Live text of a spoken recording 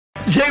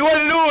Llegó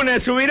el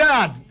lunes,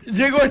 subirán.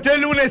 Llegó este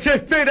lunes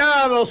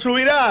esperado,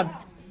 subirán.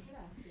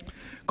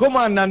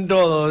 ¿Cómo andan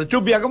todos?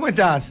 Chupia, ¿cómo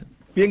estás?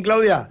 Bien,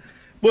 Claudia.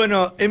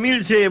 Bueno,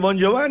 Emilce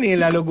Bongiovanni,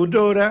 la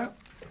locutora,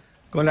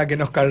 con la que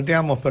nos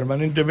carteamos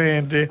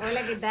permanentemente.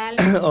 Hola, ¿qué tal?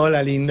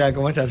 Hola, linda,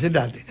 ¿cómo estás?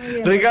 Sentate.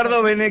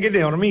 Ricardo Benedetti, ¿qué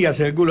te hormigas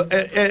en el culo?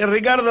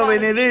 Ricardo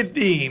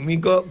Benedetti, mi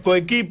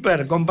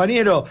coequiper,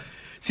 compañero.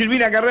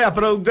 Silvina Carreras,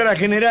 productora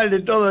general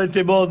de todo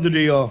este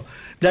bodrio.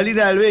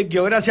 Dalila del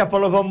Vecchio, gracias por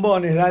los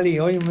bombones, Dali.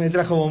 Hoy me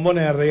trajo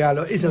bombones de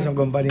regalo. Esas son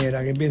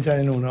compañeras que piensan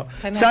en uno.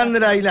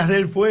 Sandra y las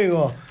del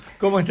fuego.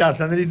 ¿Cómo estás,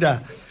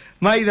 Sandrita?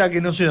 Mayra, que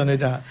no sé dónde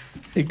está.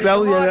 Y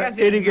Claudia,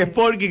 Eric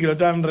Spolky, que lo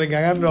estaban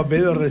recagando a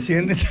pedo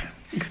recién.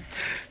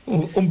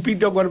 Un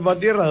pito cuerpo a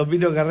tierra, dos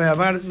pitos carrera a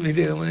mar.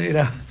 ¿Viste cómo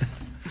era?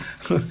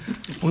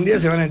 Un día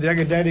se van a enterar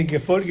que está Eric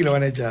Spolky y lo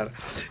van a echar.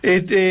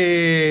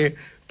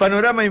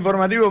 Panorama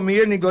informativo,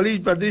 Miguel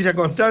Nicolís, Patricia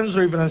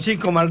Constanzo y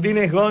Francisco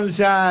Martínez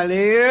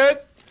González.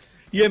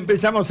 Y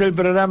empezamos el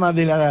programa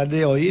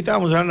de hoy.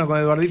 Estábamos hablando con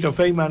Eduardito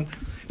Feynman,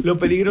 lo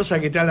peligrosa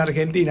que está la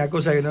Argentina,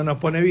 cosa que no nos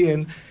pone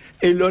bien,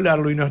 el dólar,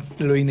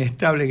 lo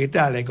inestable que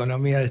está, la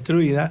economía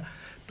destruida.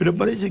 Pero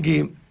parece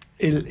que,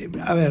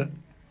 a ver,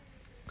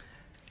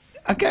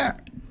 acá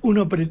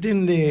uno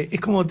pretende, es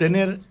como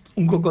tener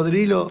un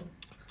cocodrilo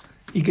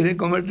y querer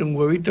comerte un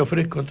huevito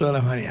fresco todas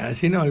las mañanas.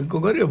 Si no, el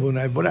cocodrilo fue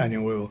una vez por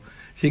año, un huevo.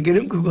 Si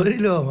querés un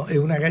cocodrilo, es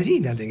una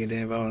gallina te que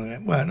tener.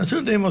 Bueno,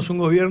 nosotros tenemos un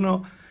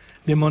gobierno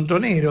de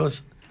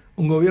montoneros,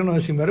 un gobierno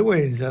de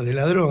sinvergüenzas, de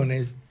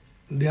ladrones,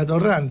 de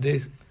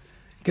atorrantes,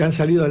 que han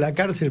salido de la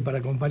cárcel para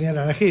acompañar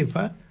a la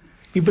jefa,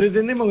 y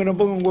pretendemos que nos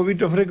ponga un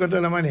huevito fresco toda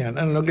la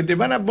mañana. Lo que te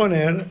van a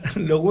poner,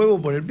 los huevos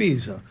por el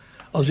piso.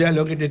 O sea,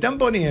 lo que te están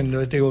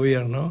poniendo este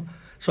gobierno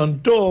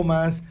son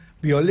tomas,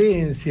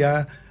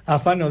 violencia,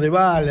 afanos de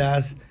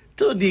balas.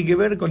 Todo tiene que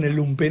ver con el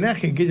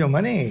lumpenaje que ellos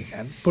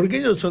manejan, porque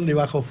ellos son de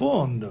bajo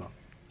fondo.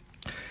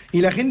 Y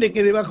la gente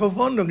que es de bajo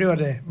fondo, ¿qué va a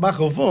tener?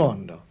 Bajo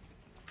fondo.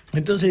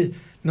 Entonces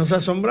nos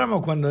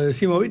asombramos cuando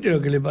decimos, ¿viste lo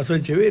que le pasó a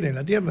Echeverría en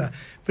la tierra?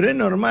 Pero es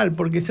normal,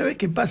 porque ¿sabés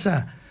qué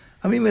pasa?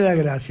 A mí me da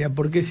gracia,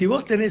 porque si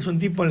vos tenés un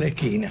tipo en la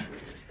esquina,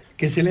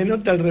 que se le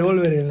nota el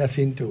revólver en la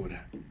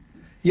cintura,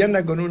 y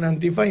anda con un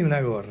antifaz y una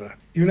gorra,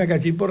 y una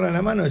cachiporra en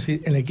la mano,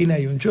 en la esquina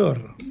hay un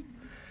chorro.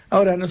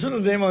 Ahora,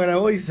 nosotros tenemos a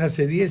Grabois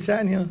hace 10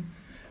 años,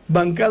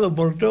 bancado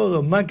por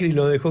todos, Macri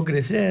lo dejó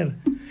crecer,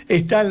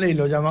 Stanley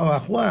lo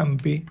llamaba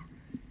Juanpi,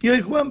 y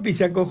hoy Juanpi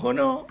se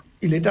acojonó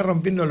y le está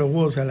rompiendo los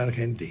huevos a la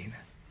Argentina.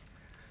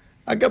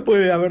 Acá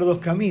puede haber dos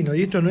caminos,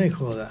 y esto no es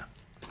joda.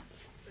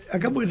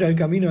 Acá puede estar el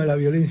camino de la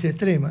violencia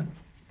extrema,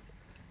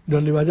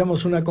 donde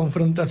vayamos a una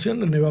confrontación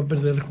donde va a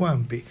perder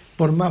Juanpi,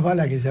 por más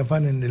balas que se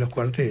afanen de los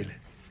cuarteles.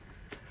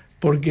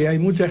 Porque hay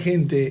mucha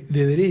gente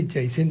de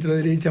derecha y centro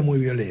derecha muy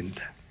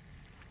violenta,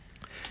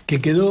 que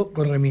quedó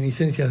con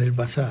reminiscencias del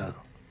pasado.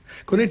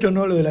 Con esto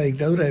no hablo de la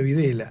dictadura de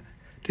Videla,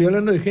 estoy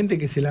hablando de gente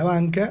que se la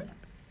banca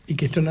y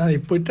que está nada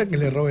dispuesta a que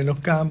le roben los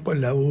campos,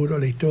 el laburo,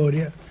 la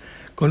historia,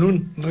 con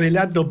un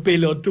relato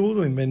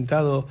pelotudo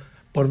inventado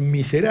por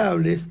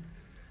miserables,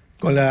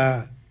 con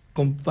la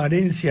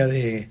comparencia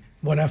de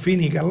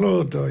Bonafini y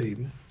Carlotto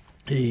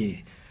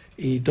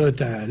y toda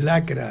esta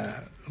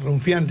lacra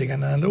runfiante que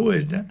anda dando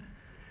vuelta,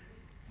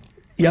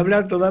 y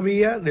hablar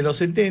todavía de los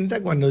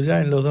 70, cuando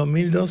ya en los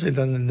 2002,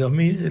 en el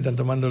 2000 se están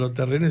tomando los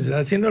terrenos y se está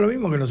haciendo lo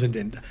mismo que en los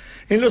 70.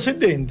 En los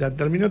 70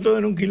 terminó todo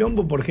en un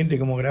quilombo por gente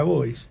como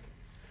Grabois.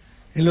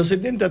 En los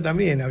 70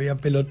 también había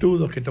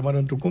pelotudos que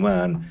tomaron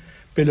Tucumán,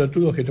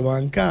 pelotudos que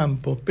tomaban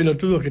campos,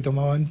 pelotudos que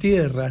tomaban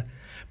tierras,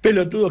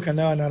 pelotudos que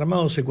andaban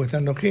armados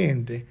secuestrando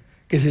gente,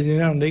 que se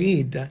llenaron de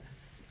guita.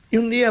 Y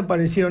un día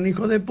aparecieron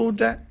hijos de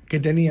puta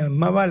que tenían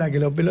más bala que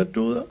los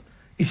pelotudos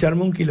y se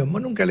armó un quilombo.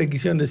 Nunca le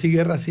quisieron decir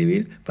guerra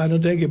civil para no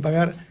tener que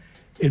pagar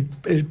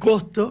el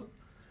costo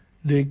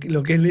de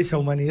lo que es lesa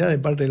humanidad de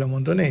parte de los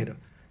montoneros.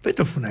 Pero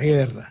esto fue una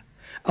guerra.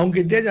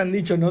 Aunque te hayan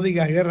dicho no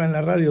digas guerra en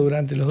la radio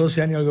durante los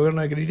 12 años del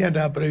gobierno de Cristina,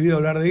 estaba prohibido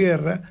hablar de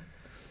guerra,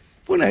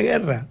 fue una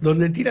guerra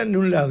donde tiran de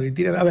un lado y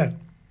tiran... A ver,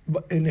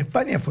 en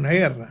España fue una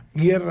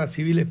guerra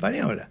civil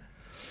española.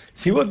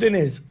 Si vos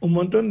tenés un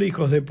montón de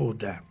hijos de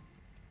puta,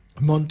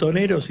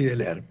 montoneros y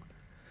del ERP,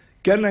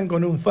 que andan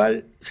con un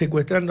fal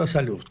secuestrando a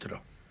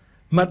Salustro,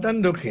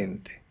 matando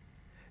gente,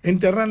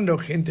 enterrando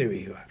gente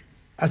viva,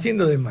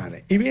 haciendo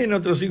desmanes, y vienen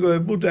otros hijos de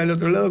puta del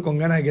otro lado con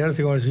ganas de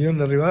quedarse con el señor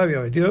de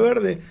Rivadavia vestido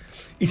verde,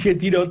 y se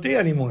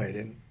tirotean y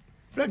mueren.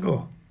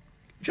 Flaco,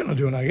 yo no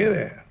tengo nada que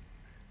ver.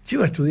 Yo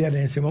iba a estudiar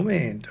en ese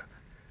momento.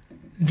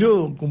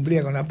 Yo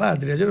cumplía con la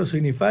patria. Yo no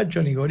soy ni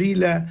facho, ni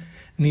gorila,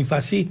 ni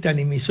fascista,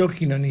 ni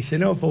misógino, ni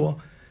xenófobo.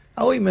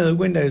 Hoy me doy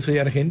cuenta que soy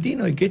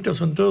argentino y que estos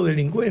son todos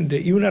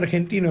delincuentes. Y un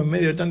argentino en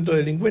medio de tanto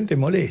delincuente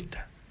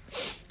molesta.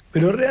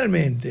 Pero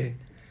realmente,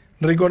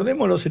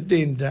 recordemos los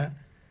 70,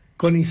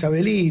 con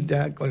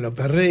Isabelita, con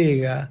López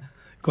Rega,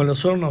 con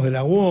los hornos de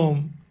la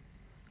UOM,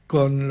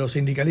 con los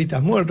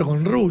sindicalistas muertos,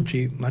 con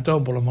Rucci,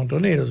 matado por los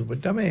montoneros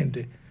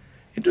supuestamente.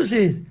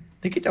 Entonces,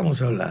 ¿de qué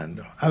estamos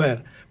hablando? A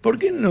ver, ¿por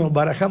qué no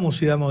barajamos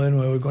y damos de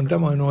nuevo y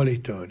contamos de nuevo la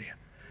historia?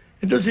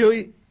 Entonces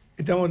hoy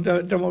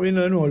estamos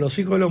viendo de nuevo, los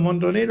hijos de los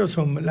montoneros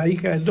son la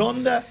hija de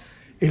Donda,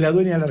 es la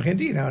dueña de la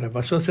Argentina, ahora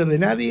pasó a ser de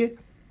nadie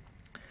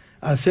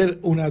a ser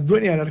una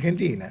dueña de la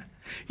Argentina.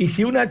 Y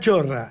si una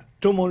chorra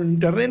toma un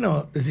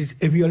terreno,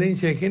 es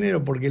violencia de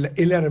género porque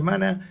es la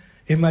hermana,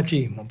 es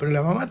machismo, pero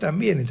la mamá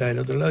también está del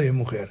otro lado y es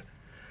mujer.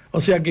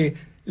 O sea que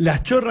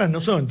las chorras no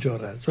son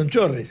chorras, son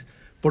chorres,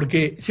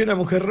 porque si una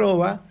mujer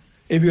roba,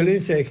 es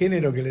violencia de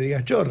género que le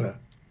digas chorra.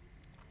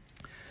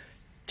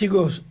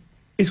 Chicos,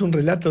 es un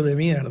relato de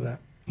mierda,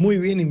 muy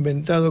bien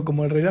inventado,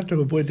 como el relato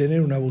que puede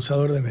tener un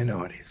abusador de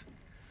menores.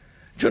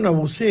 Yo no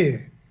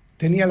abusé,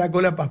 tenía la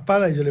cola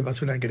paspada y yo le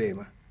pasé una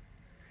crema.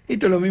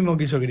 Esto es lo mismo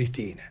que hizo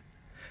Cristina.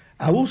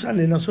 Abusan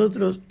de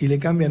nosotros y le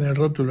cambian el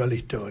rótulo a la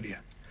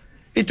historia.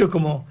 Esto es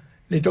como,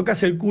 le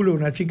tocas el culo a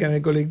una chica en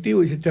el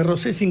colectivo y dices, te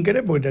rocé sin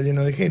querer porque está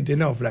lleno de gente.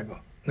 No,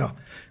 flaco, no.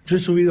 Yo he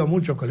subido a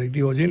muchos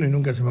colectivos llenos y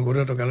nunca se me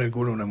ocurrió tocarle el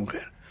culo a una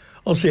mujer.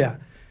 O sea,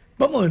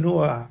 vamos de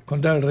nuevo a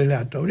contar el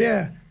relato.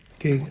 Habría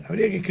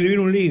que escribir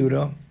un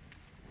libro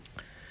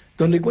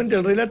donde cuente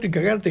el relato y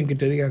cagarte en que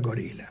te diga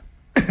gorila.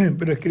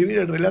 Pero escribir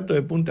el relato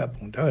de punta a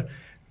punta. A ver,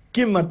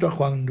 ¿quién mató a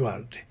Juan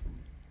Duarte?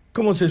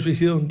 ¿Cómo se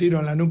suicidó un tiro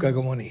en la nuca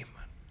como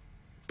Nisman?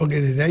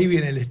 Porque desde ahí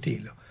viene el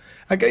estilo.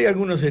 Acá hay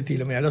algunos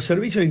estilos. Mira, los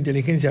servicios de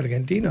inteligencia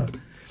argentinos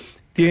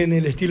tienen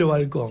el estilo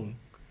balcón.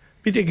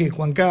 Viste que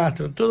Juan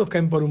Castro, todos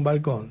caen por un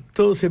balcón,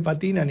 todos se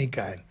patinan y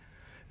caen.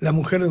 La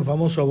mujer de un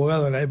famoso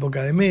abogado en la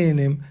época de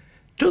Menem,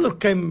 todos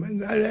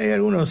caen, hay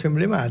algunos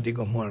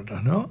emblemáticos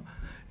muertos, ¿no?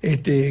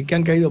 Que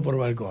han caído por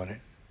balcones.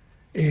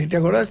 ¿Te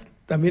acordás?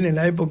 También en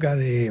la época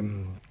de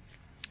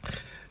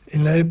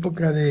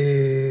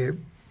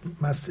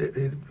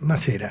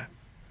Macera,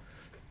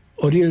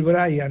 Oriel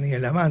Bryan y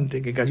el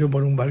amante que cayó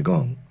por un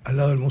balcón al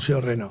lado del Museo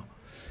Renault.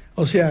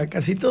 O sea,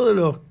 casi todos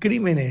los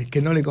crímenes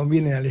que no le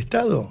convienen al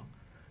Estado,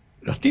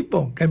 los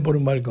tipos caen por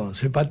un balcón,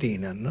 se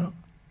patinan, ¿no?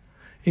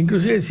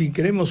 Inclusive si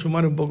queremos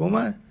sumar un poco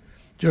más,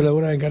 yo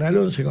laboraba en Canal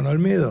 11 con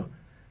Olmedo,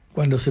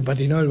 cuando se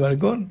patinó el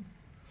balcón,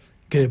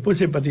 que después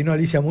se patinó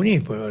Alicia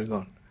Muñiz por el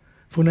balcón.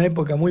 Fue una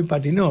época muy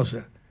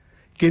patinosa,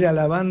 que era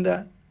la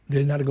banda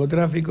del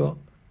narcotráfico,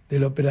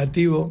 del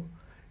operativo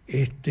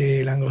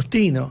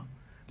Langostino,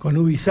 con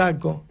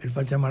Ubisaco, el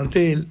Facha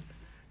Martel,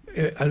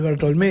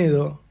 Alberto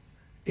Olmedo,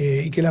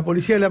 y que la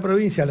policía de la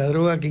provincia, la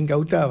droga que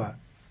incautaba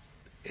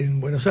en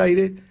Buenos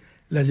Aires,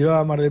 la llevaba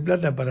a Mar del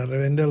Plata para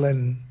revenderla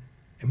en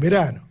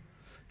verano.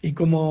 Y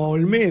como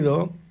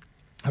Olmedo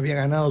había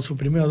ganado sus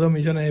primeros 2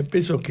 millones de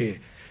pesos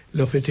que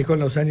lo festejó en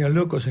los años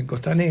locos en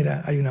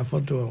Costanera, hay una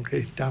foto que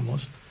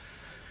estamos.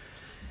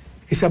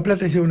 Esa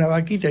plata hizo una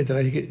vaquita y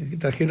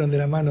trajeron de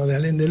la mano de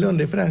Alain Delon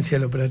de Francia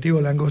el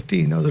operativo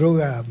Langostino,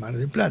 droga a Mar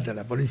del Plata.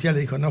 La policía le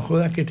dijo, no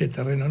jodas que este es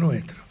terreno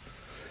nuestro.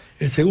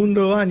 El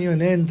segundo año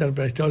en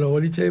Enterprise, todos los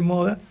boliches de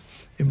moda,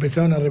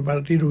 empezaron a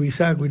repartir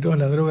Ubisaco y toda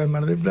la droga en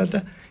Mar del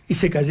Plata y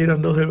se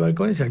cayeron 2 del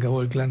balcón y se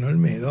acabó el clan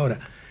Olmedo. Ahora,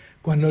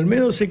 cuando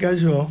Olmedo se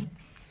cayó,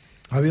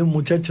 había un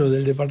muchacho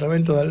del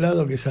departamento de al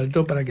lado que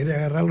saltó para querer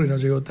agarrarlo y no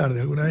llegó tarde.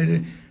 ¿Alguna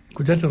vez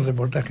escuchaste un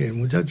reportaje del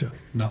muchacho?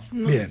 No.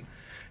 Bien.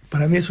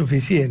 Para mí es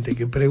suficiente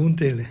que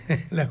pregunte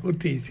la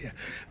justicia.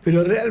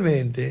 Pero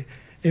realmente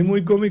es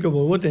muy cómico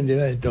porque vos te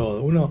enterás de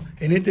todo. Uno,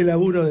 en este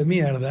laburo de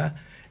mierda,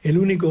 el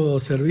único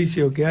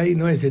servicio que hay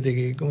no es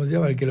que, ¿cómo se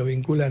llama? El que lo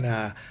vinculan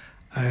a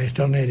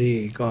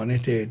Stornelli con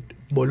este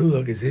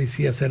boludo que se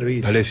decía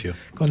servicio. D'Alessio.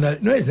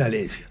 No es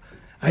D'Alessio.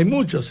 Hay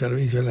muchos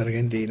servicios en la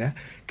Argentina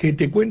que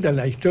te cuentan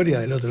la historia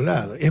del otro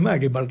lado. Es más,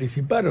 que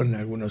participaron en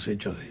algunos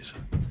hechos de eso.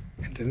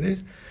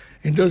 ¿Entendés?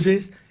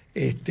 Entonces,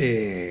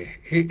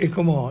 es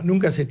como,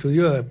 nunca se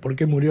estudió por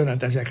qué murió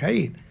Natalia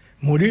Jair.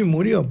 Murió y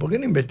murió. ¿Por qué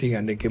no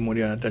investigan de qué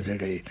murió Natalia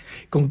Jair?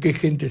 ¿Con qué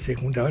gente se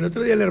juntaba? El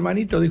otro día el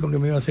hermanito dijo que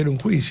me iba a hacer un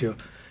juicio.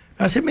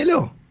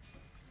 Hacémelo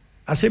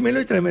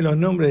y tráeme los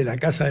nombres de la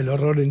Casa del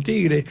Horror en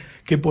Tigre,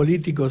 qué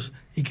políticos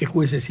y qué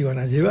jueces iban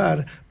a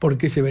llevar, por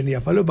qué se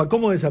vendía falopa,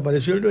 cómo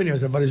desapareció el dueño,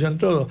 desaparecieron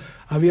todos.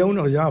 Había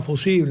uno que se llamaba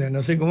Fusible,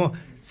 no sé cómo,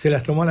 se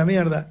las tomó a la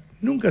mierda.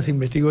 Nunca se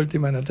investigó el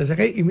tema de Natalia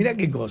Jair. Y mirá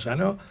qué cosa,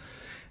 ¿no?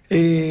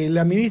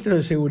 La ministra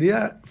de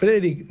Seguridad,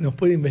 Frederick, nos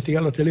puede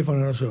investigar los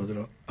teléfonos a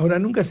nosotros. Ahora,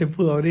 nunca se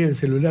pudo abrir el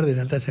celular de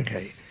Natalia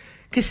Jair.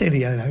 ¿Qué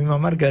sería? ¿De la misma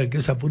marca del que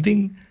usa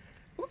Putin?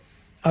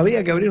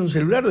 Había que abrir un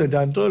celular donde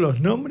estaban todos los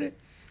nombres.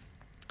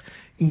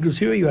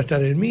 Inclusive iba a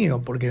estar el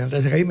mío, porque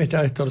Natalia Jair me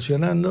estaba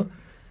extorsionando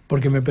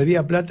porque me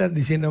pedía plata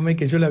diciéndome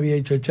que yo la había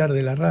hecho echar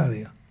de la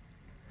radio.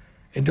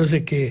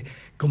 Entonces, que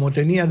como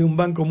tenía de un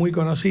banco muy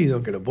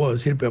conocido, que lo puedo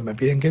decir, pero me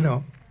piden que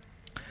no,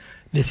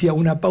 decía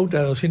una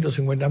pauta de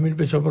 250.000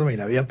 pesos por mes,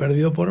 la había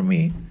perdido por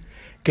mí,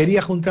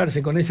 quería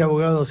juntarse con ese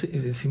abogado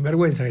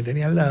sinvergüenza que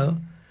tenía al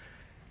lado,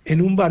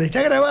 en un bar.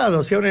 Está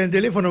grabado, si abren el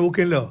teléfono,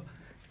 búsquenlo.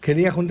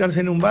 Quería juntarse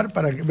en un bar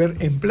para ver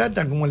en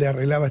plata cómo le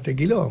arreglaba este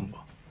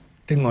quilombo.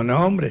 Tengo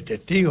nombres,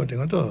 testigos,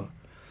 tengo todo.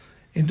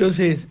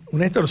 Entonces,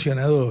 una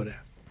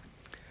extorsionadora.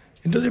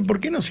 Entonces, ¿por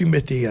qué no se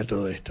investiga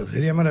todo esto?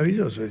 Sería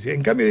maravilloso.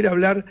 En cambio, ir a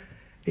hablar,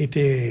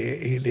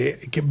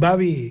 que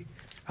Babi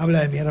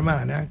habla de mi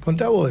hermana.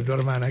 Contá vos de tu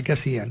hermana, ¿qué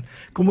hacían?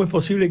 ¿Cómo es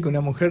posible que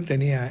una mujer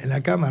tenía en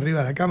la cama, arriba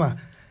de la cama,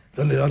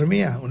 donde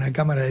dormía, una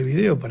cámara de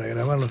video para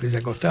grabar los que se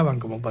acostaban,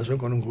 como pasó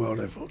con un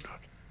jugador de fútbol.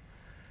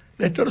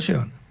 La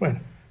extorsión, bueno,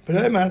 pero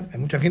además hay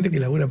mucha gente que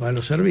labura para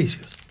los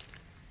servicios,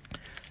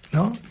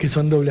 ¿no? Que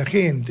son doble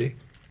agente,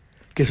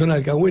 que son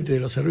alcahuetes de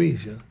los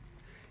servicios.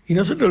 Y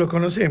nosotros los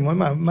conocemos,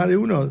 más de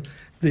uno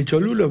de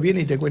Cholulo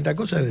viene y te cuenta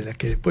cosas de las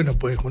que después no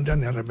puede juntar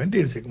ni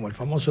arrepentirse, como el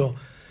famoso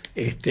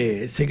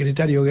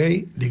secretario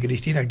gay de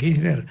Cristina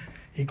Kirchner,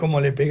 y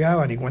cómo le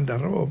pegaban y cuántas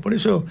robó. Por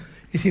eso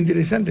es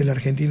interesante la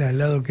Argentina al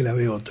lado que la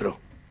ve otro.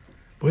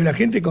 Porque la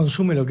gente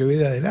consume lo que ve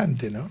de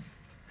adelante, ¿no?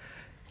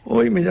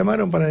 Hoy me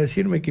llamaron para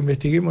decirme que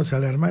investiguemos a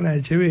la hermana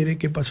de Chevere,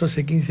 que pasó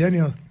hace 15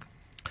 años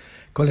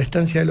con la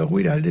estancia de los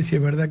Huiraldes, y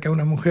es verdad que a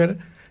una mujer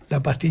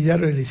la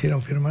pastillaron y le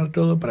hicieron firmar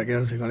todo para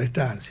quedarse con la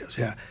estancia. O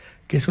sea,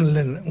 que es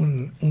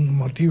un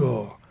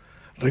motivo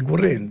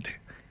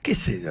recurrente. ¿Qué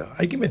sé yo?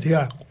 Hay que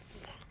investigar.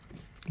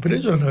 Pero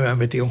ellos no van a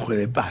investigar un juez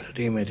de palo,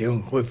 tienen que investigar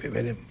un juez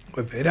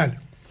federal.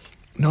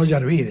 No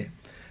Yarvide,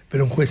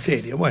 pero un juez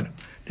serio. Bueno,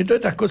 de todas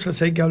estas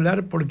cosas hay que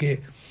hablar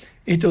porque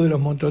esto de los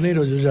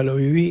montoneros yo ya lo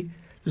viví,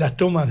 las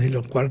tomas de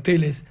los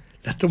cuarteles,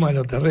 las tomas de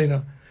los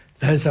terrenos,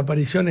 las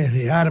desapariciones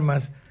de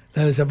armas,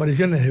 las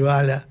desapariciones de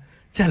balas,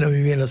 ya lo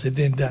viví en los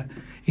 70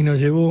 y nos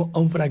llevó a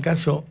un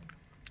fracaso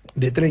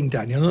de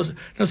 30 años.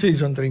 No sé si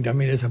son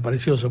 30.000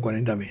 desaparecidos o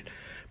 40.000,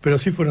 pero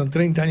sí fueron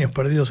 30 años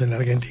perdidos en la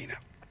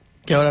Argentina,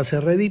 que ahora se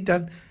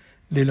reeditan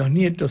de los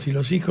nietos y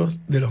los hijos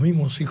de los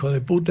mismos hijos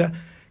de puta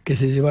que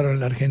se llevaron a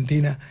la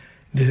Argentina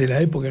desde la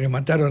época que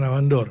mataron a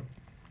Bandor,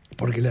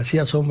 porque le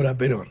hacía sombra a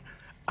Perón.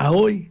 A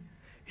hoy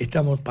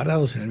estamos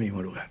parados en el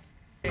mismo lugar.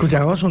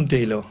 Escucha, vos un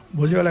telo,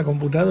 vos llevas la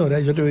computadora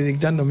y yo te voy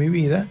dictando mi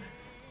vida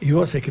y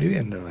vos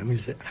escribiendo.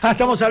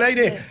 ¿Estamos al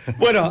aire?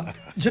 Bueno,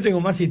 yo tengo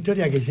más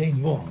historia que James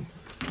Bond.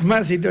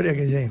 Más historia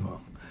que James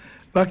Bond.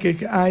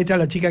 Ahí está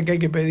la chica que hay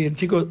que pedir.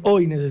 Chicos,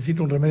 hoy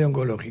necesito un remedio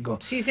oncológico.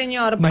 Sí,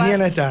 señor.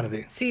 Mañana es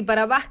tarde. Sí,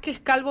 para Vázquez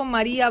Calvo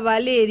María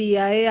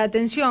Valeria.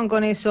 Atención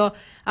con eso.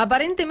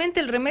 Aparentemente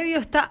el remedio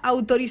está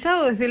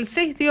autorizado desde el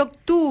 6 de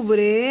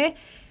octubre.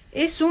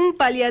 Es un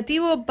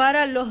paliativo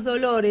para los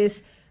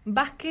dolores.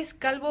 Vázquez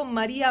Calvo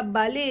María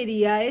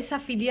Valeria es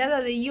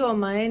afiliada de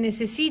IOMA.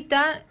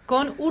 Necesita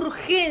con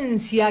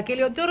urgencia que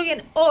le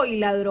otorguen hoy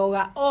la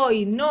droga.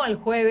 Hoy, no el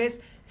jueves,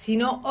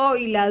 sino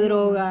hoy la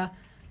droga.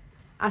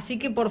 Así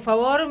que, por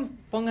favor,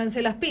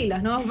 pónganse las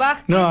pilas, ¿no?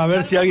 Vázquez, no, a ver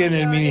Calvo, si alguien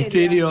María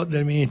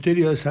del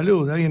Ministerio de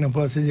Salud, alguien nos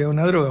puede hacer llegar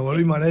una droga.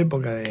 Volvimos a la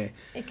época de...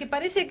 Es que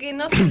parece que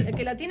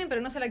que la tienen,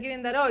 pero no se la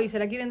quieren dar hoy, se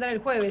la quieren dar el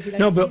jueves. Y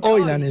no, pero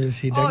hoy la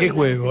necesita. ¿Qué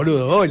jueves,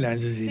 boludo? Hoy la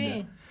necesita.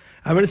 Sí.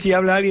 A ver si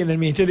habla alguien del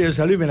Ministerio de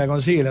Salud y me la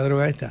consigue la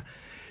droga esta.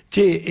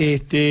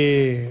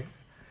 Che,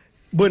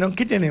 bueno,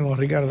 ¿qué tenemos,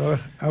 Ricardo? A ver,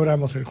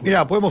 abramos el juego.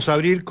 Mirá, podemos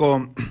abrir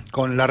con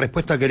la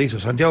respuesta que le hizo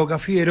Santiago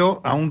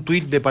Cafiero a un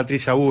tuit de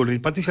Patricia Bullrich.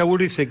 Patricia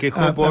Bullrich se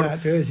quejó por...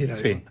 Te voy a decir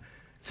algo. Sí.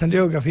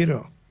 Santiago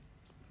Cafiero,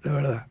 la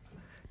verdad,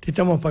 te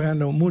estamos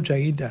pagando mucha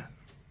guita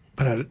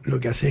para lo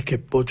que haces, que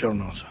es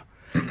bochornoso.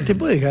 ¿Te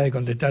puedes dejar de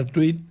contestar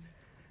tuit,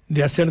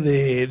 de hacer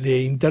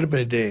de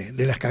intérprete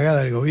de las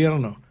cagadas del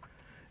gobierno?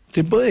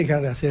 ¿Te puedes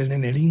dejar de hacer el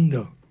nene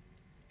lindo?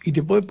 Y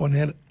te puedes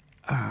poner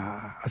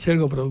a hacer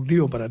algo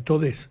productivo para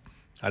todos.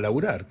 A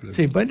laburar. Claro.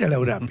 Sí, ponete a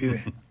laburar,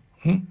 pibe.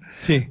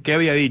 Sí. ¿Qué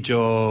había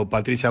dicho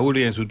Patricia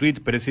Bullrich en su tuit?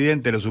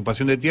 Presidente, la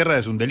usurpación de tierra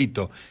es un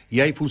delito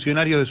y hay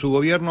funcionarios de su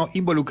gobierno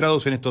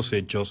involucrados en estos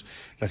hechos.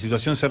 La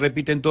situación se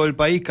repite en todo el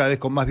país, cada vez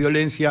con más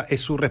violencia.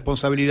 Es su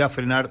responsabilidad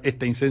frenar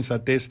esta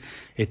insensatez,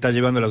 está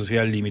llevando a la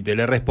sociedad al límite.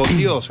 Le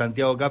respondió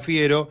Santiago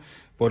Cafiero,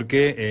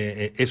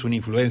 porque es un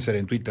influencer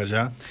en Twitter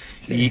ya,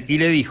 sí. y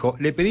le dijo,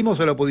 le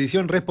pedimos a la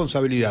oposición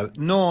responsabilidad,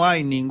 no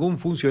hay ningún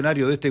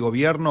funcionario de este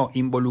gobierno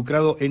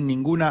involucrado en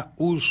ninguna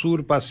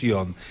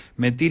usurpación.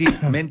 Mentir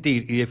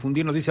y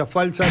difundir noticias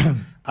falsas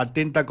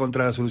atenta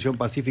contra la solución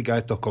pacífica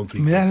de estos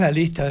conflictos. ¿Me das la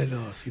lista de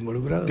los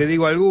involucrados? Te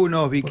digo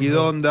algunos, Vicky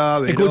Donda,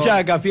 Verón,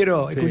 escuchá,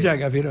 Cafiero,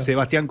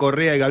 Sebastián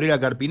Correa y Gabriela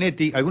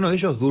Carpinetti, algunos de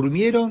ellos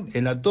durmieron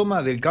en la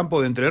toma del campo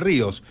de Entre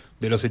Ríos,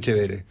 de los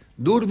Echeveres.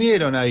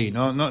 Durmieron ahí,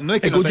 no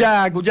es que...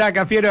 Escuchá,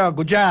 Cafiero,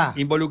 escuchá.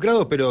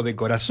 Involucrados, pero de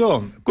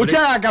corazón.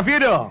 Escuchá,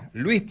 Cafiero.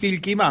 Luis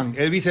Pilquimán,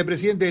 el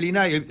vicepresidente del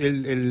INAI,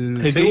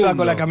 el que iba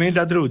con la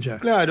camioneta trucha.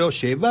 Claro,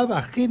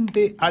 llevaba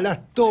gente a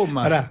las tomas.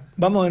 Pará,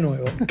 vamos de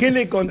nuevo. ¿Qué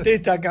le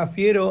contesta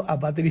Cafiero a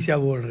Patricia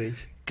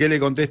Bullrich? ¿Qué le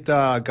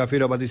contesta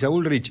Cafiero a Patricia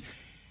Bullrich?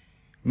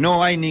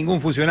 No hay ningún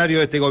funcionario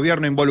de este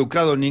gobierno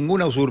involucrado en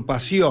ninguna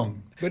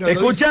usurpación. Pero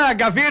escuchá,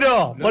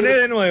 Cafiero, poné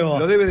de nuevo.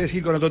 Lo debe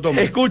decir con otro tono.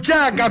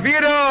 Escuchá,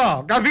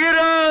 Cafiero,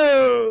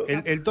 Cafiero.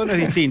 El tono es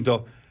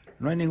distinto.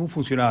 No hay ningún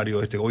funcionario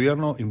de este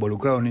gobierno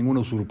involucrado en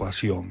ninguna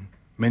usurpación.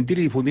 Mentir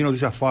y difundir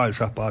noticias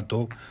falsas,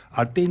 Pato,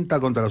 atenta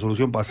contra la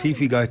solución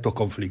pacífica de estos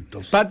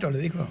conflictos. ¿Pato le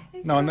dijo?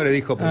 No le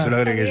dijo, pero se lo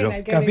agregué yo.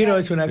 Cafiero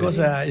es una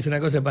cosa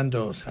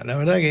espantosa. La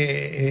verdad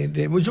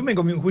que yo me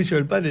comí un juicio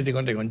del padre, te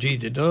conté con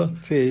chiste y todo,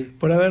 sí,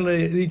 por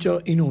haberle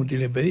dicho inútil,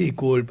 le pedí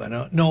disculpas,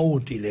 no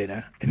útil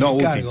era. En no el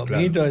útil, cargo, claro.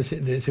 Ministro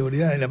de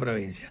Seguridad de la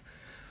provincia.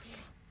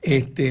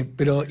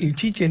 Pero y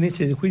Chiche en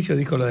ese juicio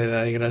dijo lo de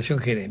la degradación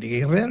genética,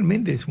 y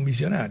realmente es un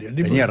visionario.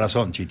 Tenía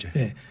razón,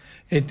 Chiche.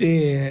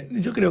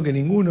 Yo creo que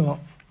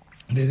ninguno,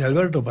 desde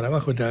Alberto para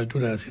abajo, está a la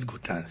altura de las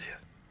circunstancias,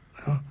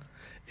 ¿no?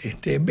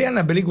 Vean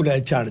la película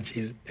de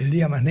Churchill, El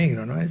día más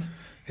negro, ¿no es?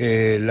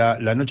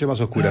 La noche más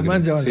oscura. La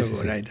noche más Sí,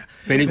 oscura, sí. ahí está.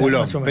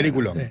 Peliculón, Más o menos,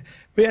 peliculón. sí.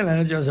 Vean La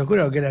noche más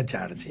oscura, lo que era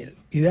Churchill.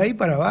 Y de ahí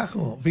para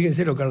abajo,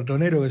 fíjense los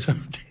cartoneros que son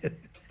ustedes.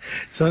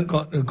 Son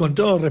con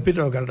todo respeto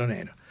a los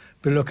cartoneros.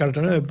 Pero los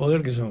cartoneros de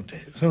poder que son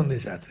ustedes, son un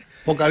desastre.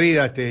 Poca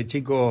vida este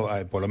chico,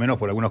 por lo menos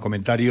por algunos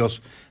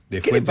comentarios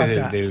de ¿Qué le fuentes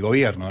pasa? del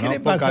gobierno, ¿Qué ¿no? le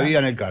Poca pasa vida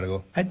en el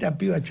cargo. a esta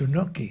piba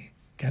Chusnovsky,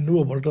 que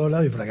anduvo por todos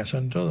lados y fracasó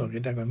en todo, que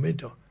está con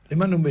Beto? Le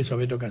mando un beso a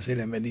Beto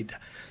Casella en Bendita.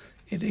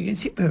 Que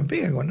siempre me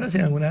pega cuando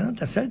hacen alguna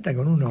nota, salta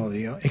con un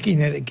odio. Es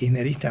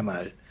kirchnerista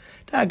mal.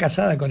 Estaba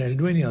casada con el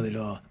dueño de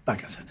los...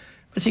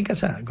 Sí,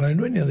 casada, con el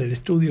dueño del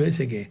estudio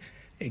ese que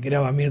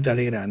graba Mirta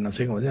Legrand, no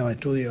sé cómo se llama,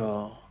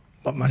 estudio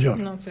mayor.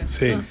 No sé.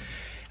 Sí.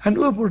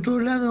 Anduvo por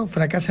todos lados,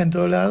 fracasa en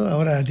todos lados,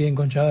 ahora la tienen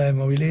conchada de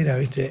movilera,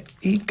 ¿viste?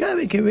 Y cada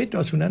vez que Beto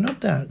hace una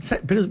nota,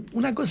 pero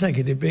una cosa es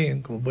que te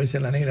peguen, como puede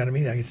ser la negra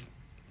Armida, que es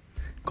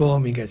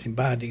cómica, es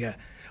simpática,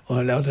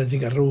 o la otra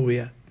chica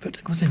rubia, pero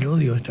otra cosa es el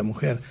odio de esta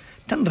mujer.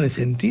 Tan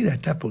resentida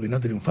estás porque no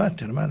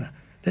triunfaste, hermana.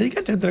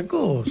 Dedicate a otra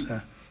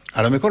cosa.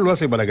 A lo mejor lo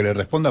hace para que le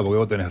responda porque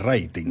vos tenés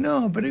rating.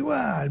 No, pero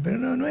igual, pero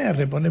no es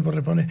responder por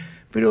responder.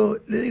 Pero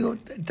le digo,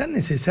 tan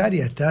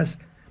necesaria estás,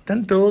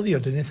 tanto odio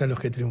tenés a los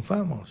que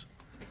triunfamos.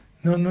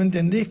 No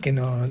entendés que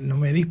no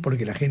medís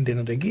porque la gente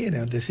no te quiere,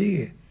 no te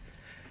sigue.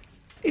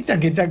 Esta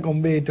que está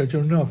con Beto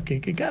Chusnovsky,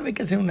 que cada vez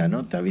que hacen una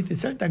nota, ¿viste?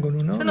 Salta con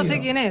un odio. Yo no sé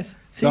quién es.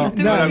 Sí, No,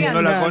 Estoy no la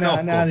googleando.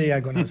 conozco. Nadie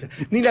la conoce.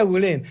 Ni la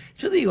googleen.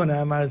 Yo digo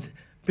nada más,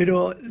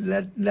 pero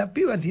la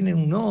piba tiene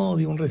un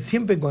odio,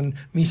 siempre con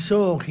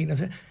misógino. O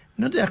sea,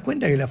 ¿no te das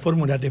cuenta que la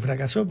fórmula te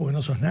fracasó porque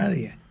no sos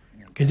nadie?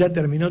 Que ya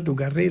terminó tu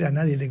carrera,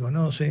 nadie te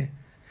conoce.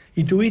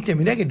 Y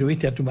mirá que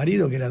tuviste a tu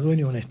marido que era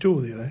dueño de un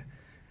estudio.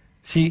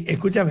 Sí,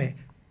 escúchame,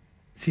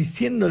 si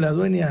siendo la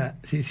dueña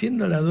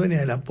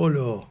del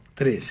Apolo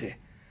 13,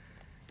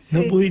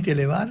 no Sí. pudiste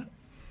elevar,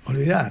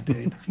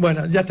 olvidate.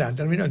 Bueno, ya está,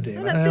 terminó el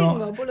tema. No la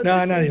tengo, Apolo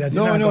 13. nadie la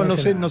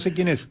tiene. No sé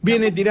quién es.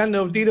 Viene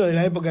tirando tiros de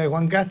la época de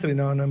Juan Castro y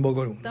no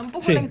invocó nunca.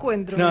 Tampoco la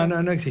encuentro.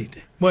 No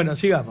existe. Bueno,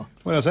 sigamos.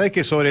 Bueno, sabés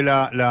que sobre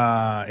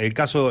el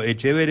caso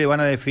Echeverre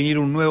van a definir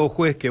un nuevo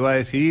juez que va a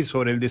decidir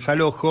sobre el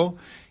desalojo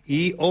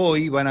y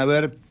hoy van a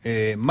haber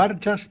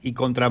marchas y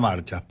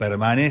contramarchas.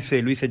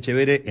 Permanece Luis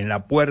Echeverre en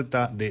la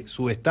puerta de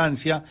su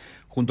estancia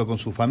junto con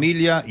su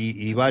familia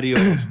y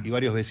varios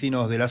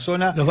vecinos de la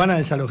zona. ¿Los van a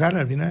desalojar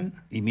al final?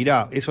 Y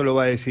mirá, eso lo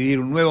va a decidir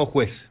un nuevo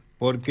juez,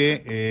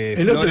 porque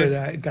El otro Flores...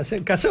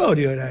 era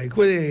Casorio, era el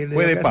juez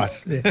de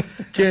paz.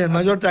 Che, el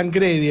mayor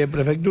Tancredi de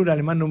prefectura,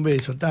 le mando un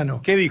beso,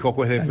 Tano. ¿Qué dijo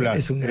juez de Flash?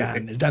 Es un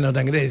grande, el Tano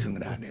Tancredi es un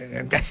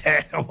grande.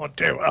 ¿Cómo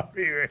te va,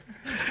 pibe?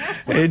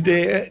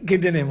 ¿Qué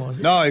tenemos?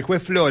 No, el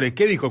juez Flores.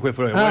 ¿Qué dijo el juez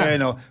Flores? Ah.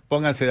 Bueno,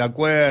 pónganse de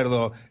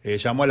acuerdo,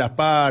 llamó a las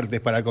partes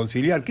para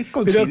conciliar. ¿Qué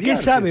conciliar? ¿Pero qué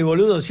sabe,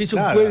 boludo? Si es un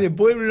Nada. juez de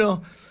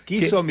pueblo...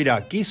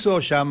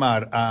 Quiso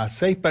llamar a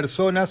 6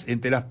 personas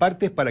entre las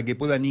partes para que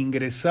puedan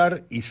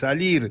ingresar y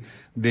salir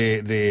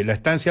de la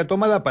estancia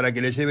tomada para que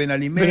le lleven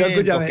alimentos, Pero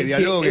escúchame, que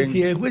dialoguen.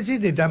 si el juez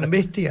es tan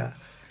bestia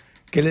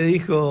que le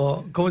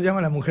dijo, ¿cómo se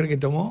llama la mujer que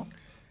tomó?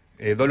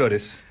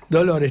 Dolores.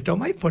 Dolores,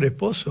 ¿tomáis por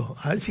esposo?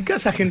 A ver, si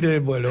casa gente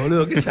del pueblo,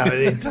 boludo, ¿qué sabe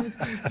de esto?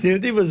 Si el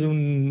tipo es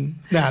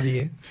un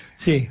nadie.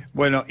 Sí.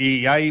 Bueno,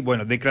 y hay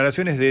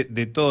declaraciones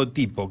de todo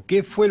tipo.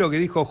 ¿Qué fue lo que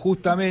dijo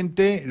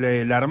justamente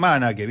la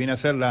hermana que viene a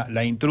ser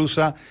la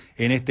intrusa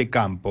en este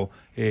campo?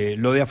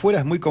 Lo de afuera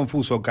es muy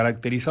confuso,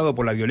 caracterizado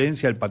por la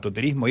violencia, el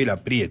patoterismo y el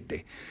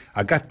apriete.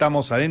 Acá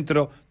estamos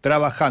adentro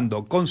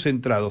trabajando,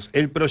 concentrados.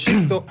 El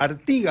proyecto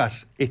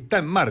Artigas está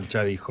en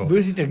marcha, dijo.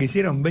 Vos decís que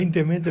hicieron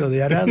 20 metros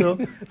de arado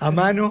a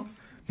mano,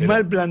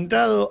 mal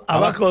plantado,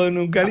 abajo de un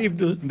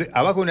eucaliptus.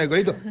 Abajo de un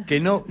eucalipto, que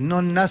no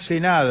nace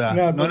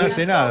nada, no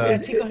nace la nada.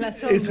 sombra, chicos, la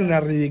sombra. Es una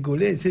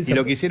ridiculez. Y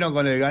lo que hicieron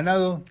con el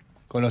ganado,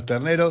 con los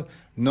terneros,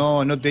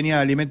 no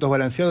tenía alimentos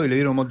balanceados y le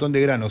dieron un montón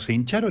de granos. ¿Se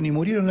hincharon y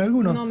murieron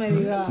algunos? No me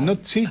digas. No,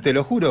 sí, te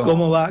lo juro.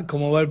 ¿Cómo va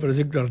el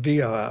proyecto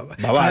Ortiga? Va.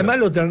 Además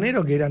los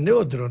terneros que eran de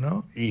otro,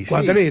 ¿no? Y sí,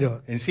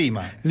 cuatreros.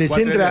 encima. Les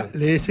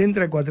Cuatreros.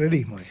 entra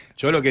cuatrerismo.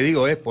 Yo lo que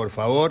digo es, por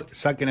favor,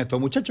 saquen a estos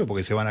muchachos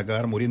porque se van a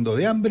cagar muriendo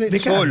de hambre,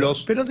 Dejalo,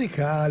 solos. Pero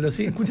déjalo,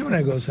 sí. Escuchame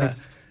una cosa.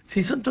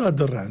 Si son todos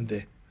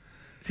atorrantes,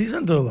 si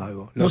son todos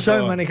vagos, no Los saben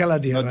todos manejar la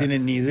tierra. no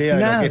tienen ni idea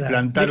de lo que es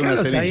plantar una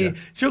dejalos semilla. ahí.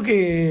 Yo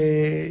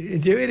que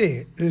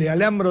Echeverre le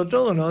alambro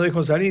todo, no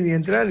dejo salir ni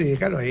entrar y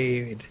dejarlo ahí,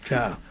 ¿viste?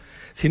 Chao.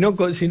 Si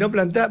no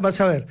plantás, vas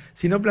a ver,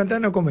 si no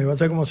plantás no comés, vas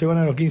a ver cómo se van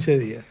a los 15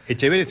 días.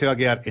 Echeverre se va a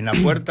quedar en la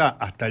puerta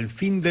hasta el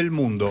fin del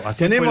mundo.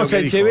 Así Tenemos fue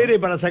a lo que dijo. Echeverre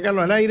para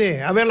sacarlo al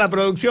aire. A ver la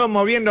producción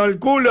moviendo el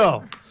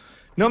culo.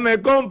 No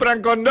me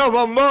compran con 2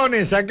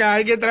 bombones acá,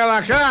 hay que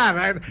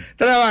trabajar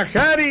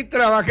y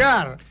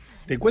trabajar.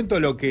 Te cuento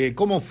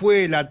cómo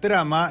fue la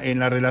trama en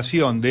la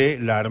relación de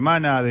la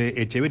hermana de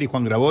Echeverre y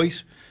Juan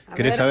Grabois,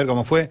 ¿Querés saber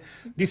cómo fue?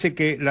 Dice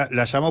que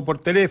la llamó por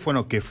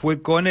teléfono, que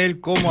fue con él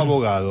como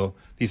abogado.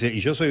 Dice,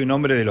 y yo soy un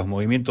hombre de los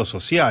movimientos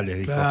sociales,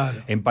 dijo. Claro.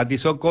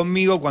 Empatizó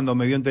conmigo cuando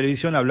me vio en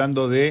televisión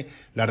hablando de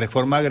la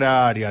reforma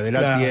agraria, de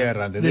la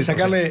tierra. ¿Entendés?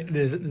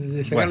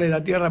 De sacarle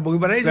la tierra, porque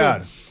para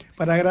ellos,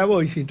 para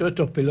Grabois y todos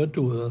estos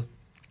pelotudos,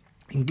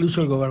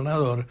 incluso el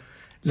gobernador,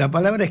 la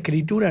palabra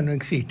escritura no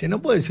existe.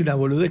 No puede decir una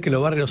boludez que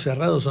los barrios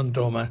cerrados son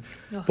tomas.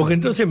 No. Porque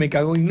entonces me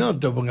cagó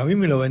ignoto, porque a mí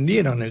me lo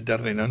vendieron el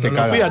terreno. No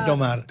lo fui a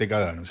tomar. Te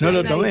cagaron. Sí. No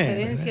lo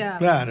tomé.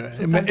 Claro.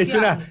 Es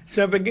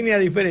una pequeña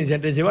diferencia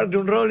entre llevarte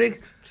un Rolex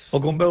o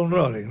comprar un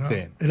Rolex, ¿no? Sí.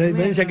 Es la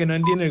diferencia que no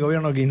entiende el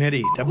gobierno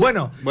kirchnerista.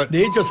 Bueno,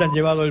 de hecho se han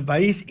llevado el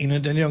país y no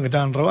entendieron que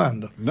estaban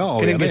robando. No,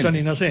 creen que son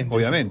inocentes.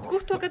 Obviamente.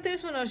 Justo acá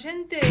tenés un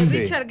oyente,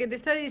 Richard, que te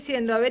está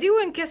diciendo,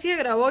 averigüen qué hacía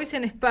Grabois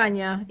en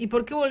España y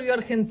por qué volvió a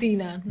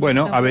Argentina.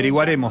 Bueno,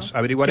 averiguaremos.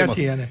 ¿Qué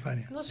hacía en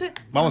España? No sé.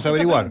 Vamos a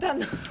averiguar.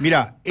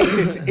 Mirá,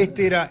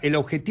 este era el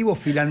objetivo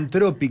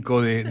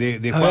filantrópico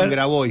de Juan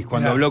Grabois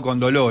cuando habló con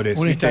Dolores.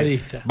 Un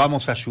estadista.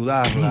 Vamos a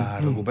ayudarla a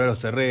recuperar los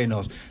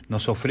terrenos.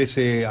 Nos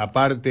ofrece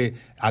aparte,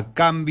 a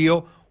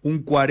cambio,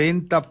 un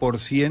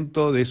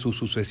 40% de su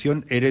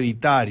sucesión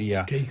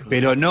hereditaria.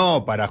 Pero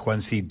no para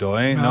Juancito,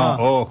 ¿eh? No,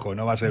 ojo,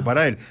 no va a ser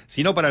para él,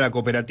 sino para la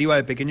cooperativa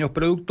de pequeños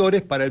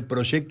productores, para el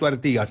proyecto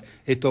Artigas.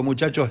 Estos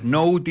muchachos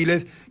no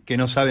útiles que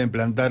no saben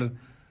plantar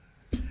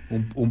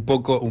un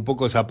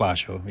poco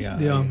zapallo.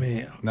 Dios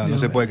mío. No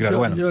se puede creer.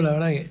 Bueno. Yo la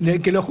verdad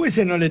que los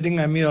jueces no le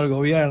tengan miedo al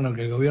gobierno,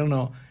 que el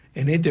gobierno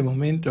en este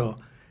momento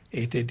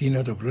tiene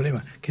otros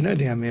problemas. Que no le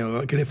tengan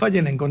miedo, que le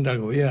fallen en contra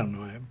del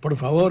gobierno. Por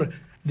favor,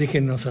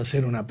 déjennos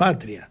hacer una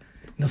patria.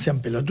 No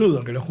sean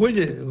pelotudos, que los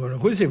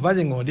jueces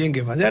fallen como tienen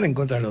que fallar en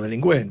contra de los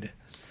delincuentes.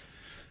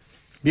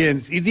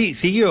 Bien, y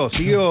siguió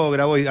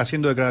Grabois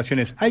haciendo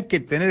declaraciones. Hay que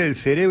tener el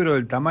cerebro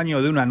del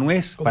tamaño de una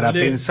nuez para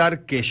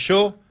pensar que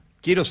yo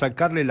quiero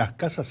sacarle las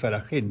casas a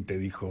la gente,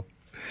 dijo.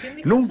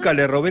 Nunca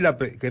le robé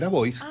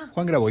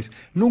Juan Grabois,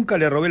 nunca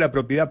le robé la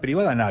propiedad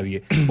privada a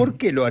nadie. ¿Por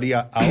qué lo haría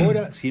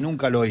ahora si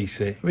nunca lo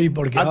hice? Y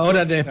porque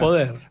ahora tenés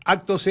poder.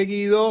 Acto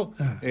seguido,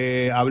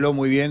 habló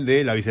muy bien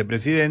de la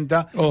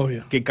vicepresidenta,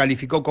 que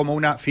calificó como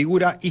una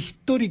figura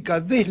histórica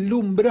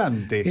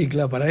deslumbrante. Y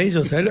claro, para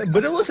ellos,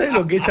 pero vos sabés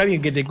lo que es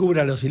alguien que te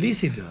cubra los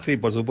ilícitos. Sí,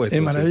 por supuesto.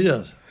 Es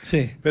maravilloso.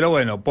 Sí. Pero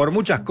bueno, por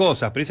muchas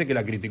cosas, pero dice que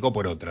la criticó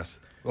por otras.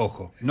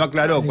 Ojo, no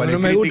aclaró cuáles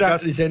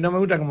críticas. Dice, no me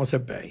gusta cómo se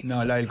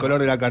peina. No, el color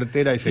de la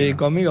cartera. Sí,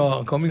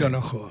 conmigo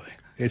no jode.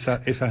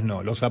 Esas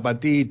no. Los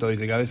zapatitos,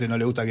 dice que a veces no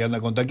le gusta que anda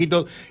con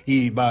taquitos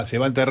y se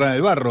va a enterrar en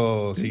el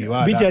barro si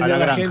va ¿Viste a la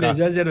granja. Gente,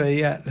 yo ayer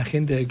veía la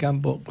gente del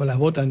campo con las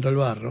botas dentro del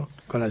barro,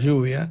 con la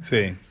lluvia,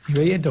 y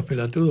veía estos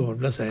pelotudos por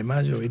Plaza de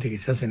Mayo, viste que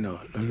se hacen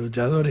los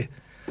luchadores.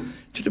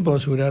 Yo te puedo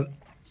asegurar,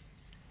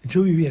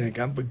 yo viví en el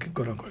campo y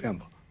conozco el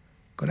campo.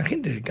 Con la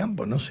gente del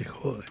campo no se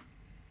jode.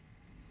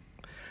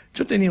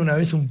 Yo tenía una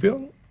vez un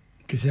peón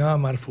que se llamaba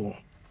Marfú,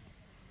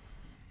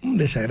 un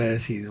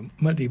desagradecido,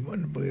 mal tipo,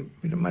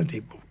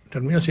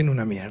 terminó siendo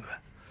una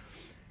mierda.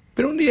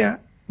 Pero un día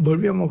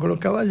volvíamos con los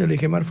caballos, le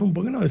dije, Marfú,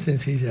 ¿por qué no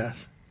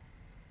desencillas?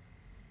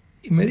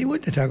 Y me di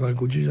vuelta, estaba con el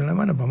cuchillo en la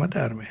mano para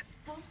matarme.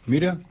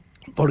 Mira.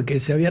 Porque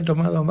se había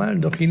tomado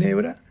mal 2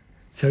 ginebras,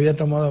 se había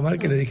tomado mal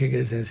que le dije que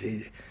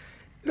desencille.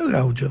 Los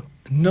gauchos,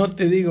 no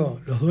te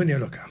digo los dueños de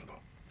los campos,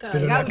 claro,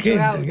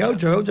 pero el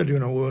gaucho tiene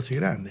unos huevos así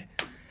grandes.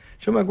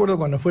 Yo me acuerdo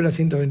cuando fue la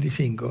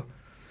 125,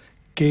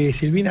 que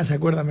Silvina se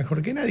acuerda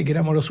mejor que nadie, que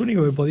éramos los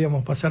únicos que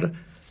podíamos pasar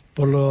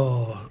por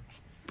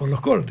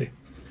los cortes.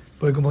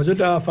 Porque como yo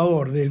estaba a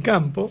favor del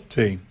campo,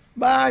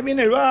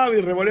 viene el Babi,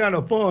 revoleaban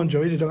los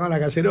ponchos, ¿viste? Tocaban la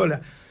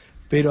cacerola.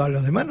 Pero a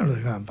los demás no los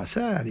dejaban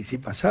pasar, y si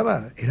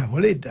pasaba, era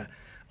boleta.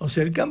 O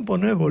sea, el campo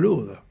no es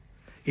boludo.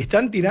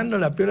 Están tirando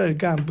la piola del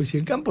campo, y si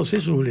el campo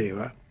se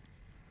subleva,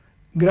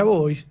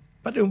 Grabois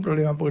va a tener un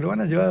problema, porque lo van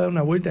a llevar a dar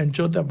una vuelta en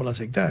chota por las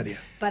hectáreas.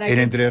 En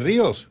Entre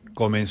Ríos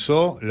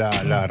comenzó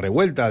la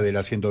revuelta de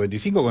la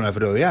 125 con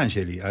Alfredo de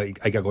Angeli. Hay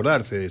que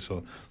acordarse de eso.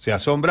 O sea,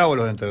 son bravos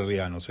los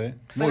entrerrianos, ¿eh?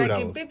 Muy Para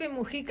bravos. que Pepe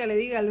Mujica le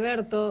diga a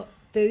Alberto,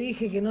 te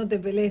dije que no te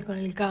pelees con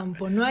el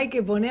campo. No hay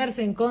que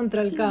ponerse en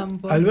contra del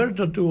campo.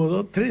 Alberto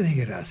tuvo 3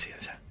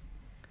 desgracias ya.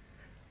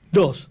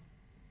 Dos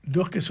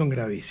que son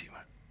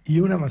gravísimas. Y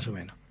una más o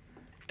menos.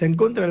 Está en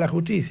contra de la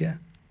justicia,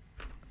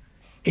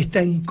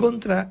 está en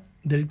contra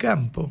del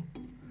campo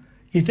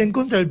y está en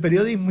contra del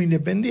periodismo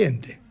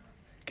independiente,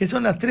 que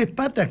son las 3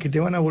 patas que te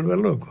van a volver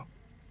loco.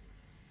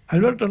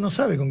 Alberto no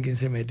sabe con quién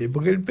se mete,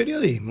 porque el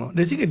periodismo,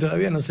 decir que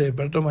todavía no se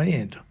despertó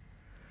Manieto,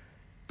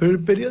 pero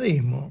el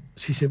periodismo,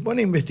 si se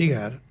pone a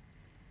investigar,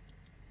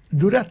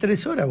 durás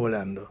 3 horas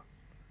volando,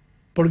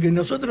 porque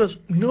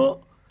nosotros no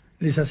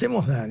les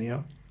hacemos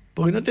daño,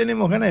 porque no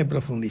tenemos ganas de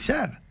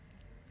profundizar.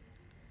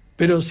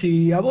 Pero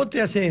si a vos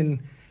te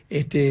hacen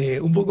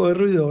un poco de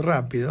ruido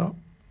rápido,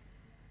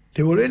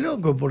 te volvés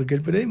loco, porque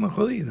el periodismo es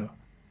jodido.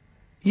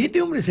 Y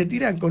este hombre se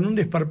tira con un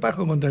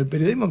desparpajo contra el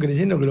periodismo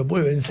creyendo que lo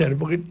puede vencer,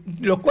 porque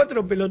los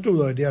 4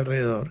 pelotudos que tiene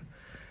alrededor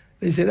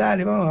le dice,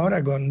 dale, vamos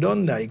ahora con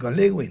Donda y con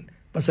Lewin,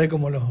 vas a ver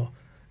cómo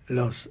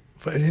los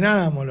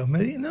frenamos, los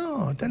medimos.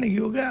 No, están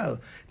equivocados.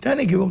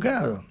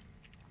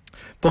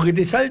 Porque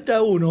te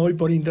salta uno hoy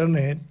por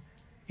internet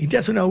y te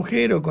hace un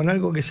agujero con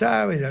algo que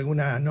sabes, de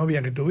alguna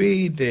novia que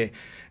tuviste,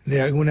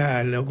 de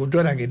alguna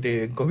locutora que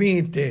te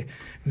comiste,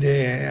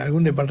 de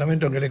algún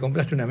departamento que le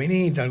compraste una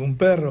minita, algún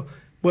perro.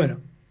 Bueno,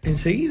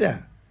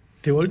 enseguida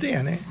te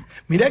voltean, ¿eh?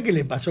 Mirá qué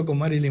le pasó con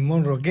Marilyn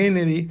Monroe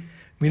Kennedy,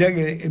 mirá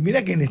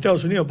que en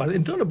Estados Unidos,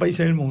 en todos los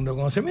países del mundo,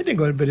 cuando se meten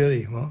con el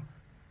periodismo,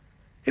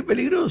 es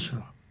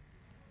peligroso.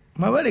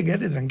 Más vale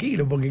quedarte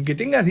tranquilo, porque que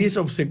tengas 10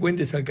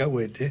 obsecuentes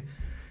alcahuetes,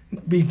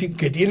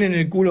 que tienen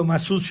el culo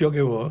más sucio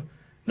que vos,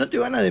 no te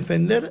van a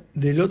defender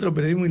del otro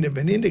periodismo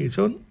independiente que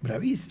son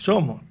bravísimos.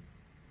 Somos.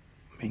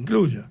 Me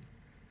incluyo.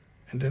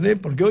 ¿Entendés?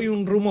 Porque hoy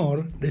un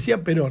rumor,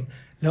 decía Perón,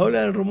 la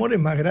ola del rumor es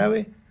más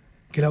grave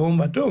que la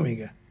bomba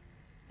atómica.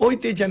 Hoy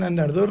te echan a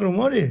andar 2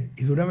 rumores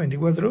y duran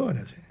 24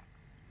 horas.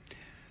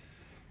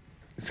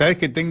 Sabés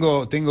que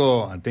tengo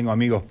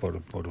amigos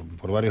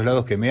por varios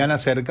lados que me han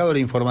acercado la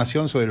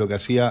información sobre lo que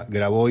hacía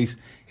Grabois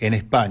en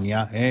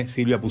España.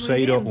 Silvia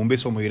Puseiro, un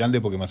beso muy grande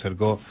porque me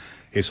acercó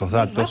esos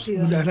datos.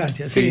 Muchas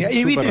gracias. Sí,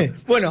 y viste,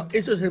 bueno,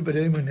 eso es el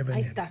periodismo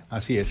independiente. Ahí está.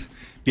 Así es.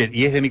 Bien,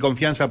 y es de mi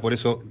confianza, por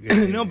eso...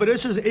 No, pero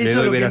eso es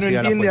lo que no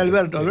entiende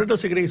Alberto. Alberto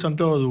se cree que son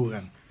todos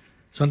Dugan.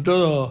 Son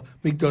todos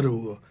Víctor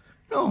Hugo.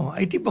 No,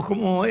 hay tipos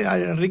como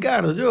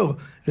Ricardo, yo,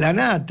 La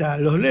Nata,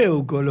 los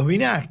Leucos, los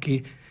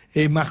Vinaski,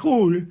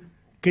 Majul,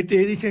 que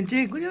te dicen,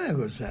 che, escuchame una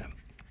cosa.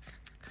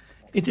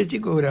 Este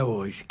chico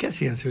Grabois, ¿qué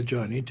hacía hace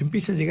 8 años? Y te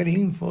empieza a llegar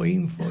info.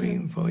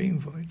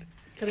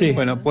 Sí.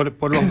 Bueno,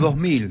 por los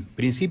 2000,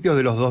 principios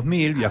de los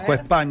 2000, viajó a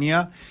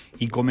España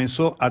y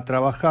comenzó a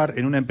trabajar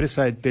en una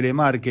empresa de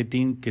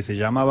telemarketing que se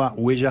llamaba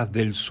Huellas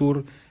del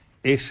Sur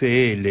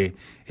SL.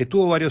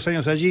 Estuvo varios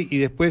años allí y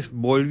después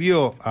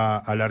volvió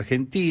a la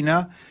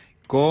Argentina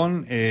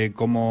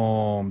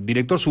como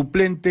director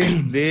suplente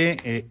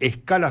de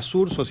Escala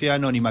Sur Sociedad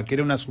Anónima, que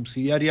era una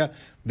subsidiaria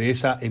de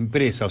esa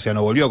empresa. O sea,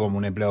 no volvió como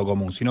un empleado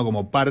común, sino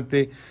como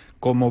parte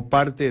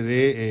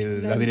de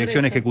la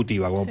dirección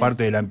ejecutiva, como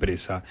parte de la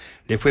empresa.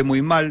 Le fue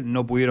muy mal,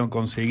 no pudieron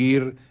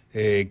conseguir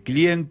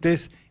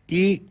clientes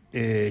y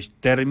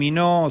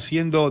terminó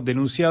siendo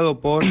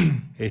denunciado por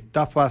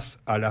estafas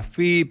a la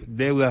FIP,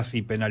 deudas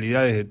y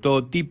penalidades de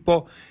todo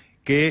tipo,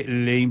 que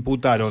le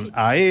imputaron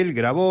a él,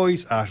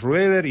 Grabois, a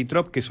Schroeder y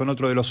Trop, que son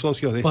otro de los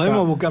socios de esta sociedad.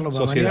 ¿Podemos buscarlo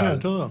para mañana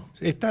todo?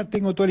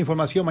 Tengo toda la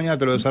información, mañana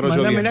te lo desarrollo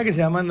bien. Mandámela que se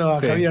la mando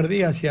a Javier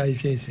Díaz y a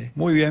ICS.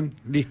 Muy bien,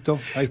 listo,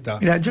 ahí está.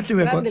 Mira, yo te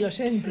voy a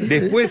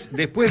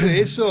después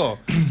de eso,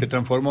 se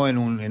transformó en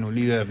un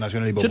líder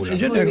nacional y popular.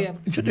 Yo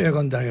te voy a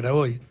contar,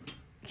 Grabois.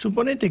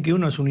 Suponete que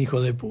uno es un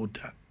hijo de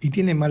puta y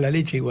tiene mala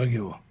leche igual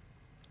que vos.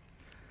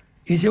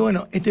 Y dice,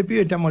 bueno, este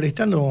pibe está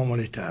molestando, vamos a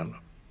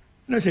molestarlo.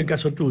 No es el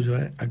caso tuyo,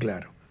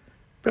 aclaro.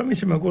 Pero a mí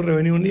se me ocurre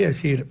venir un día y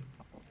decir,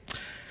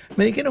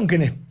 me dijeron que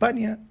en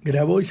España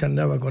Grabois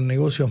andaba con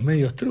negocios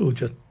medios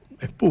truchos,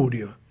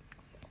 espurios,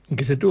 y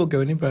que se tuvo que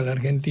venir para la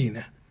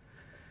Argentina.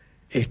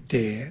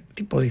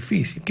 Tipo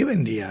difícil. ¿Qué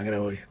vendía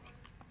Grabois?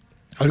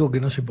 ¿Algo que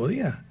no se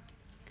podía?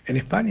 ¿En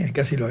España y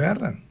casi lo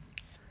agarran?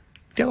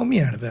 Te hago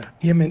mierda.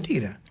 Y es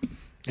mentira.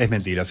 Es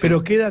mentira, sí.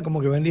 Pero queda como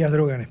que vendías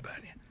droga en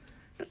España.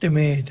 No te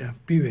metas,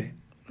 pibe.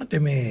 No te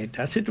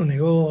metas. Hacé tu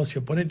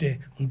negocio, ponete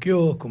un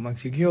kiosco, un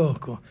maxi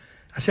kiosco.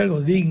 Hace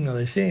algo digno,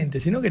 decente,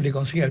 sino que te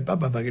consiga el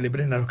Papa para que le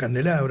prenda los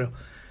candelabros.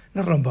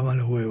 No rompa más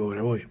los huevos,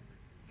 Grabois.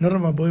 No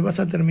rompa, porque vas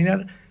a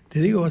terminar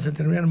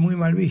muy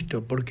mal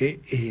visto,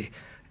 porque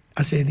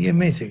hace 10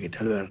 meses que está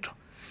Alberto,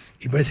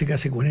 y parece que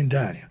hace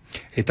 40 años.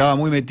 Estaba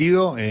muy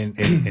metido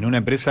en una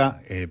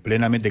empresa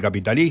plenamente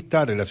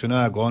capitalista,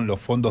 relacionada con los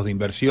fondos de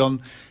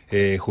inversión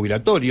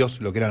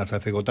jubilatorios, lo que eran las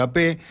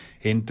AFJP.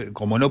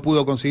 Como no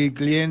pudo conseguir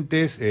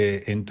clientes,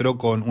 entró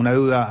con una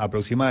deuda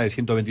aproximada de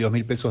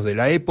 122.000 pesos de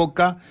la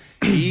época,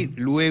 y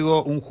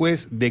luego un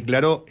juez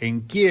declaró en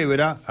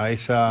quiebra a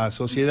esa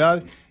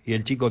sociedad y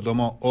el chico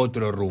tomó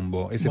otro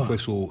rumbo. Ese fue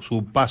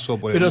su paso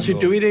por el mundo. Pero si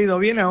te hubiera ido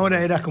bien,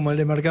 ahora eras como el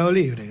de Mercado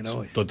Libre,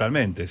 Grabois.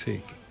 Totalmente,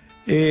 sí.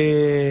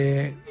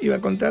 Iba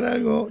a contar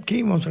algo. ¿Qué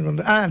íbamos a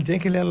contar?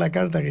 Tenés que leer la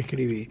carta que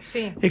escribí.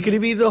 Sí.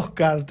 Escribí 2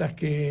 cartas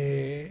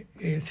que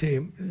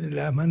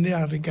las mandé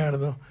a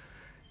Ricardo.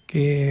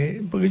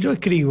 Porque yo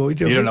escribo.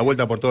 Dieron la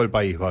vuelta por todo el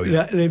país, Babi.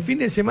 El fin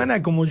de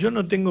semana, como yo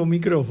no tengo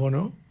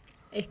micrófono,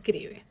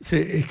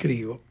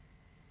 escribo.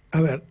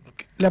 A ver,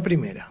 la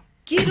primera.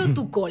 Quiero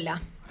tu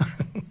cola.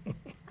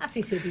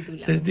 Así se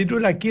titula. Se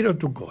titula Quiero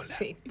tu cola.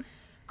 Sí.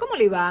 ¿Cómo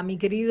le va, mi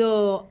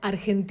querido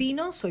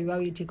argentino? Soy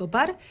Babi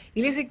Etchecopar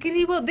y les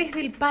escribo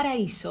desde el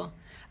paraíso.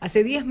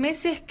 Hace 10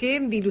 meses que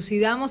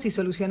dilucidamos y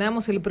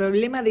solucionamos el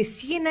problema de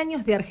 100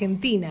 años de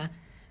Argentina.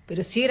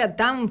 Pero si era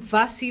tan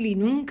fácil y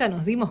nunca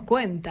nos dimos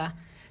cuenta.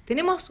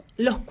 Tenemos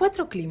los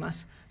 4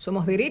 climas.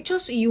 Somos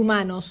derechos y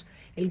humanos.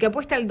 El que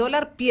apuesta al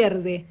dólar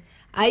pierde.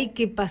 Hay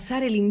que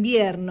pasar el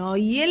invierno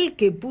y el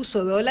que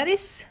puso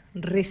dólares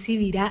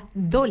recibirá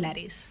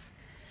dólares.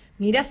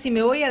 Mirá si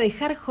me voy a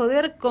dejar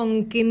joder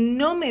con que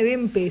no me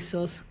den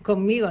pesos.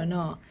 Conmigo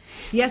no.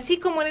 Y así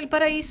como en el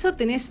paraíso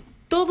tenés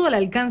todo al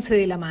alcance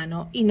de la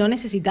mano y no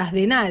necesitas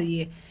de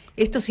nadie.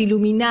 Estos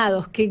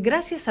iluminados que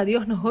gracias a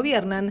Dios nos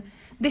gobiernan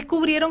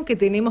descubrieron que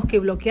tenemos que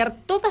bloquear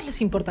todas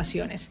las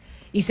importaciones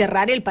y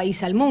cerrar el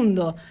país al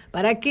mundo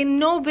para que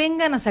no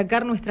vengan a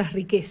sacar nuestras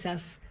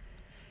riquezas,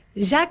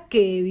 ya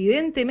que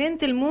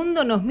evidentemente el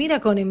mundo nos mira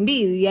con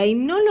envidia y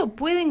no lo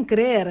pueden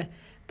creer.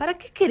 ¿Para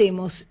qué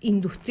queremos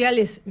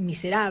industriales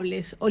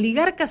miserables,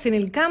 oligarcas en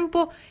el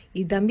campo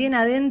y también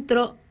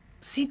adentro,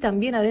 sí,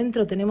 también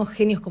adentro tenemos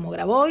genios como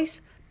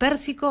Grabois,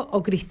 Pérsico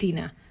o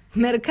Cristina?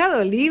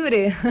 ¿Mercado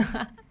libre?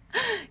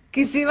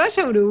 Que se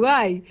vaya a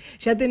Uruguay.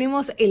 Ya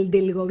tenemos el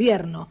del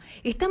gobierno.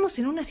 Estamos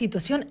en una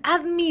situación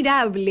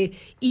admirable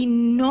y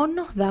no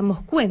nos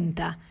damos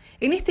cuenta.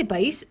 En este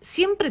país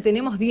siempre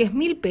tenemos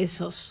 10.000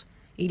 pesos.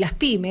 Y las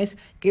pymes,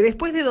 que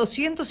después de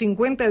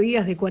 250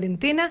 días de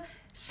cuarentena,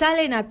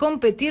 salen a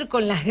competir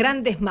con las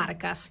grandes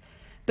marcas.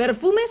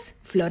 Perfumes,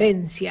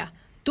 Florencia.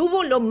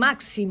 Tuvo lo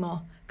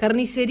máximo.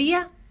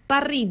 Carnicería,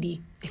 Parrini.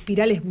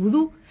 Espirales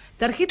Vudú.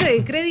 Tarjeta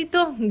de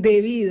crédito,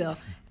 Debido.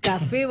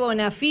 Café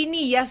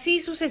Bonafini y así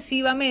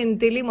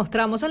sucesivamente le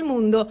mostramos al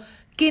mundo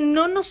que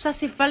no nos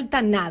hace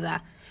falta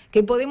nada,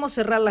 que podemos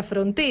cerrar las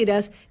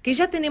fronteras, que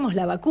ya tenemos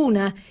la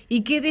vacuna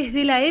y que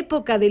desde la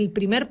época del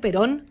primer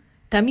Perón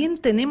también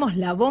tenemos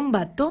la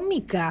bomba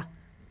atómica.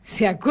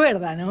 ¿Se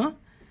acuerda, no?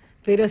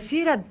 Pero si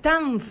era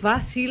tan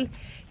fácil,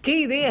 qué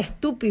idea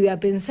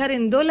estúpida pensar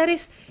en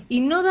dólares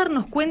y no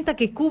darnos cuenta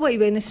que Cuba y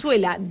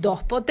Venezuela,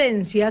 dos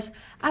potencias,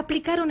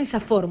 aplicaron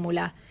esa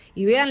fórmula.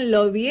 Y vean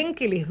lo bien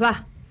que les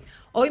va.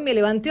 Hoy me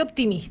levanté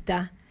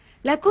optimista.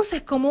 La cosa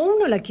es como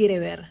uno la quiere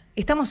ver.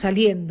 Estamos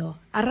saliendo.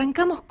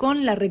 Arrancamos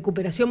con la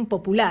recuperación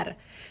popular.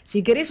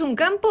 Si querés un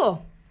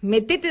campo,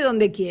 metete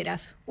donde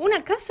quieras.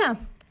 ¿Una casa?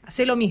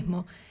 Hacé lo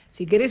mismo.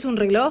 Si querés un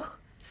reloj,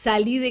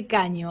 salí de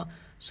caño.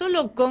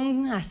 Solo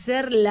con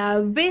hacer la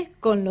B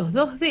con los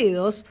 2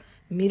 dedos,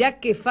 mirá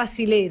qué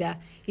fácil era.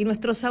 Y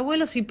nuestros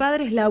abuelos y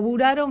padres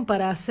laburaron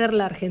para hacer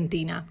la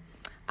Argentina.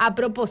 A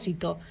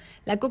propósito,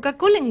 la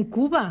Coca-Cola en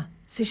Cuba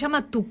se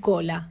llama Tu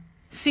Cola.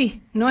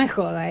 Sí, no es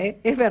joda,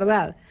 es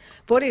verdad.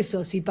 Por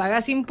eso, si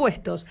pagás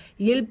impuestos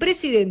y el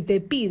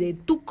presidente pide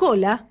tu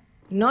cola,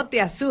 no te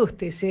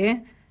asustes,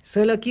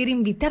 Solo quiere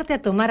invitarte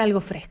a tomar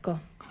algo fresco.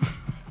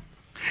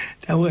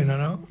 Está bueno,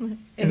 ¿no?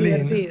 Es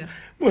divertido.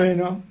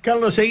 Bueno,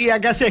 Carlos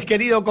Seguía, ¿qué haces,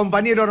 querido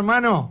compañero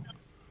hermano?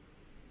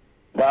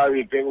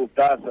 Babi, qué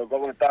gustazo.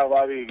 ¿Cómo estás,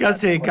 Babi? ¿Qué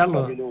haces,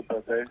 Carlos?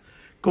 Minutos,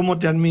 ¿Cómo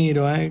te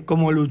admiro,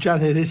 Cómo luchás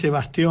desde ese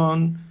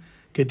bastión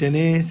que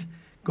tenés,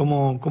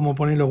 cómo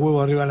pones los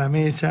huevos arriba de la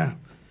mesa.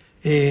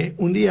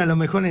 Un día a lo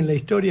mejor en la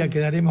historia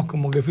quedaremos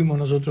como que fuimos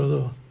nosotros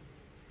dos,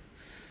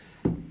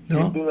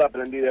 ¿no? Sin duda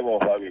aprendí de vos,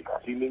 Babi.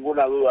 Sin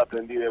ninguna duda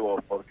aprendí de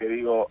vos, porque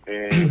digo,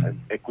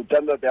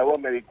 escuchándote a vos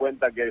me di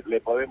cuenta que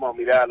le podemos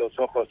mirar a los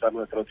ojos a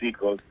nuestros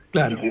hijos,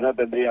 claro. Y si no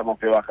tendríamos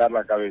que bajar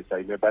la cabeza.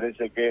 Y me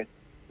parece que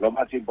lo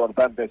más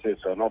importante es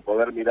eso, ¿no?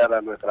 Poder mirar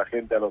a nuestra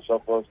gente a los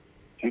ojos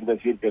sin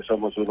decir que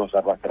somos unos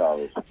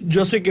arrastrados.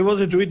 Yo sé que vos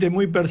estuviste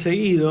muy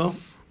perseguido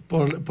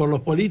por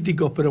los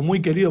políticos, pero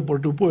muy querido por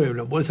tu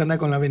pueblo. Podés andar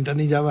con la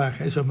ventanilla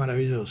baja, eso es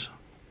maravilloso.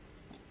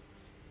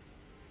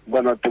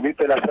 Bueno,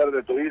 tuviste el hacer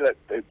de tu vida,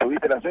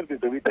 tuviste el acierto y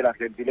tuviste la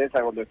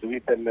gentileza cuando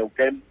estuviste en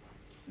Neuquén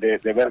de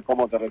ver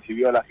cómo te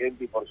recibió la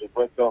gente y por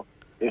supuesto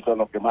eso es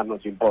lo que más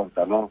nos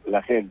importa, ¿no?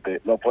 La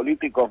gente. Los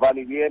políticos van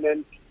y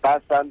vienen,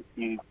 pasan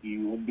y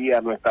un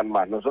día no están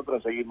más.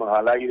 Nosotros seguimos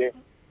al aire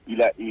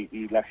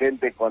y la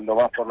gente cuando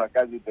vas por la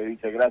calle y te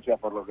dice gracias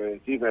por lo que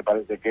decís, me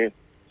parece que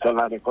son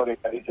las mejores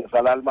caricias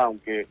al alma,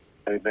 aunque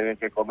tenés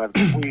que comer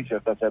tu juicio,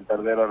 estás en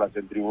perder horas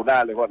en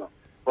tribunales, bueno,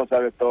 vos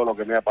sabés todo lo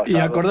que me ha pasado.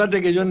 Y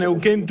acordate que yo en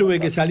Neuquén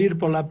tuve que salir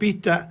por la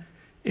pista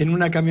en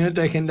una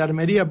camioneta de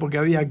gendarmería porque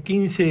había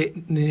 15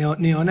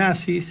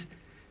 neonazis,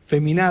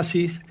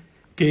 feminazis,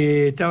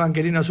 que estaban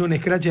queriendo hacer un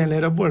scratch en el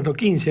aeropuerto,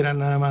 15 eran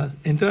nada más.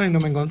 Entraron y no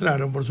me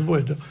encontraron, por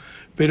supuesto.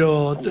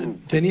 Pero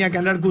tenía que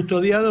andar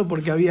custodiado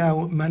porque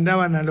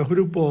mandaban a los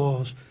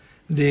grupos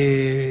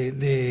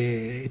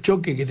de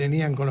choque que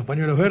tenían con los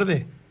pañuelos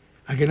verdes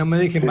a que no me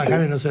dejen bajar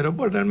en los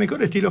aeropuertos, el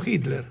mejor estilo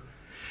Hitler.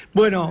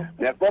 Bueno,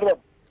 me acuerdo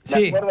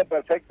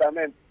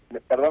perfectamente,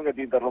 perdón que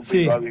te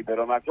interrumpí, Babi,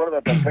 pero me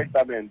acuerdo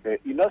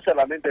perfectamente, y no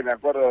solamente me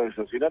acuerdo de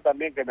eso, sino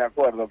también que me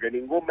acuerdo que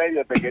ningún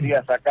medio te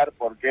quería sacar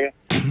porque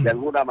de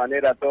alguna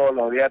manera todos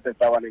los días te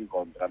estaban en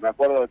contra. Me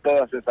acuerdo de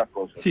todas esas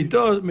cosas. Sí,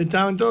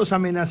 estaban todos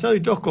amenazados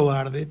y todos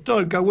cobardes, todo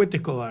el cahuete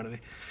es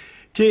cobarde.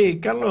 Che,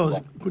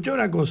 Carlos, escuchá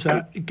una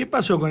cosa, ¿qué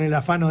pasó con el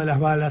afano de las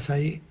balas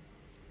ahí?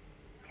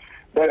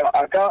 Bueno,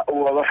 acá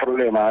hubo dos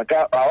problemas.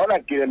 Acá ahora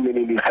quieren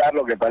minimizar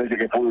lo que parece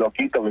que fue un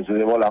loquito que se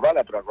llevó las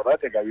balas, pero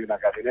acordate que había una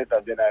camioneta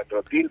llena de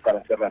trotil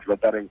para hacerla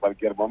flotar en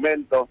cualquier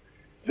momento.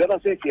 Yo no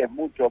sé si es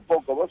mucho o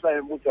poco, vos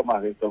sabés mucho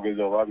más de esto que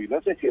yo, Babi.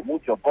 No sé si es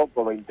mucho o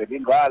poco,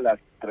 20.000 balas,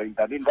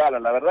 30.000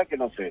 balas, la verdad que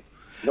no sé.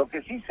 Lo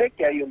que sí sé es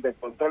que hay un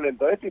descontrol en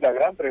todo esto y la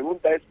gran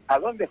pregunta es, ¿a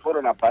dónde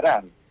fueron a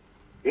parar?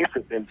 Ese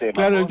es el tema.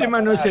 Claro, el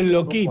tema no es el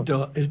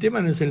loquito, el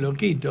tema no es el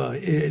loquito,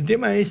 el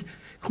tema es,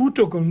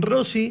 justo con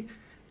Rossi,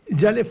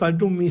 ya le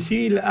faltó un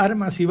misil,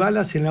 armas y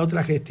balas en la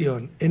otra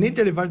gestión. En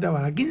este le falta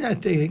balas.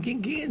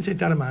 ¿Quién se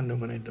está armando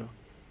con esto?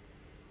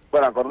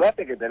 Bueno,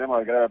 acordate que tenemos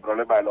el grave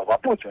problema de los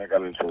mapuches acá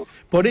en el sur.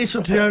 Por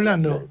eso estoy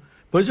hablando.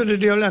 Por eso te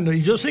estoy hablando.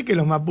 Y yo sé que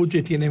los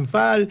mapuches tienen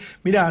FAL.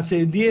 Mirá,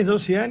 hace 10,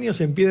 12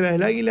 años en Piedra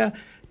del Águila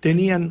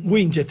tenían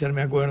Winchester,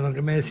 me acuerdo,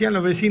 que me decían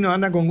los vecinos,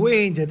 anda con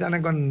Winchester,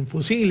 anda con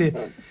fusiles.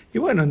 Y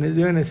bueno,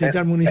 deben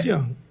necesitar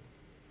munición.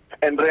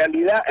 En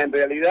realidad,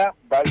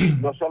 Babi,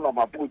 no son los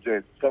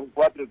mapuches, son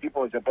 4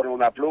 tipos que se ponen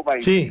una pluma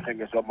y Sí. dicen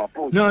que son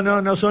mapuches.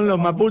 No son los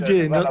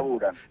mapuches,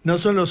 laburan. no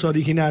son los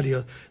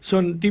originarios.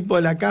 Son tipo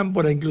de la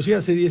cámpora. Inclusive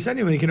hace 10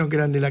 años me dijeron que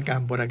eran de la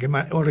cámpora, que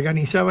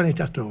organizaban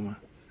estas tomas.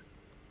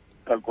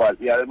 Tal cual.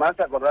 Y además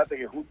acordate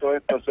que justo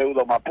estos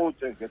pseudo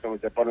mapuches, que estos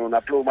que se ponen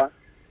una pluma,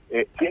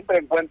 siempre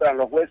encuentran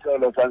los huesos de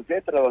los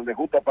ancestros donde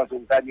justo pasa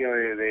un caño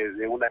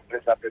de una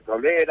empresa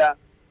petrolera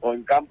o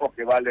en campos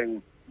que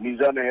valen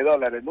millones de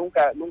dólares.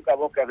 Nunca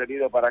vos que has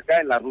venido para acá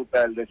en la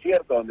ruta del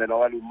desierto donde no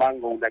vale un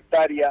mango, una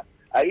hectárea,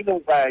 ahí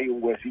nunca hay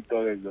un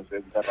huesito de ellos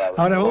enterrados.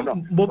 Ahora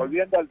bueno,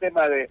 volviendo al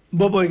tema de...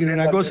 Vos podés creer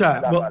una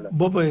cosa,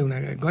 vos podés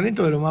con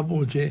esto de los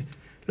mapuches,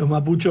 los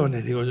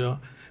mapuchones, digo yo,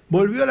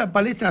 volvió a la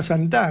palestra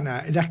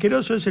Santana. El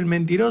asqueroso es el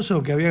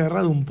mentiroso que había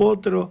agarrado un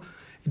potro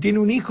y tiene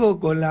un hijo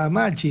con la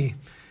machi.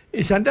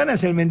 Santana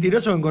es el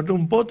mentiroso que encontró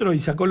un potro y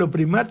sacó lo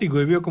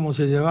prismático y vio cómo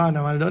se llevaban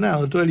a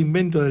Maldonado, todo el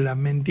invento de la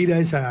mentira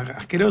esa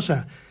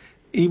asquerosa.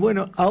 Y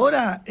bueno,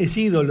 ahora es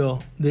ídolo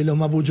de los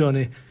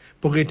mapuchones,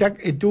 porque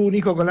tuvo un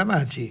hijo con la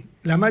machi.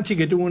 La machi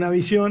que tuvo una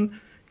visión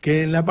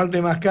que en la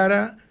parte más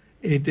cara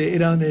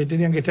era donde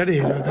tenían que estar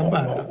ellos,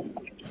 acampando.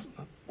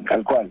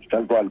 Tal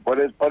cual.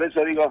 Por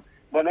eso digo,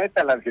 bueno,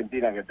 esta es la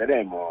Argentina que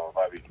tenemos,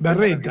 Babi.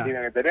 Berreta. La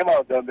Argentina que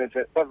tenemos, donde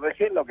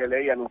recién lo que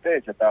leían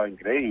ustedes ya estaba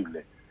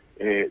increíble.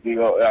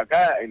 Digo,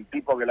 acá el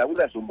tipo que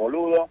labura es un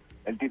boludo,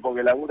 el tipo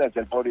que labura es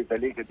el pobre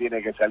infeliz que tiene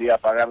que salir a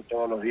pagar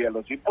todos los días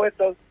los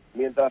impuestos,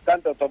 mientras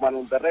tanto toman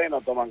un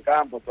terreno, toman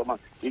campos,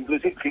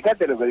 inclusive,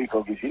 fíjate lo que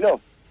dijo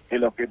Kicillof, que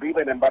los que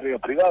viven en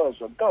barrios privados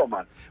son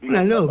tomas.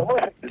 Está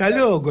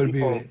loco el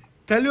pibe,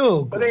 está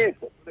loco. Por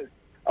eso.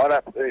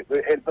 Ahora,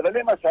 el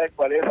problema, ¿sabes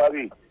cuál es,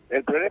 Babi?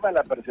 El problema es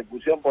la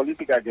persecución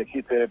política que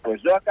existe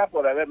después. Yo acá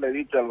por haberle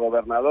dicho al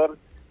gobernador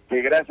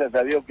que gracias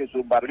a Dios que es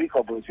un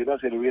barbijo, porque si no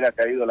se le hubiera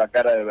caído la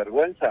cara de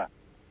vergüenza,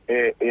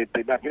 te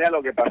imaginas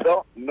lo que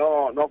pasó,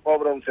 no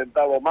cobra un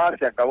centavo más,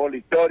 se acabó la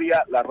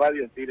historia, la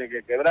radio tiene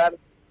que quebrar.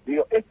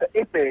 Digo, este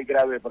es el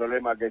grave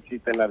problema que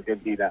existe en la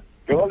Argentina,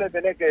 que vos le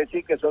tenés que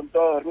decir que son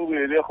todos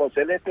rubios y de ojos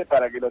celestes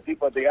para que los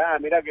tipos te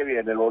digan, mirá que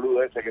viene el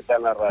boludo ese que está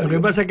en la radio. Lo que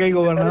pasa es que hay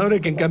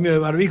gobernadores que en cambio de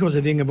barbijo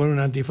se tienen que poner un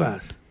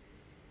antifaz.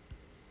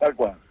 Tal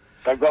cual,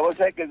 vos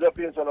sabés que yo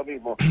pienso lo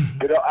mismo,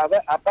 pero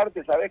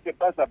aparte, ¿sabés qué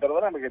pasa?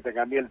 Perdóname que te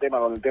cambié el tema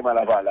con el tema de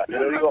las balas,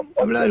 pero digo,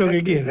 habla de lo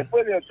que quieras.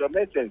 Después de 8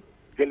 meses,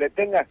 que le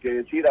tengas que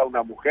decir a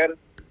una mujer,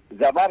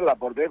 llamarla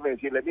por teléfono y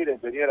decirle, mire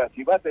señora,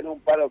 si va a tener un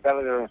paro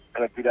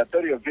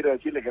cardiorrespiratorio, quiero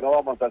decirle que no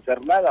vamos a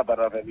hacer nada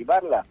para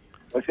reanimarla.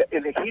 O sea,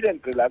 elegir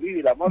entre la vida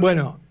y la muerte.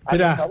 Bueno,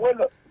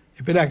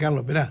 esperá,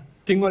 Carlos, esperá.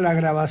 Tengo la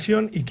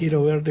grabación y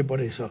quiero verte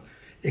por eso.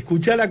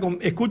 Escuchen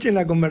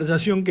la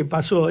conversación que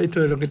pasó,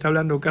 esto de lo que está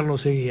hablando Carlos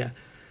Seguía.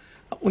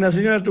 Una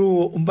señora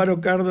tuvo un paro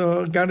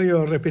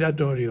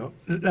cardiorrespiratorio.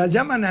 La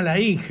llaman a la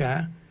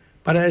hija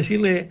para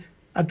decirle,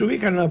 a tu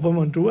hija no la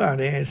podemos entubar,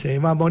 se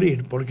va a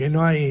morir, porque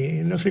no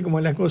hay, no sé cómo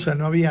es la cosa,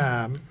 no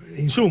había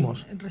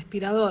insumos. El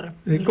respirador.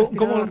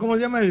 ¿Cómo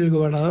llama el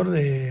gobernador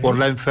de...? Por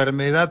la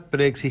enfermedad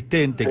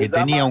preexistente que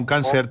tenía un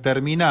cáncer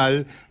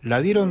terminal,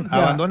 la dieron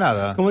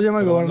abandonada. ¿Cómo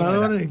llama el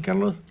gobernador,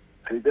 Carlos?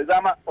 Se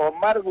llama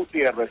Omar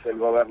Gutiérrez, el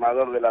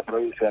gobernador de la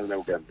provincia del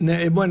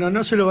Neuquén. Bueno,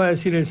 no se lo va a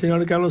decir el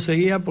señor Carlos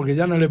Seguía porque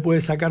ya no le puede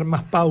sacar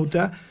más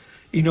pauta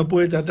y no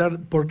puede tratar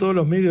por todos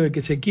los medios de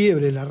que se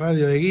quiebre la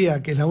radio de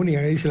Guía, que es la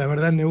única que dice la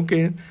verdad en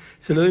Neuquén.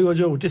 Se lo digo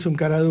yo, usted es un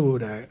cara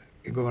dura,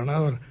 el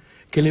gobernador.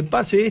 Que le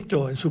pase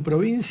esto en su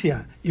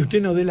provincia y usted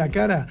no dé la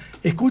cara.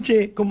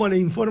 Escuche cómo le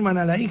informan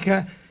a la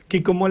hija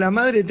que como la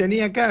madre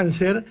tenía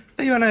cáncer,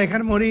 la iban a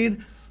dejar morir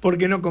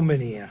porque no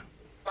convenía.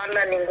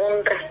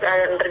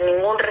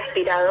 Ningún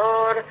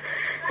respirador,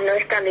 no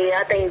es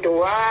candidata a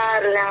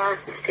intubarla,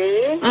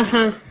 ¿sí?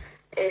 Ajá.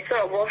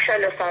 ¿Eso vos ya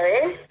lo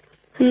sabés?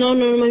 No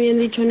me habían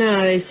dicho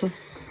nada de eso.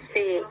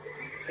 Sí,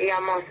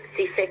 digamos,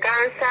 si se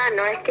cansa,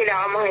 no es que la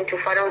vamos a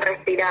enchufar a un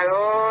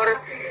respirador,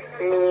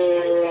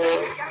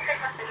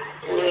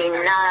 ni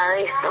nada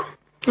de eso.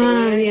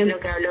 Ah, bien. Lo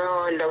que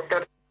habló el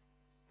doctor.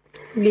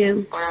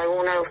 Bien. Con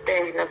alguno de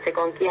ustedes, no sé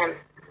con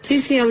quién.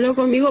 Sí, habló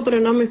conmigo, pero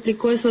no me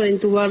explicó eso de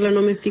intubarla,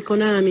 no me explicó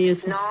nada a mí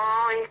eso. No,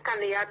 es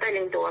candidata a la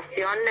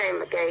intubación,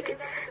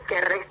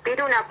 que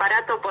respire un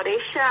aparato por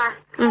ella.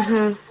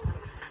 Ajá.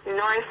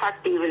 No es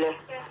factible,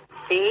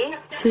 ¿sí?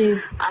 Sí.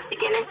 Así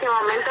que en este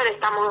momento le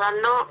estamos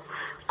dando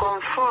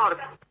confort,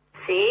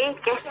 ¿sí?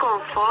 ¿Qué es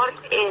confort?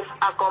 Es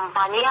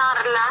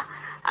acompañarla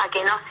a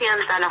que no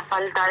sienta la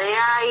falta de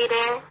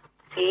aire,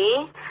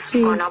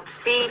 ¿sí? Con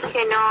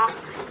oxígeno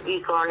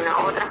y con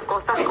otras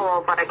cosas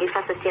como para que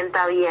ella se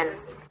sienta bien,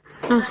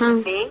 Ajá,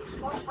 ¿sí?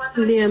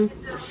 bien.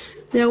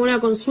 ¿De alguna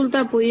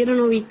consulta pudieron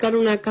ubicar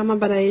una cama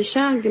para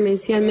ella, que me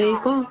decía el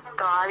médico?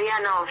 Todavía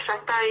no, ya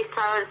está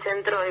avisado el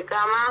centro de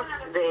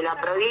camas de la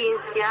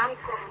provincia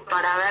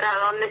para ver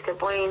a dónde se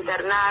puede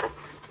internar,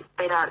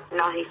 pero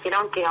nos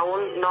dijeron que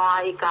aún no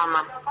hay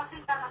cama.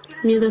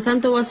 Mientras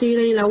tanto va a seguir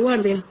ahí en la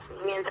guardia.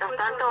 Mientras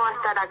tanto va a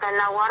estar acá en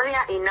la guardia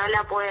y no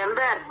la pueden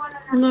ver.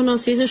 No,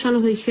 sí, eso ya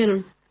nos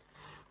dijeron.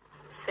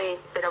 Sí,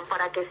 pero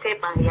para que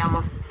sepas,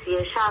 digamos, si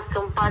ella hace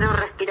un paro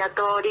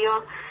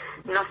respiratorio,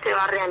 no se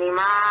va a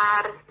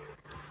reanimar,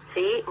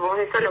 ¿sí? ¿Vos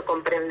eso lo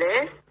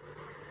comprendés?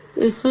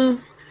 Ajá.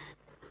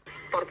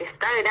 Porque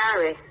está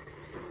grave,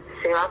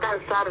 se va a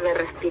cansar de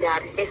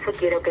respirar, eso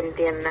quiero que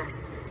entiendas.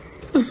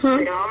 Ajá.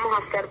 Pero vamos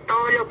a hacer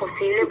todo lo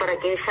posible para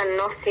que ella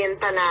no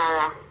sienta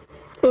nada.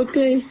 Ok.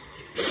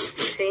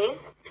 ¿Sí?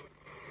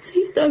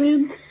 Sí, está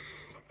bien.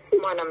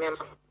 Bueno, mi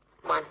amor.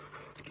 Bueno.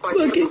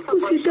 Cualquier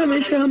cosita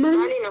me llaman.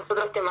 Y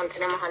nosotros te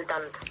mantenemos al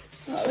tanto.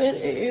 A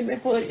ver, ¿me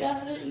podría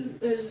dar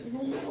el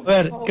número? A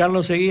ver,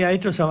 Carlos, seguía,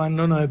 esto es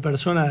abandono de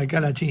personas de acá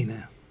a la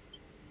China.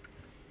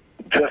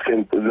 Yo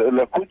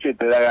lo escucho y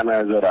te da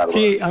ganas de llorar.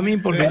 Sí, a mí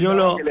porque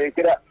yo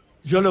dijera...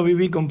 lo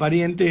viví con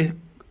parientes,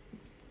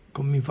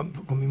 con mi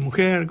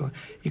mujer,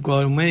 y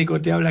cuando un médico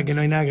te habla que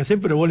no hay nada que hacer,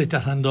 pero vos le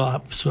estás dando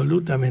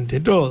absolutamente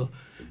todo.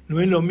 No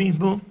es lo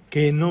mismo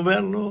que no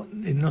verlo,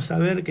 no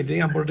saber, que te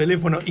digan por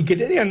teléfono y que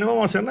te digan no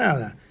vamos a hacer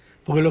nada.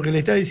 Porque lo que le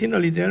está diciendo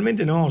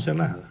literalmente no vamos a hacer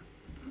nada.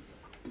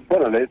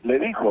 Bueno, le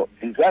dijo,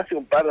 si se hace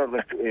un paro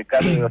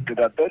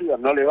cardiorrespiratorio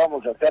no le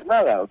vamos a hacer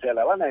nada, o sea,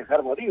 la van a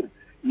dejar morir.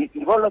 Y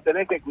vos lo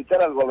tenés que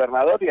escuchar al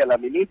gobernador y a la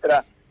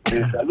ministra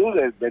de Salud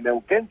de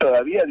Neuquén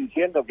todavía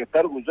diciendo que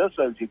está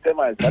orgulloso del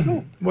sistema de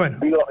salud. Bueno.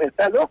 Digo,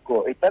 está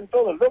loco, están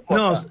todos locos.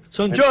 No, acá.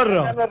 son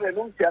chorros. No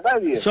renuncia a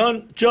nadie.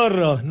 Son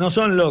chorros, no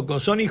son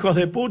locos, son hijos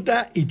de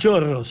puta y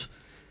chorros.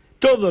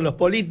 Todos los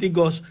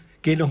políticos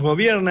que nos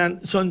gobiernan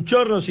son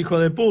chorros,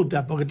 hijos de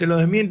puta, porque te lo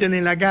desmienten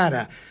en la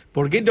cara.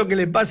 Porque esto que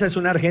le pasa es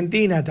una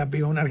Argentina,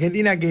 Tapigo, una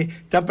Argentina que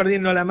está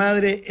perdiendo a la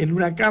madre en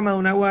una cama de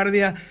una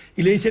guardia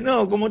y le dice,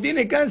 no, como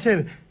tiene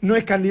cáncer, no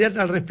es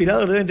candidata al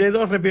respirador, debe tener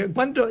 2 respiradores.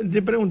 ¿Cuánto?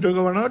 Te pregunto, ¿el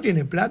gobernador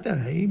tiene plata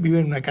de ahí?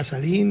 ¿Vive en una casa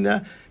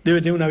linda? ¿Debe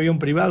tener un avión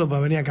privado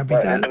para venir a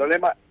Capital?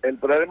 Bueno, el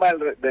problema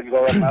del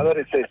gobernador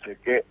es ese,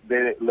 que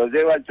lo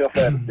lleva el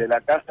chofer de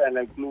la casa en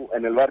el club,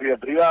 en el barrio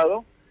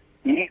privado,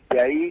 y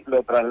de ahí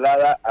lo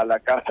traslada a la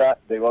casa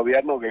de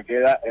gobierno que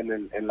queda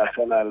en la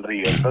zona del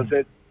río.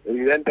 Entonces,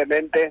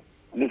 evidentemente,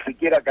 ni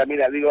siquiera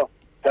camina. Digo,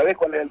 ¿sabés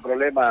cuál es el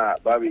problema,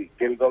 Babi?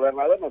 Que el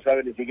gobernador no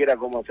sabe ni siquiera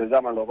cómo se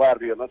llaman los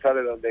barrios, no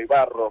sabe dónde hay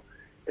barro.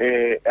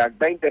 A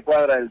 20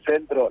 cuadras del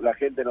centro la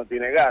gente no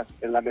tiene gas,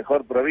 en la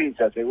mejor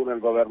provincia, según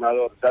el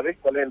gobernador. ¿Sabés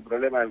cuál es el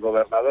problema del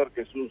gobernador?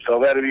 Que es un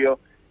soberbio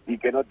y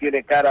que no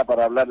tiene cara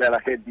para hablarle a la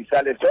gente y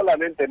sale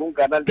solamente en un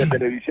canal de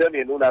televisión y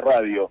en una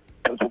radio.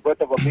 Por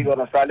supuesto conmigo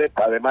no sale,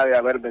 además de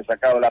haberme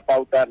sacado la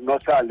pauta, no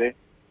sale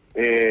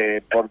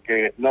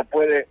porque no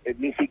puede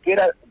ni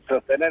siquiera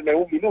sostenerme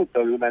un minuto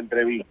de una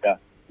entrevista.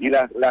 Y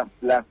las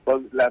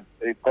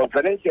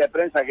conferencias de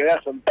prensa que da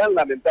son tan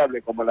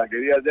lamentables como las que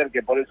di ayer,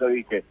 que por eso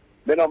dije,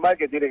 menos mal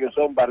que tiene que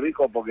ser un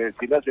barbijo porque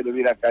si no se le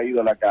hubiera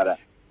caído la cara.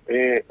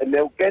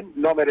 Neuquén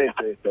no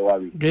merece esto,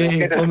 Babi.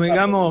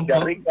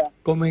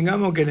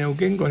 Convengamos que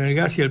Neuquén con el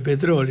gas y el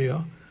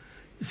petróleo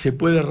se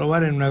puede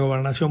robar en una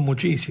gobernación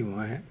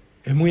muchísimo.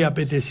 Es muy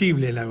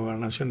apetecible la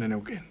gobernación de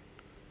Neuquén.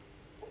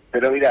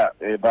 Pero mira,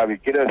 Babi,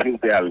 quiero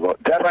decirte algo.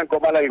 Ya arrancó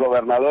mal el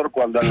gobernador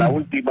cuando en la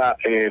última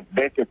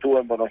vez que estuvo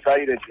en Buenos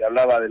Aires y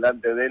hablaba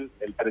delante de él,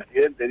 el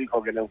presidente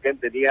dijo que Neuquén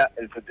tenía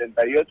el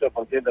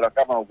 78% de las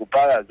camas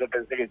ocupadas. Yo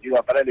pensé que se iba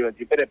a parar y le iba a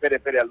decir,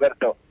 espere,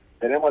 Alberto,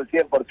 tenemos el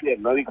 100%,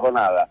 no dijo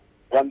nada.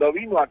 Cuando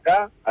vino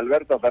acá,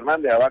 Alberto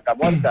Fernández a Vaca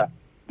Muerta,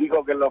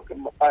 dijo que en los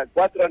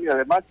 4 años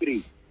de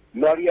Macri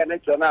no habían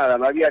hecho nada,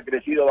 no había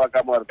crecido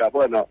Vaca Muerta.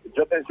 Bueno,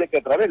 yo pensé que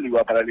otra vez le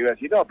iba a parar y le iba a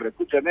decir, no, pero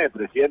escúcheme,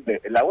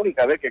 presidente, la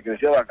única vez que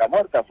creció Vaca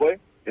Muerta fue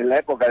en la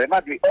época de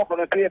Macri. Ojo,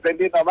 no estoy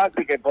defendiendo a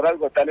Macri, que por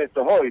algo están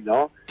estos hoy,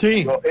 ¿no?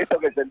 Sí. Esto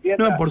que se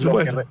entienda, no, por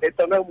supuesto.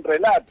 Esto no es un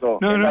relato,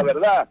 es la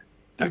verdad.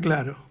 Está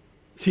claro.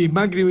 Si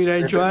Macri hubiera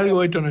hecho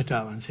algo, estos no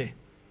estaban, sí.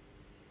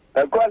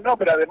 Tal cual, no,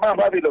 pero además,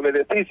 Babi, lo que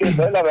le estoy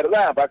diciendo es la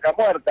verdad. Vaca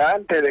Muerta,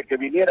 antes de que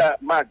viniera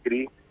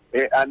Macri,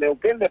 a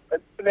Neuquén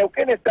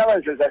estaba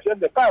en cesación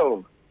de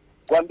pago.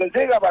 Cuando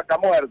llega Vaca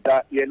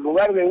Muerta y en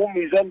lugar de $1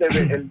 millón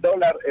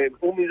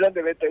 $1 millón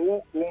de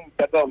BTU,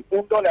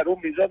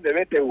 $1 millón de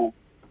BTU,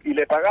 y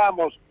le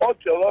pagamos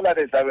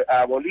 $8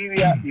 a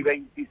Bolivia y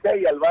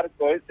 26 al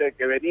barco ese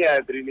que venía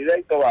de Trinidad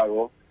y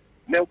Tobago,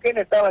 Neuquén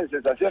estaba en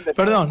cesación de...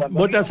 Perdón,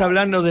 ¿vos estás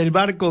hablando del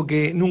barco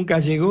que nunca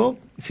llegó?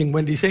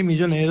 ¿56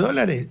 millones de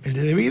dólares? ¿El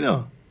de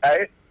debido?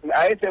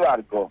 A ese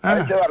barco.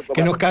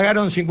 Que nos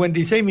cagaron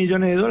 56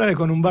 millones de dólares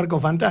con un barco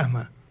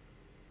fantasma.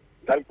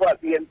 Tal cual.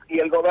 Y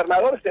el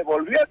gobernador se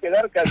volvió a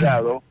quedar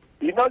callado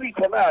y no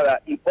dijo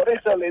nada. Y por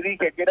eso le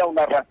dije que era un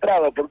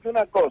arrastrado. Porque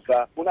una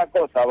cosa,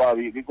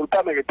 Babi,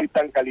 disculpame que estoy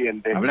tan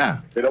caliente.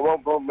 Habla. Pero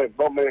vos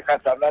me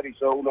dejás hablar y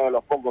sos uno de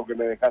los pocos que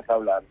me dejás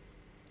hablar.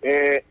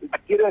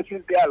 Quiero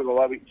decirte algo,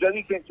 Babi. Yo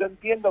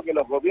entiendo que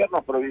los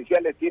gobiernos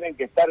provinciales tienen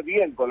que estar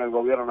bien con el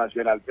gobierno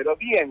nacional, pero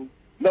bien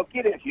no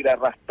quiere decir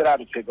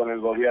arrastrarse con el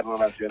gobierno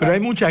nacional. Pero hay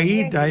mucha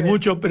guita,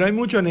 pero hay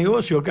mucho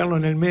negocio, Carlos,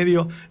 en el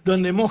medio,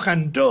 donde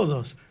mojan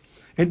todos.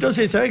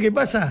 Entonces, ¿sabés qué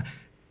pasa?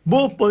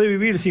 Vos podés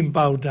vivir sin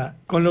pauta,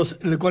 con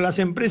las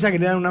empresas que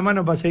te dan una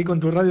mano para seguir con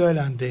tu radio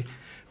adelante.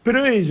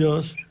 Pero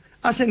ellos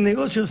hacen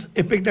negocios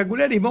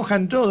espectaculares y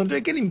mojan todo.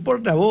 Entonces, ¿qué le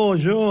importa a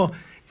vos, yo?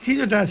 Si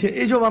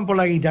ellos van por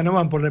la guita, no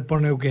van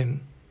por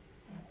Neuquén.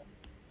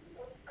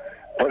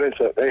 Por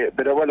eso,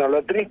 pero bueno,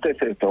 lo triste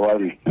es esto,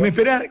 Babi. Me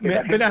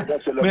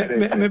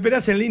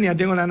esperás en línea,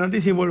 tengo la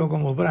noticia y vuelvo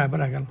con vos. Pará,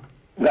 Carlos.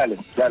 Dale.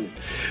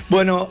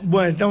 Bueno,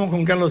 estamos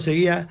con Carlos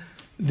Seguía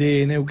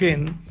de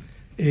Neuquén,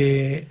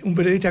 un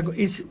periodista.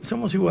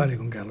 Somos iguales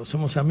con Carlos,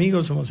 somos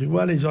amigos, somos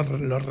iguales, yo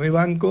lo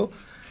rebanco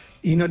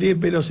y no tiene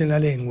pelos en la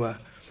lengua.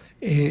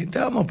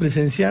 Estábamos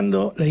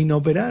presenciando la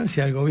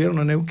inoperancia del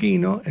gobierno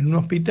neuquino en un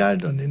hospital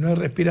donde no hay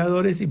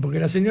respiradores y porque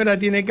la señora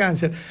tiene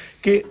cáncer,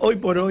 que hoy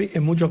por hoy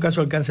en muchos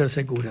casos el cáncer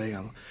se cura,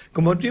 digamos.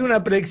 Como tiene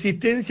una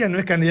preexistencia, no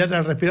es candidata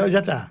al respirador,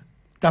 ya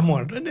está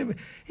muerto.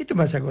 Esto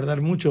me hace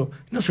acordar mucho,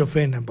 no se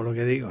ofendan por lo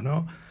que digo,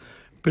 ¿no?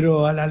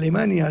 Pero a la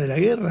Alemania de la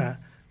guerra,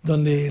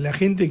 donde la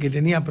gente que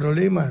tenía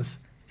problemas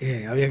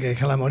había que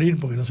dejarla morir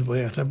porque no se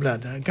podía gastar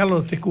plata.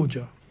 Carlos, te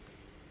escucho.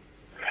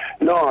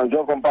 No,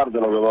 yo comparto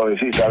lo que vos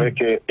decís, sabés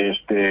que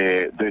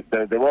te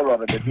vuelvo a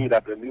repetir,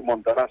 aprendí un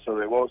montonazo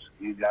de vos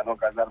y de a no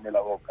callarme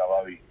la boca,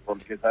 Babi,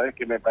 porque sabés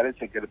que me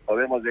parece que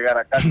podemos llegar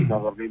a casa y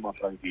nos dormimos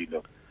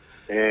tranquilos.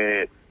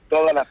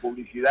 Todas las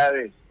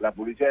publicidades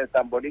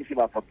están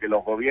buenísimas porque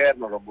los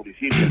gobiernos, los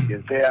municipios,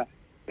 quien sea,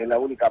 es la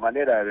única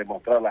manera de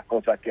demostrar las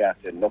cosas que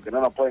hacen. Lo que no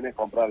nos pueden es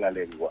comprar la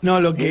lengua. No,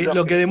 lo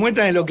que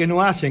demuestran es lo que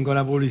no hacen con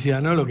la publicidad,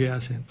 no lo que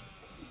hacen.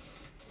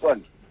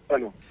 Bueno.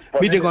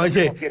 Viste cuando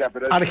dice,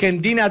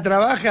 Argentina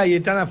trabaja y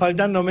están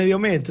asfaltando medio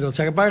metro, o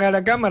sea, que apaga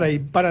la cámara y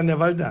paran de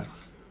asfaltar.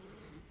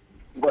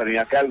 Bueno, y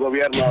acá el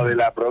gobierno de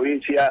la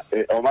provincia,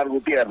 Omar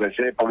Gutiérrez,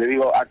 porque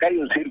digo, acá hay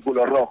un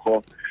círculo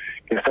rojo,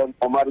 que son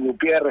Omar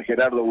Gutiérrez,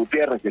 Gerardo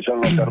Gutiérrez, que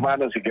son los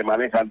hermanos y que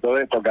manejan todo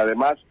esto, que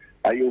además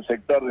hay un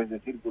sector de ese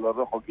círculo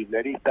rojo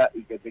kirchnerista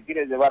y que se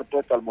quiere llevar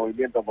puesto al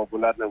movimiento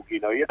popular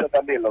neuquino. Y esto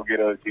también lo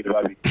quiero decir,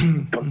 Babi,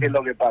 porque es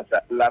lo que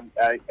pasa.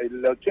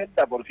 El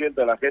 80%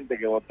 de la gente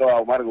que votó a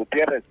Omar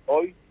Gutiérrez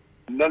hoy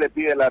no le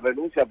pide la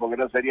renuncia porque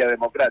no sería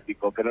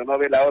democrático, pero no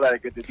ve la hora de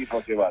que este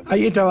tipo se vaya.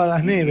 Ahí estaba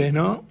Das Neves,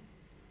 ¿no?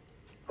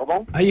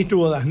 ¿Cómo? Ahí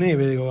estuvo Das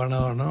Neves de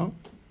gobernador, ¿no?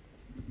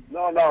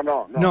 No.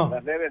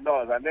 Das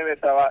Neves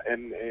estaba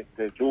en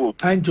Chubut.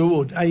 Ah, en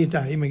Chubut, ahí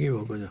está, ahí me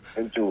equivoco yo.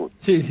 En Chubut.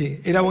 Sí,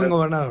 era buen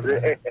gobernador.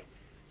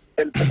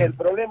 El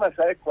problema,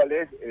 ¿sabes cuál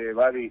es,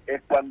 Babi?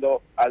 Es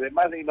cuando,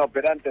 además de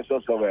inoperante,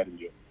 sos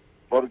soberbio.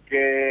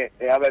 Porque,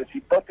 a ver,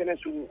 si vos tenés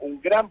un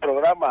gran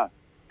programa,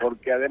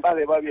 porque además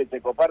de Babi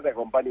Etchecopar te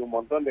acompaña un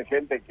montón de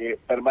gente que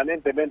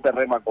permanentemente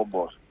rema con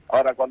vos.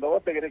 Ahora, cuando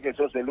vos te crees que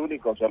sos el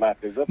único,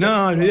 sonaste.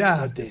 No,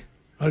 olvidate.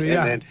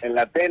 En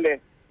la tele...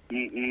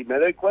 Y me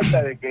doy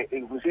cuenta de que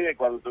inclusive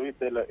cuando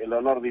tuviste el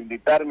honor de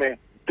invitarme,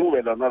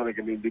 tuve el honor de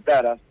que me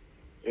invitaras,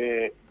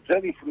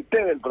 yo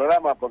disfruté del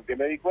programa porque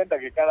me di cuenta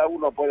que cada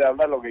uno puede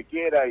hablar lo que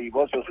quiera y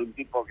vos sos un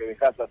tipo que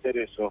dejás hacer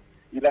eso.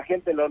 Y la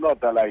gente lo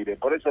nota al aire.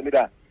 Por eso,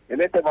 mirá,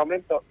 en este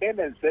momento en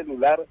el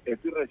celular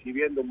estoy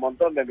recibiendo un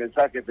montón de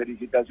mensajes,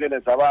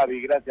 felicitaciones a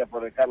Babi, gracias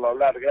por dejarlo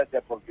hablar,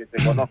 gracias porque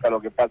se conozca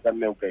lo que pasa en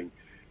Neuquén.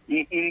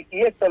 Y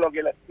esto es lo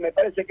que me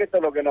parece que esto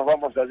es lo que nos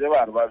vamos a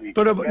llevar, Babi.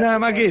 Pero nada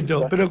más que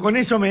esto, pero con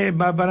eso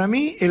para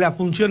mí es la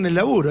función del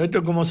laburo. Esto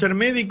es como ser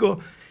médico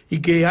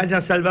y que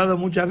haya salvado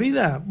muchas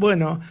vidas.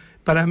 Bueno,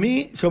 para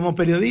mí somos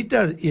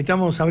periodistas y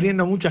estamos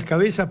abriendo muchas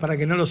cabezas para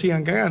que no lo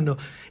sigan cagando.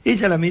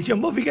 Esa es la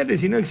misión. Vos fíjate,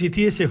 si no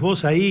existieses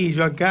vos ahí,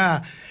 yo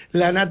acá,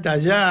 la Nata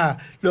allá,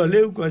 los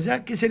Leucos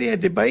allá, ¿qué sería de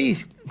este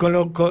país?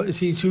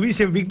 Si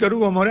hubiesen Víctor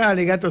Hugo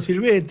Morales, Gato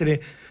Silvestre,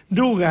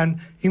 Dugan,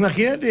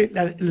 imagínate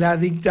la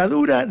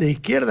dictadura de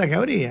izquierda que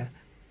habría.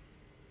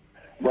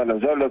 Bueno,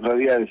 yo el otro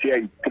día decía,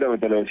 y creo que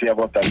te lo decía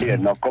vos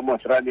también, ¿no? ¿Cómo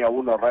extraña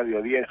uno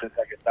Radio 10,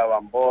 esa que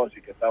estaban vos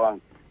y que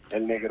estaban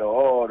el Negro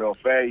Oro,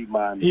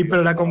 Feynman?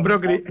 Pero la compró,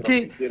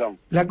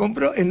 la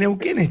compró, en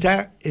Neuquén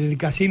está el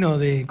casino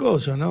de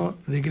Coso, ¿no?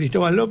 De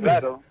Cristóbal López.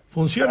 Claro.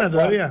 ¿Funciona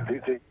todavía?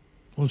 Sí.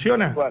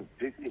 ¿Funciona?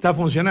 Sí. Está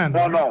funcionando.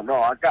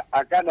 No,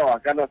 acá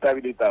no está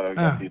habilitado el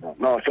casino.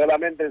 No,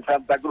 solamente en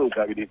Santa Cruz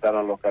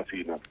habilitaron los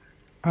casinos.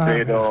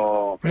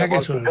 Pero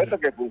por supuesto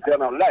que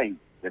funciona online,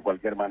 de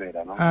cualquier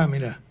manera, ¿no?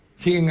 Mira,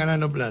 siguen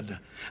ganando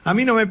plata. A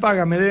mí no me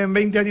pagan, me deben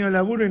 20 años de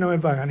laburo y no me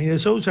pagan, ni de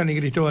Sousa ni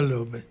Cristóbal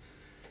López.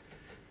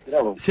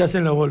 Se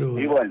hacen los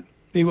boludos. Igual.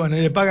 Y bueno,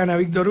 y le pagan a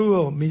Víctor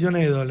Hugo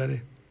millones de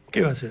dólares.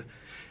 ¿Qué va a hacer?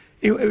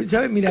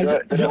 ¿Sabes? Mira,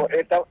 pero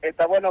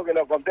está bueno que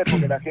lo contés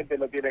porque la gente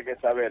lo tiene que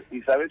saber. Y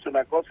sabes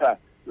una cosa,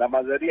 la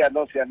mayoría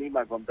no se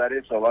anima a contar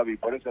eso, Babi,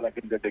 por eso la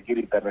gente te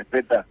quiere y te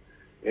respeta.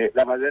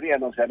 La mayoría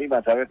no se anima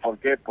a saber por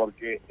qué,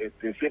 porque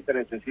siempre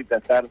necesita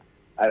estar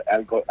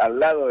al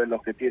lado de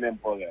los que tienen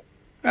poder.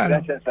 Claro.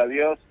 Gracias a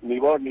Dios, ni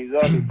vos, ni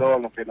yo, ni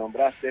todos los que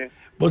nombraste.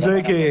 Vos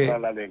sabés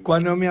que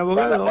cuando mi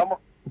abogado...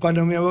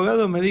 cuando mi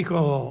abogado me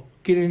dijo,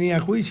 quieren ir a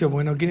juicio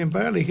porque no quieren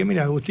pagar, le dije,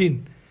 mira,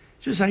 Agustín,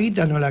 yo esa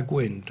guita no la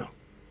cuento,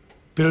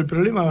 pero el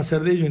problema va a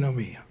ser de ellos y no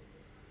mío,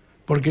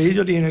 porque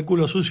ellos tienen el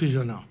culo sucio y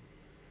yo no.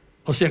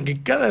 O sea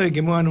que cada vez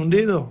que muevan un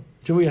dedo,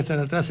 yo voy a estar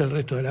atrás el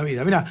resto de la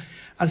vida. Mirá,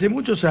 hace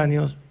muchos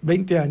años,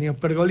 20 años,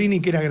 Pergolini,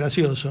 que era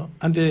gracioso,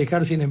 antes de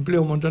dejar sin empleo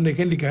a un montón de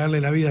gente y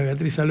cagarle la vida a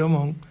Beatriz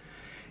Salomón,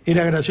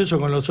 era gracioso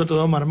con los otros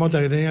dos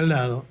marmotas que tenía al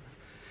lado,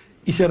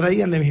 y se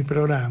reían de mis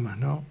programas,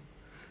 ¿no?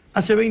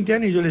 Hace 20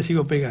 años yo le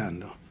sigo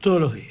pegando, todos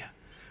los días.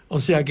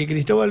 O sea que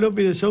Cristóbal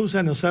López de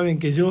Sousa no saben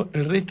que yo,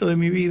 el resto de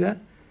mi vida,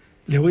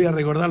 les voy a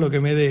recordar lo que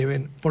me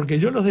deben, porque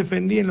yo los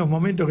defendí en los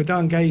momentos que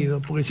estaban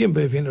caídos, porque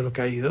siempre defiendo a los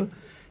caídos,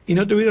 y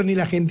no tuvieron ni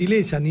la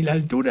gentileza, ni la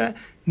altura,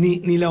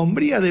 ni la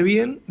hombría de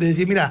bien de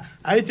decir, mira,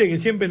 a este que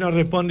siempre nos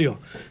respondió,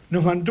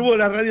 nos mantuvo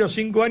la radio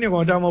 5 años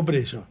cuando estábamos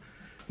presos,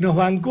 nos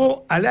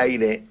bancó al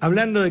aire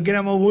hablando de que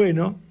éramos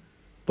buenos,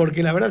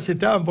 porque la verdad se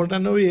estaban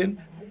portando bien,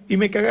 y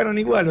me cagaron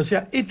igual. O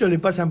sea, esto le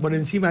pasan por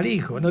encima al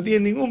hijo, no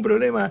tienen ningún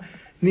problema,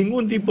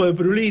 ningún tipo de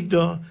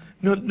prurito,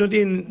 no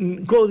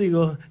tienen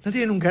códigos, no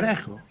tienen un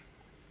carajo.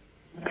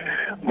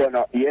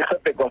 Bueno, y eso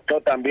te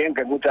costó también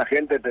que mucha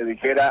gente te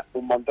dijera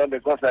un montón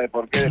de cosas de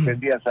por qué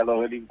defendías a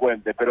los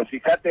delincuentes, pero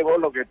fíjate vos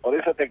lo que, por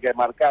eso te que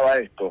marcaba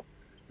esto,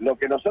 lo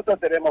que nosotros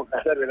tenemos que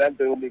hacer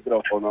delante de un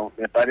micrófono,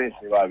 me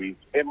parece, Babi,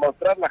 es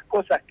mostrar las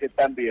cosas que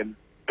están bien,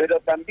 pero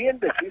también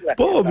decir las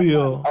cosas que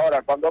están mal.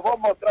 Ahora, cuando vos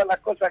mostrás las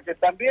cosas que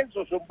están bien,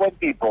 sos un buen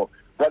tipo.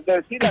 Cuando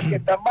decís las que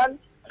están mal,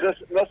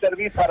 no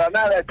servís para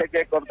nada,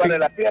 que cortarle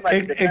las piernas.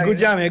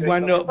 Escúchame,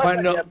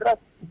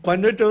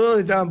 cuando estos dos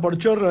estaban por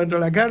chorro dentro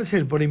de la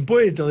cárcel, por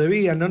impuestos,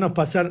 debían, no nos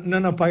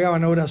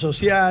pagaban obra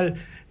social,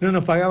 no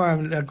nos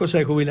pagaban la cosa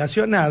de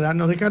jubilación, nada,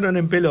 nos dejaron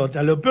en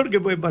pelota, lo peor que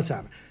puede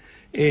pasar.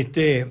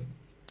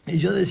 Y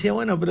yo decía,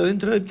 bueno, pero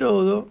dentro de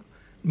todo,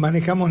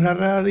 manejamos la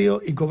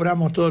radio y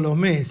cobramos todos los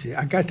meses.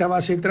 Acá está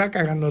Bacetra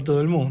cagando todo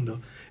el mundo,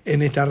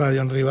 en esta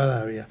radio en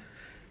Rivadavia.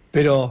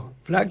 Pero,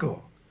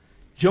 flaco,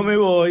 yo me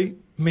voy,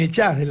 me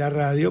echás de la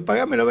radio,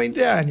 pagame los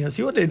 20 años.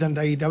 Si vos tenés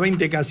tanta guita,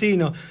 20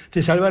 casinos,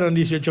 te salvaron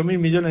 18.000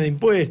 millones de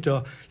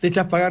impuestos, le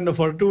estás pagando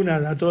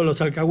fortunas a todos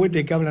los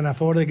alcahuetes que hablan a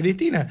favor de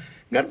Cristina,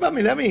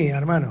 garpame la mía,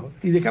 hermano,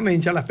 y déjame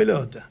hinchar las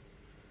pelotas.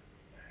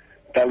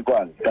 Tal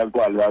cual,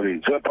 Babi.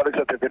 Yo por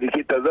eso te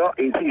felicito yo,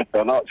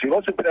 insisto, ¿no? Si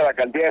vos supieras la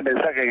cantidad de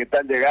mensajes que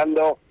están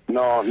llegando,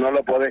 no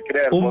lo podés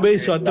creer. Un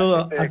beso a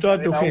toda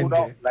tu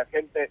gente.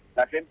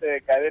 La gente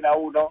de Cadena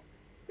 1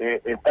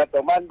 está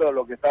tomando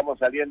lo que estamos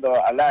saliendo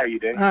al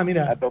aire.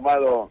 Mira. Ha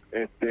tomado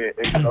el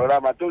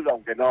programa tuyo,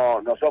 aunque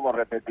no somos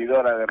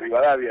repetidoras de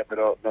Rivadavia,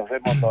 pero nos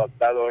hemos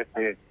dado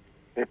este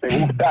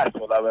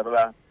gustazo, la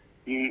verdad.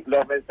 Y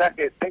los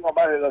mensajes, tengo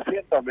más de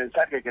 200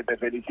 mensajes que te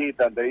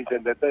felicitan, te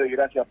dicen de todo y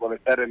gracias por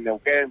estar en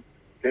Neuquén,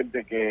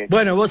 gente que...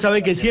 Bueno, vos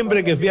sabés que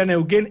siempre que fui a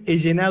Neuquén he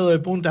llenado de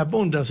punta a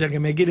punta, o sea que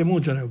me quiere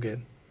mucho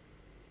Neuquén.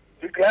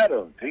 Sí,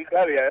 claro,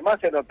 y además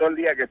se notó el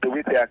día que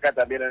estuviste acá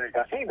también en el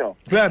casino.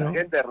 Claro. La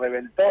gente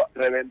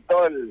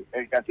reventó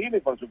el casino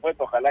y por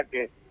supuesto ojalá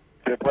que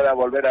se pueda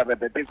volver a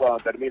repetir cuando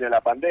termine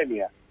la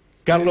pandemia.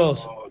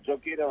 Carlos,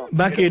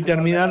 más que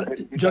terminar,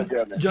 yo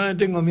no le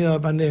tengo miedo a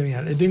la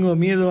pandemia, le tengo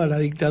miedo a la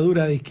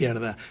dictadura de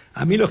izquierda.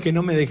 A mí los que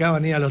no me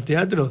dejaban ir a los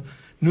teatros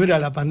no era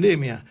la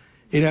pandemia,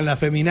 eran la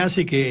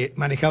feminazi que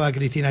manejaba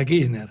Cristina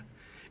Kirchner.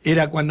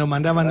 Era cuando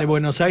mandaban de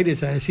Buenos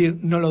Aires a decir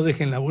no lo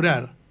dejen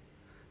laburar.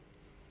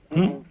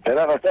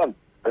 Tenés razón.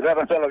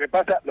 Lo que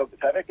pasa,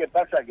 ¿sabés qué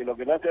pasa? Que lo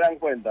que no se dan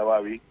cuenta,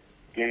 Babi,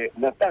 que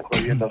no están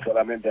jodiendo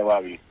solamente a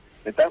Babi,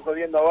 están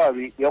jodiendo a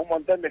Babi y a un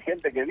montón de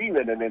gente que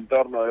vive en el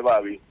entorno de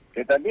Babi,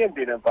 que también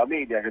tienen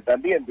familia, que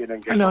también tienen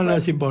que... No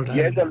les importa.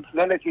 Y a ellos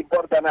no les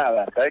importa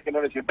nada, ¿sabés que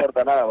no les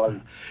importa nada,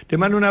 Babi? Te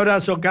mando un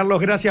abrazo,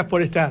 Carlos, gracias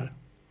por estar.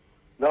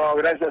 No,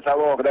 gracias a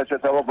vos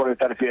por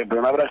estar siempre.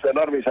 Un abrazo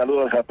enorme y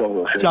saludos a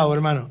todos. Chao,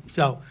 hermano,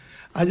 chao.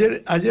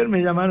 Ayer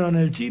me llamaron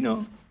el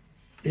chino,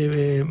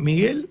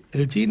 Miguel,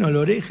 el chino,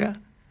 la oreja,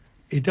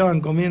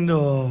 estaban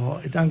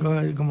comiendo,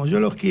 como yo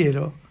los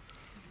quiero,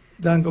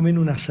 estaban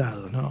comiendo un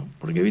asado, ¿no?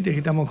 Porque viste que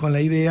estamos con la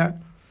idea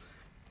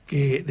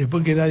que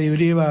después que Daddy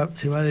Brieva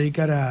se va a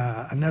dedicar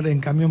a andar en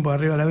camión por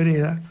arriba de la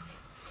vereda.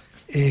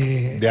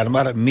 De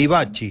armar mi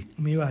bachi.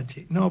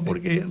 No,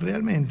 porque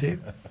realmente,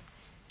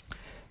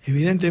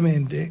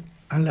 evidentemente,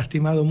 han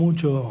lastimado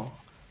mucho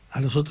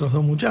a los otros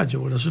dos muchachos,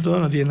 porque los otros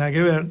dos no tienen nada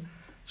que ver,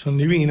 son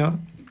divinos.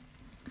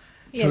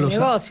 Y el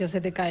negocio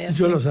se te cae así.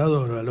 Yo los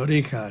adoro, a la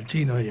oreja, al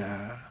chino y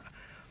a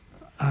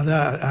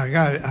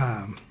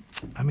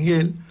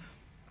Miguel.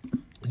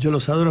 Yo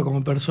los adoro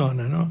como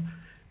personas, ¿no?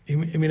 Y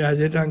mira,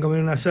 ayer estaban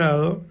comiendo un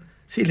asado.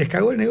 Sí, les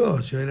cagó el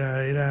negocio.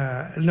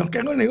 Nos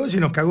cagó el negocio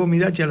y nos cagó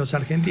Midachi a los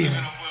argentinos.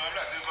 No puedo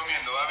hablar, estoy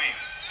comiendo, Babi.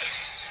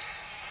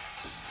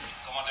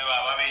 ¿Cómo te va,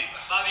 Babi?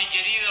 Babi,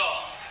 querido,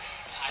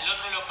 al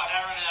otro lo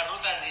pararon en la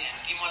ruta y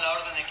dimos la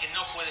orden de que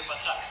no puede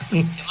pasar.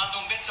 Te mando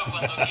un beso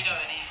cuando quiera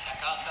venir a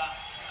casa,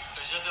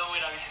 pero yo tengo que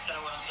ir a visitar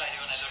a Buenos Aires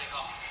con el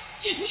orejón.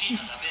 Y el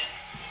chino también.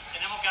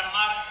 Tenemos que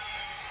armar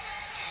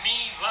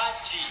mi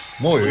Bachi.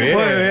 Muy bien.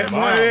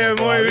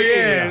 Muy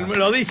bien.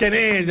 Lo dicen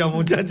ellos,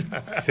 muchachos.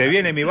 Se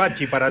viene mi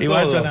bachi para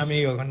Igual todos. son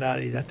amigos con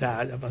nadie, ya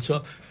está, ya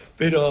pasó.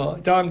 Pero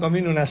estaban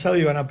comiendo un asado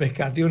y iban a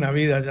pescar. Tiene una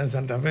vida allá en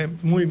Santa Fe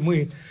muy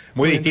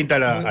distinta a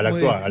la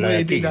actual. Muy de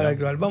distinta aquí, a la ¿no?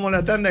 actual. Vamos a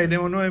la tanda y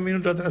tenemos 9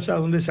 minutos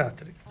atrasados, un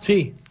desastre.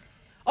 Sí.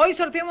 Hoy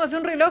sorteamos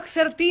un reloj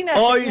Certina.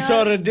 Hoy señor.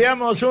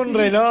 sorteamos un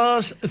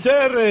reloj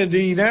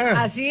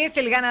Certina. Así es,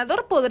 el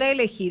ganador podrá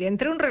elegir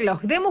entre un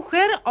reloj de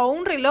mujer o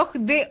un reloj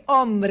de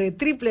hombre.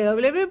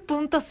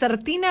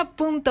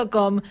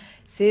 www.certina.com.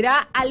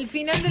 Será al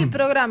final del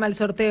programa el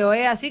sorteo,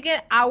 así que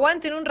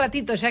aguanten un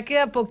ratito, ya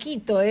queda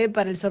poquito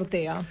para el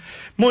sorteo.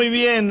 Muy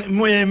bien,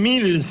 muy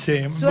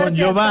Emilce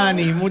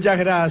Bongiovanni, muchas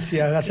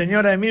gracias. La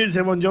señora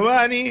Emilce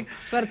Bongiovanni.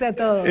 Suerte a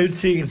todos.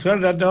 Sí,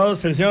 suerte a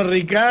todos. El señor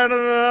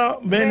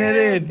Ricardo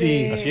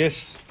Benedetti. Así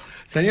es.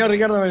 Señor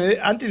Ricardo Benedetti,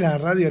 antes la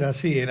radio era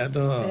así, era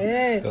todo. Sí.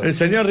 El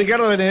señor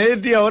Ricardo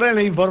Benedetti, ahora en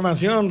la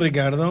información,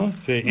 Ricardo.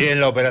 Sí, y en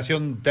la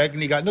operación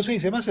técnica. ¿No se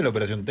dice más en la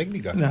operación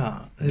técnica?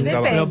 No,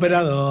 Depende. el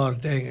operador.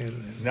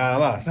 Nada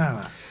más. Nada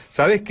más.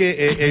 ¿Sabés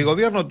que el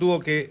gobierno tuvo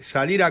que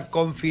salir a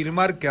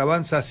confirmar que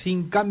avanza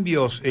sin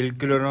cambios el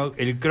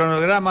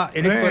cronograma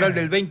electoral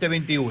del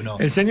 2021?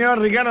 El señor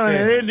Ricardo Sí.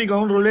 Benedetti con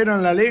un rulero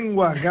en la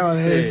lengua acaba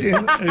de decir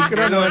el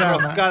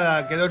cronograma.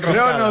 Quedó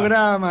enroscada.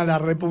 Cronograma, la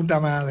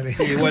reputa madre.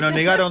 Sí, bueno,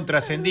 negaron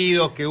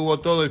trascendidos que hubo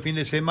todo el fin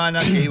de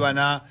semana que iban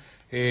a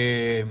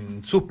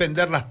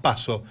suspender las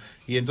PASO.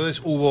 Y entonces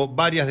hubo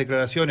varias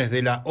declaraciones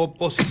de la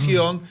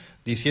oposición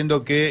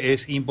diciendo que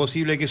es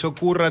imposible que eso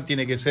ocurra,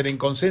 tiene que ser en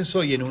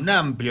consenso y en un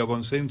amplio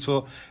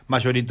consenso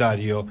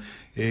mayoritario.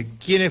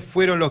 ¿Quiénes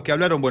fueron los que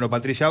hablaron? Bueno,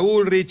 Patricia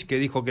Bullrich, que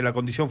dijo que la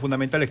condición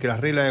fundamental es que las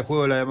reglas de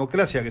juego de la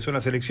democracia, que son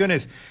las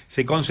elecciones,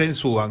 se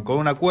consensúan con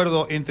un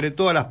acuerdo entre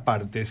todas las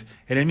partes.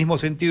 En el mismo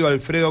sentido,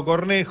 Alfredo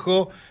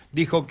Cornejo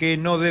dijo que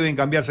no deben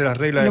cambiarse las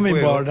reglas No de me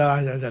juego.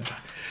 importa, ya está.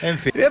 En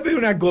fin. Le voy a pedir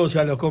una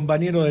cosa a los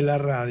compañeros de la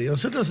radio.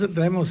 Nosotros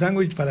traemos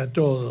sándwich para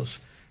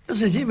todos. No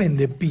se lleven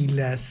de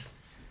pilas.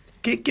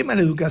 Qué mala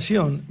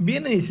educación.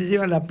 Vienen y se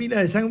llevan la pila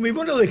de sándwich.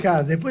 Vos lo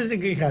dejás, después te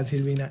quejás,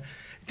 Silvina.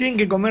 Tienen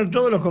que comer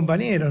todos los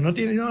compañeros. No,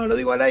 lo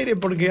digo al aire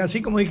porque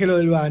así como dije lo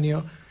del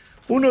baño,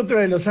 uno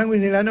trae los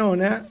sándwiches de la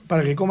nona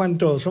para que coman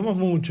todos. Somos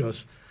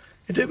muchos.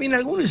 Entonces viene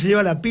alguno y se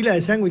lleva la pila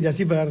de sándwich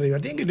así para arriba.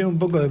 Tienen que tener un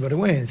poco de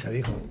vergüenza,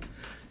 viejo.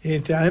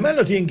 Además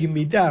los tienen que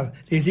invitar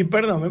y decir,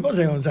 perdón, ¿me puedo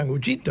sacar un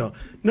sanguchito?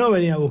 No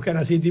venir a buscar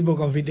así tipo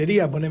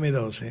confitería, poneme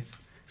 12.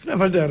 Es una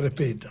falta de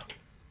respeto.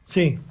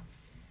 Sí.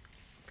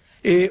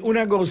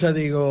 Una cosa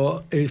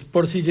digo, es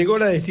por si llegó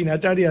la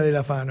destinataria del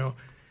afano.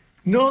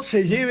 No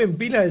se lleven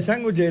pila de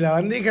sándwiches de la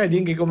bandeja y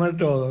tienen que comer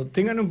todo.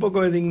 Tengan un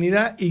poco de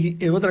dignidad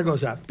y otra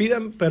cosa,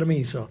 pidan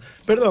permiso.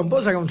 Perdón,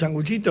 ¿puedo sacar un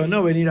sanguchito?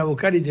 No venir a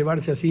buscar y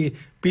llevarse así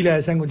pila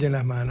de sándwich en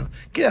las manos.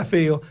 Queda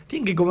feo,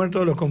 tienen que comer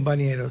todos los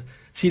compañeros.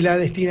 Si la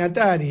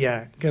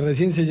destinataria, que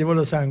recién se llevó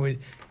los sándwiches,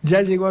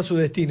 ya llegó a su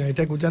destino y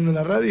está escuchando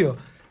la radio,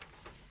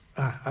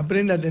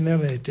 aprenda a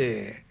tener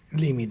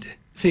límite.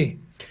 Sí.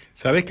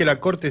 Sabés que la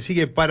Corte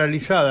sigue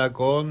paralizada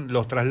con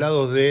los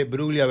traslados de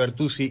Bruglia,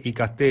 Bertuzzi y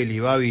Castelli,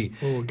 Babi.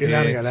 Qué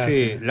larga la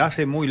hace. Sí, la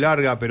hace muy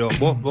larga, pero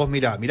vos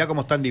mirá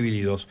cómo están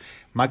divididos.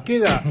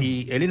 Maqueda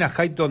y Elena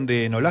Hayton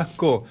de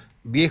Nolasco,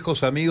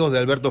 viejos amigos de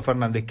Alberto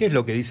Fernández. ¿Qué es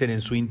lo que dicen en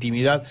su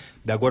intimidad,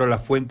 de acuerdo a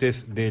las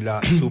fuentes de la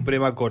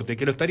Suprema Corte?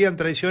 Que lo estarían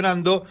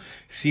traicionando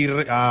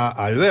a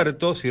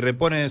Alberto si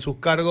reponen en sus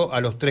cargos a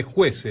los 3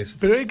 jueces.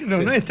 Pero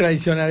no es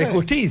traicionar, es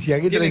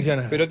justicia. ¿Qué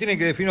traicionar? Pero tienen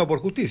que definirlo por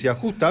justicia,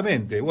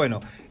 justamente. Bueno,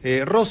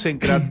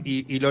 Rosenkrantz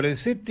y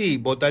Lorenzetti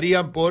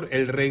votarían por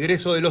el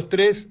regreso de los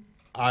 3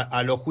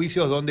 a los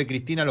juicios donde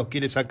Cristina los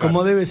quiere sacar.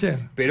 Como debe ser.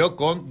 Pero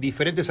con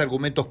diferentes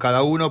argumentos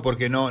cada uno,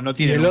 porque no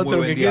tienen el un otro muy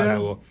buen que queda?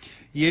 diálogo.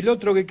 Y el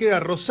otro que queda,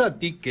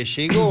 Rosati, que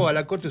llegó a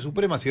la Corte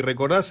Suprema, si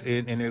recordás,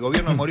 en el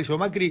gobierno de Mauricio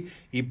Macri,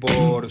 y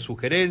por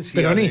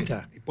sugerencia...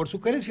 Peronista. Por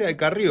sugerencia de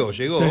Carrió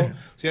llegó. Sí.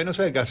 O sea, no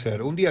sabe qué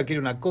hacer. Un día quiere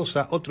una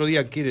cosa, otro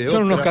día quiere otra.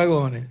 Son unos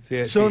cagones.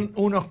 Sí, Son sí.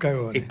 unos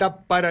cagones. Está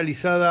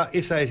paralizada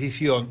esa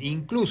decisión.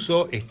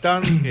 Incluso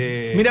están...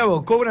 Mirá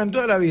vos, cobran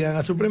toda la vida en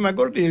la Suprema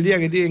Corte y el día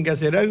que tienen que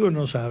hacer algo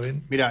no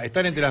saben. Mirá,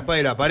 están entre la espada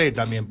y la pared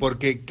también,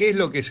 porque ¿qué es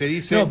lo que se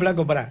dice? No,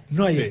 flaco, pará.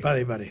 No hay Sí. espada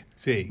y pared.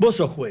 Sí. Vos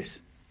sos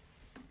juez.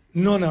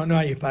 No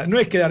hay espada. No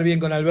es quedar bien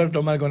con Alberto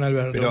o mal con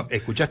Alberto. Pero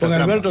escuchaste Porque la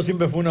trampa. Alberto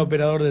siempre fue un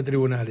operador de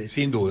tribunales.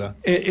 Sin duda.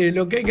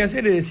 Lo que hay que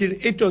hacer es decir,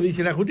 esto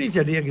dice la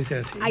justicia, tiene que ser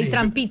así. Hay Listo.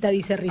 trampita,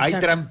 dice Richard.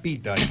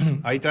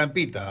 Hay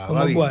trampita, ¿Cómo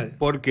Babi. cuál?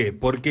 ¿Por qué?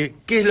 Porque,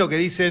 ¿qué es lo que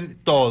dicen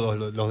todos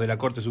los de la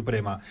Corte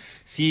Suprema?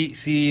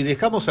 Si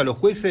dejamos a los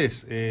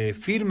jueces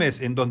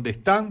firmes en donde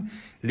están,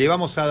 le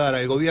vamos a dar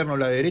al gobierno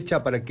la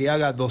derecha para que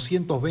haga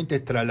 220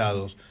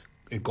 traslados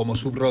como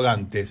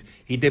subrogantes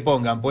y te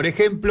pongan, por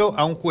ejemplo,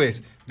 a un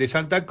juez de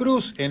Santa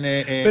Cruz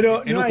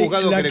Pero en no un hay,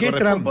 juzgado la que le que es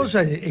corresponde.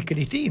 tramposa es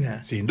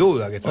Cristina. Sin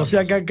duda que es O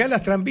sea tramposa. que acá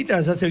las trampitas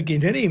las hace el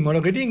kirchnerismo.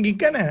 Lo que tienen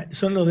quincana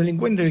son los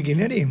delincuentes del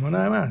kirchnerismo,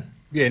 nada más.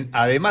 Bien,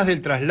 además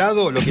del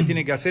traslado, lo que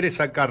tiene que hacer es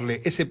sacarle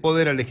ese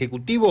poder al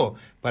Ejecutivo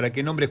para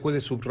que nombre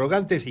jueces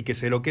subrogantes y que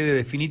se lo quede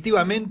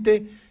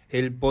definitivamente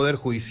el Poder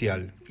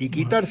Judicial. Y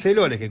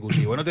quitárselo al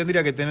Ejecutivo, no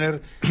tendría que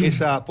tener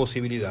esa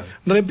posibilidad.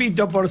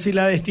 Repito, por si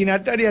la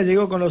destinataria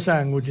llegó con los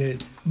sándwiches.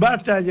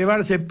 Basta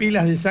llevarse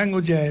pilas de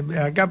sándwiches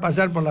acá,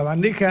 pasar por la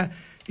bandeja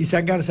y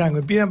sacar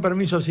sándwich. Pidan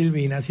permiso a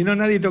Silvina, si no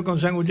nadie toca un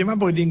sándwich más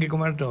porque tienen que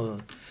comer todo.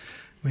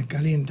 Me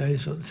calienta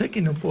eso. ¿Sabes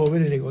que no puedo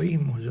ver el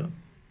egoísmo yo?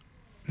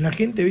 La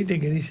gente, viste,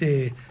 que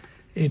dice,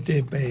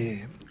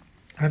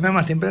 andá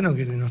más temprano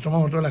que nos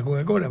tomamos todas las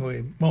Coca-Cola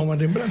porque vamos más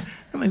temprano.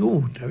 No me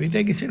gusta, viste,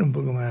 hay que ser un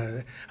poco más.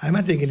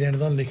 Además, hay que tener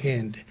don de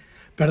gente.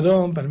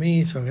 Perdón,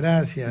 permiso,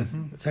 gracias.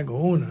 Saco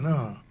uno,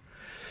 no.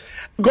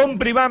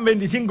 Comprivan,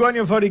 25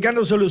 años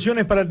fabricando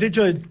soluciones para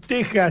techo de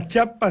tejas,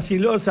 chapas y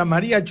losa.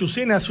 María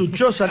Chucena, su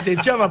choza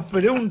techaba,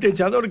 pero un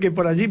techador que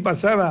por allí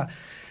pasaba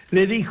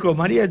le dijo: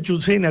 María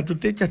Chucena, ¿tú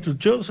techas tu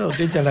choza o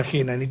techas la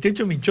ajena? Ni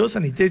techo mi choza,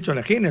 ni techo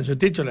la ajena, yo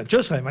techo la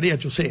choza de María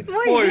Chucena.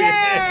 Muy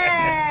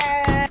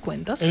bien.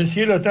 ¿Cuentos? El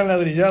cielo está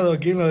enladrillado,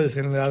 ¿quién lo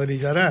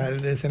desenladrillará?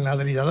 El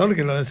desenladrillador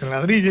que lo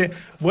desenladrille,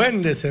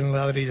 buen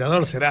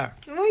desenladrillador será.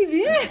 Muy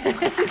bien. Te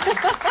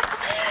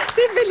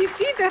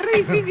felicito, es re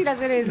difícil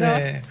hacer eso.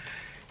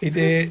 Y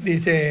te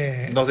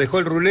dice... Nos dejó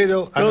el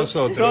rulero a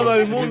nosotros. Todo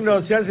el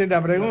mundo se hace esta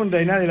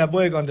pregunta y nadie la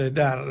puede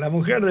contestar. La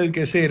mujer del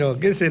quesero,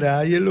 ¿qué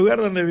será? ¿Y el lugar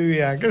donde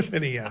vivía? ¿Qué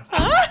sería?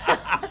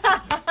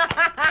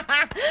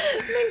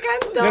 Me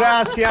encantó.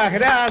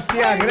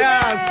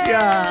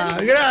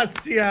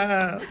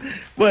 Gracias.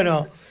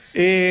 Bueno,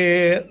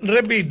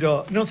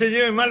 repito, no se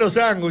lleven mal los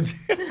sándwiches.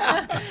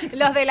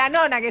 Los de la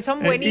nona, que son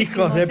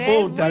buenísimos. Hijos de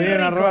puta, muy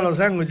vienen a ricos. robar los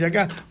sándwiches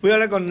acá. Voy a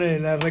hablar con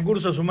los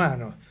recursos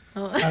humanos.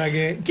 Para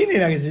que, ¿quién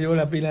era que se llevó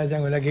la pila de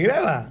sándwich? ¿La que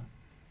graba?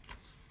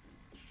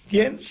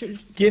 ¿Quién?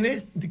 ¿Quién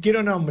es?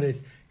 Quiero nombres.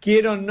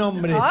 Se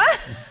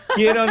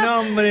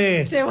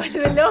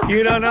vuelve loco.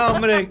 Quiero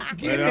nombres.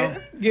 Bueno.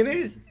 ¿Quién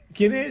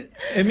es?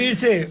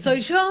 Emilce.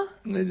 ¿Soy yo?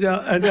 No.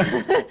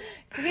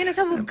 ¿Qué vienes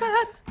a buscar?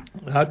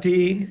 A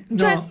ti. No.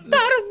 ¡Ya es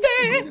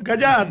tarde!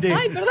 Cállate.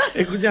 Ay, perdón.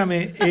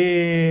 Escúchame.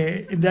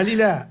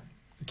 Dalila,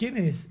 ¿quién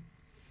es?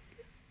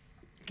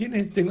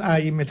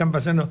 Ahí me están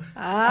pasando.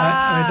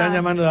 Me están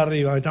llamando de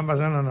arriba, me están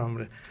pasando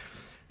nombres.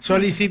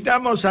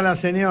 Solicitamos a la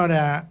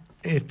señora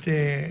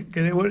que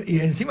devuelva. Y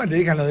encima te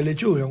dejan lo de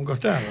lechuga a un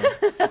costado.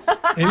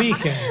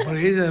 Eligen,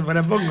 porque ella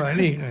para poco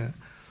eligen.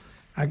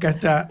 Acá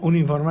está un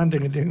informante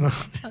que tengo.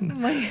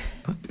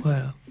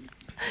 Bueno.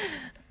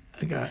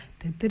 Acá.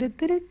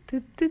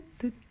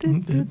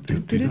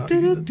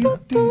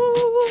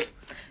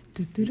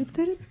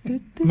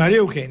 María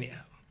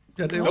Eugenia.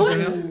 Ya te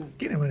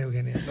 ¿Quién es María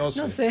Eugenia? No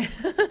sé.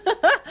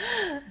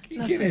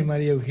 ¿Quién es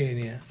María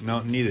Eugenia?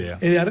 No, ni idea.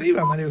 ¿Es de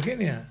arriba María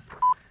Eugenia?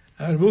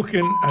 A ver,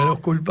 busquen a los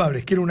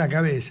culpables. Quiero una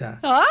cabeza.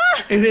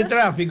 Es de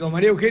tráfico.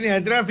 María Eugenia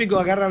de tráfico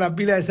agarra la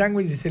pila de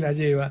sándwich y se la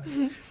lleva.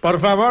 Por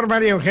favor,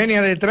 María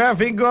Eugenia de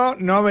tráfico,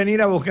 no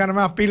venir a buscar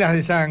más pilas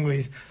de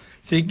sándwich.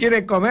 Si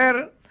quiere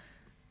comer,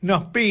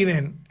 nos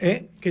piden.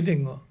 ¿Qué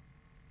tengo?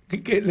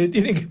 ¿Qué le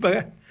tienen que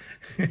pagar?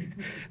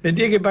 Le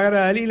tiene que pagar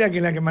a Dalila, que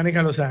es la que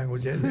maneja los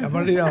sándwiches. A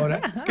partir de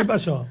ahora. ¿Qué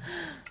pasó?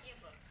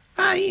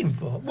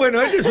 Info. Bueno,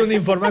 esa es una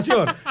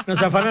información.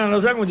 Nos afanaron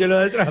los sándwiches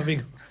los de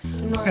tráfico.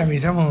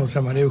 Avisamos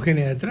a María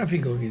Eugenia de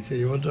tráfico que se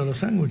llevó todos los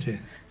sándwiches.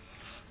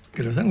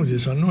 Que los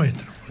sándwiches son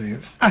nuestros.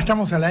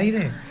 ¿Estamos al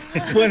aire?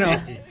 Bueno,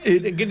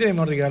 ¿qué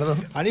tenemos, Ricardo?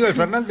 Aníbal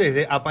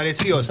Fernández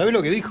apareció. ¿Sabés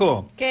lo que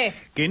dijo? ¿Qué?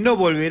 Que no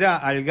volverá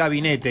al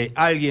gabinete.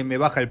 Alguien me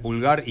baja el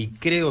pulgar y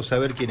creo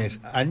saber quién es.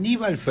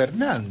 Aníbal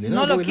Fernández.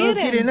 ¿No lo quieren? No lo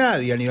quiere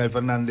nadie, Aníbal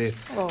Fernández.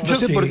 Yo No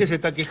sé sí. por qué se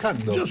está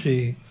quejando. Yo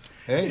sí.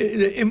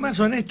 Es más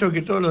honesto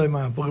que todos los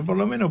demás, porque por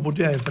lo menos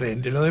putea de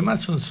frente. Los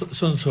demás son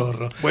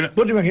zorros. Bueno,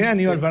 ¿Vos te imaginás a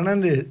Aníbal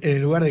Fernández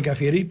en lugar de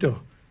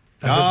Cafierito?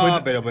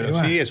 No, pero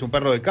sí, es un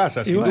perro de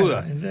casa, sin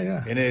duda.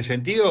 En ese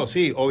sentido,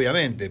 sí,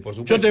 obviamente, por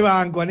supuesto. Yo te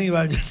banco,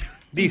 Aníbal.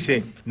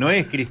 Dice, no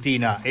es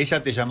Cristina,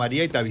 ella te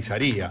llamaría y te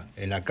avisaría.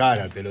 En la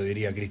cara te lo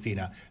diría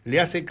Cristina. Le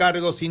hace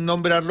cargo sin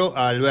nombrarlo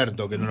a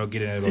Alberto, que no lo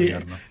quiere en el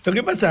gobierno. Lo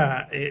que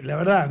pasa, la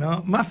verdad,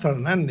 ¿no? Más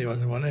Fernández vas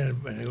a poner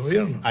en el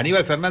gobierno.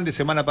 Aníbal Fernández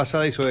semana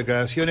pasada hizo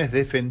declaraciones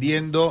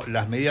defendiendo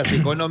las medidas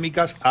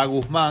económicas a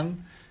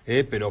Guzmán,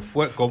 pero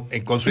fue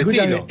con su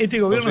estilo. Este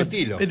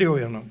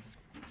gobierno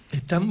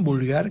es tan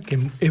vulgar que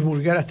es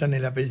vulgar hasta en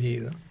el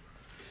apellido.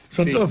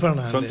 Son todos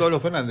Fernández. Son todos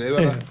los Fernández, de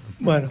verdad.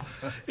 Bueno,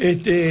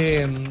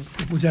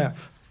 escucha,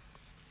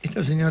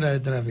 esta señora de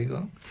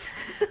tráfico.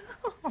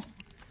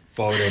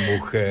 Pobre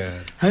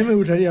mujer. A mí me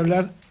gustaría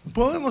hablar.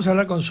 ¿Podemos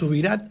hablar con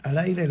Subirat al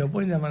aire? ¿Lo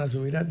pueden llamar a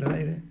Subirat al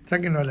aire?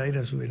 Sáquenlo al aire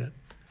a Subirat.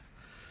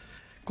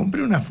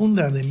 Compré una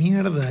funda de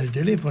mierda del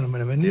teléfono, me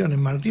la vendieron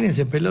en Martínez,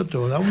 se peló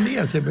toda. Un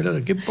día se peló,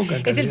 qué poca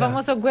calidad. Es el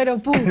famoso cuero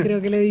pú,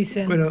 creo que le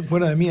dicen.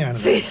 Cuero de mierda.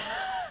 Sí.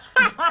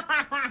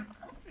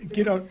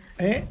 Quiero,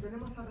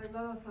 Tenemos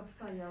arreglado a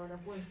Sapsay ahora,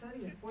 ¿puede ser?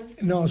 Y después...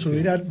 No,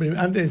 Subirat,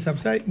 antes de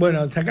Sapsay.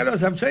 Bueno, sacarlo a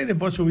Sapsay,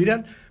 después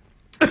Subirat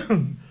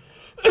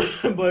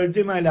por el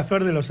tema de la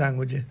fer de los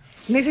sándwiches.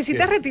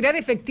 ¿Necesitas Bien. retirar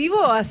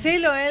efectivo?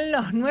 Hacelo en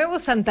los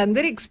nuevos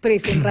Santander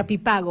Express, en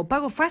Rapipago.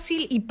 Pago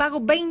fácil y pago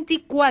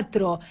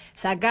 24.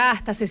 Sacá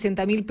hasta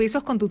 60.000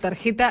 pesos con tu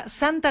tarjeta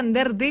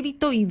Santander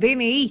Débito y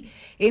DNI.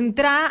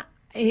 Entrá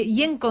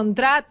y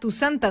encontrá tu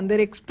Santander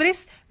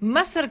Express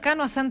más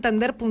cercano a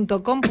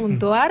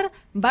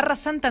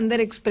santander.com.ar/Santander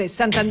Express.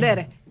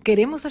 Santander,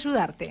 queremos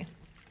ayudarte.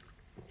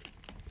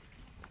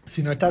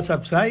 Si no está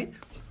Sapsay,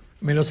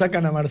 me lo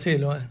sacan a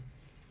Marcelo,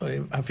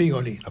 a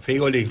Figoli. A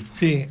Figoli.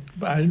 Sí,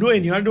 al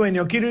dueño,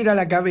 quiero ir a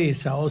la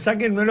cabeza, o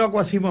sáquenmelo a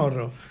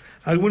Quasimorro.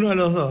 Alguno de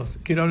los dos.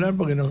 Quiero hablar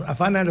porque nos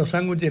afana los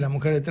sándwiches de la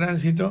mujer de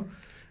tránsito.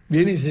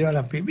 Viene y se lleva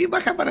las pilas.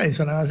 Baja para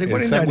eso, nada más. Hace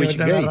 40 años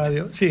está en la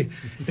radio. Sí,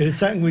 el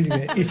sándwich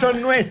gate. Y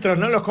son nuestros,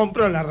 no los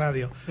compró la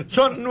radio.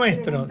 Son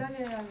nuestros.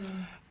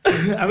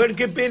 A ver,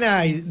 qué pena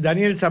hay.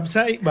 Daniel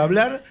Sapsay va a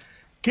hablar.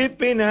 ¿Qué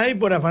pena hay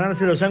por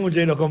afanarse los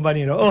sándwiches de los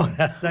compañeros?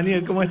 Hola,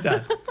 Daniel, ¿cómo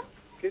estás?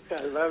 ¿Qué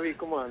tal, Babi?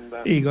 ¿Cómo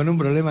andas? Y con un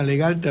problema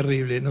legal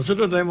terrible.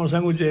 Nosotros traemos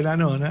sándwiches de la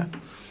nona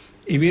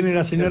y viene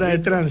la señora de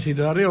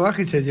tránsito de arriba,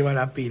 baja y se lleva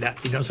la pila.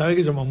 Y no sabe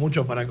que somos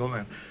muchos para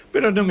comer.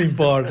 Pero no me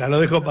importa, lo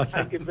dejo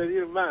pasar. Hay que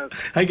pedir más.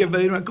 Hay que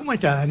pedir más. ¿Cómo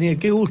estás, Daniel?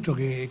 Qué gusto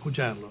que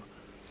escucharlo.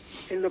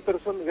 En lo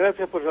personal,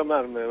 gracias por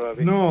llamarme,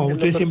 Babi. No, En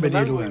usted lo siempre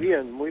tiene personal, lugar. muy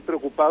bien, muy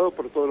preocupado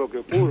por todo lo que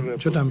ocurre.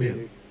 Yo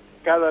también.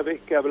 Cada vez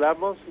que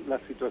hablamos, la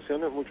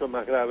situación es mucho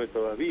más grave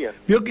todavía.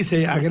 Vio que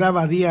se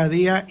agrava día a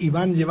día y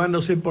van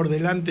llevándose por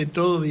delante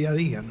todo día a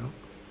día, ¿no?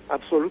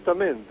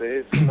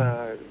 Absolutamente,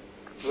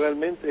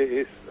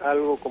 realmente es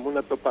algo como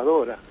una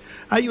topadora.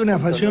 Hay una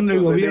facción del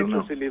Nuestros gobierno,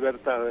 derechos y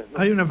libertades,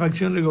 ¿no? hay una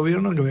facción del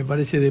gobierno que me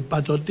parece de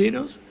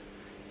patoteros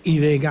y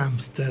de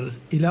gángsters,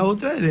 y la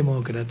otra de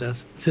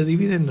demócratas. Se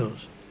divide en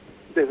dos.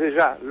 Desde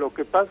ya, lo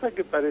que pasa es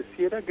que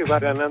pareciera que va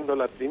ganando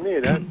la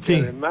primera, Sí.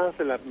 que además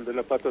de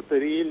lo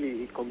patoteril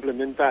y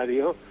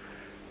complementario,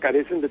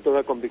 carecen de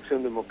toda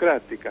convicción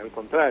democrática, al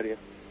contrario.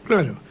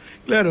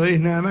 Claro, es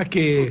nada más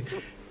que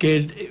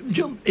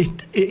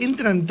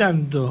entran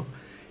tanto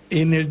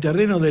en el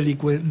terreno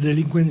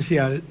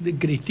delincuencial, de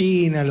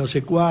Cristina, los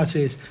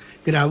secuaces,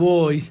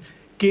 Grabois,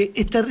 que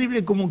es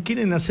terrible como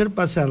quieren hacer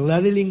pasar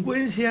la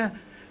delincuencia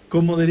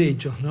como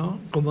derechos, ¿no?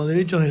 Como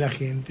derechos de la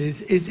gente.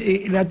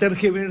 La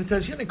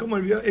tergiversación es como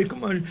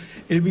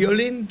el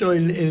violento,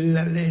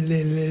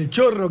 el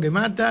chorro que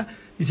mata.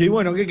 Dice,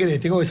 bueno, ¿qué querés?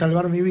 Tengo que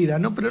salvar mi vida.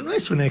 No, pero no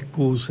es una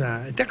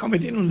excusa. Estás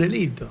cometiendo un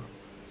delito.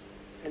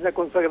 Es la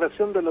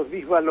consagración de los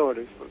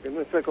disvalores, porque en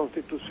nuestra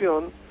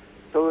Constitución,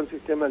 todo el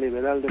sistema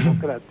liberal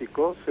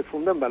democrático se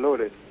funda en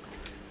valores,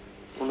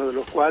 uno de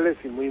los cuales,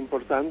 y muy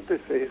importantes,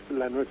 es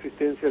la no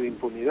existencia de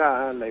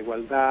impunidad, la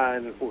igualdad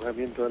en el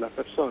juzgamiento de las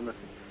personas.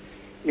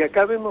 Y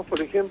acá vemos,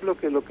 por ejemplo,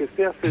 que lo que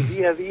se hace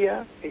día a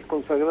día es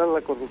consagrar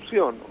la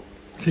corrupción.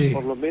 Sí.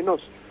 Por lo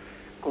menos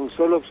con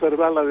solo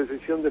observar la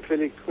decisión de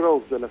Félix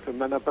Groves de la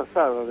semana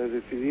pasada de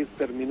decidir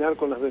terminar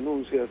con las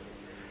denuncias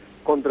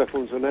contra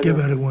funcionarios Qué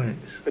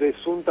vergüenza.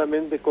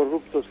 presuntamente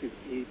corruptos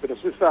y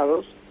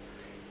procesados,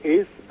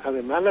 es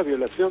además la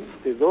violación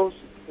de dos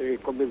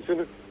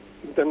convenciones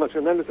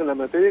internacionales en la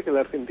materia que la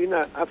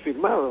Argentina ha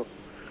firmado,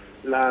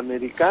 la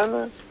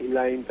americana y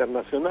la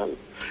internacional,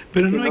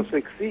 Pero que no hay... nos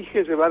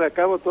exige llevar a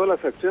cabo todas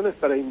las acciones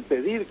para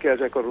impedir que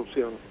haya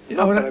corrupción,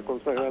 no Ahora- para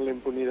consagrar la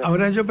impunidad.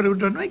 Ahora yo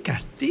pregunto, ¿no hay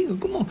castigo?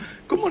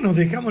 ¿Cómo nos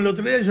dejamos? El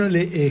otro día yo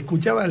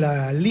escuchaba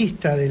la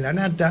lista de la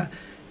nata,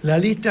 la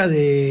lista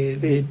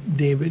de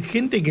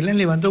gente que le han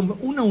levantado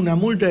una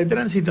multa de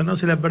tránsito, no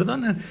se la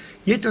perdonan,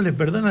 y estos les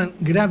perdonan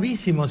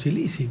gravísimos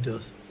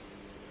ilícitos.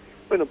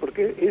 Bueno,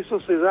 porque eso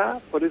se da,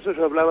 por eso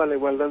yo hablaba de la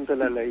igualdad ante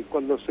la ley,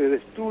 cuando se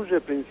destruye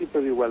el principio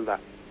de igualdad.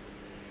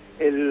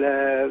 El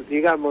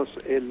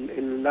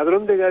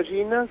ladrón de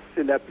gallinas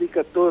se le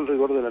aplica todo el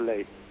rigor de la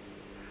ley.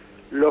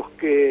 Los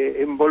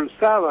que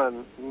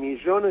embolsaban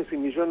millones y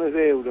millones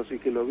de euros y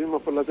que lo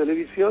vimos por la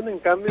televisión, en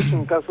cambio es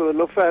un caso de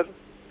lofer,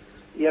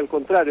 y al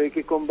contrario, hay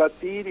que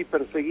combatir y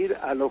perseguir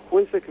a los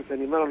jueces que se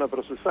animaron a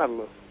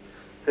procesarlos.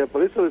 O sea,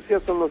 por eso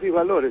decía, son los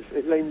disvalores,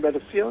 es la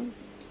inversión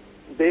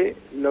de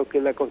lo que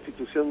la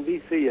Constitución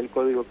dice y el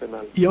Código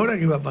Penal. ¿Y ahora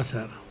qué va a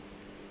pasar?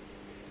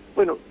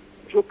 Bueno,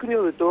 yo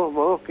creo de todos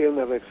modos que hay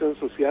una reacción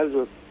social,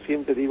 yo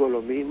siempre digo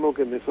lo mismo,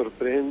 que me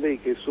sorprende y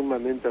que es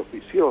sumamente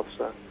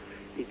auspiciosa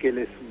y que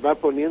les va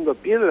poniendo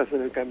piedras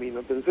en el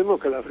camino. Pensemos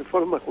que la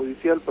reforma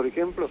judicial, por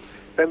ejemplo,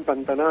 está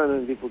empantanada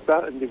en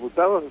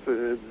diputados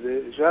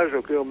desde ya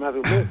yo creo más de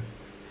un mes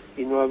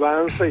y no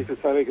avanza y se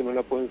sabe que no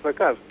la pueden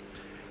sacar,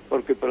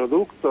 porque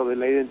producto de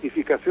la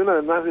identificación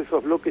además de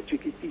esos bloques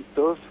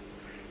chiquititos,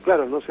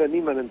 claro, no se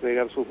animan a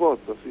entregar sus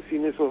votos y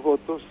sin esos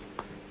votos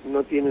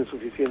no tienen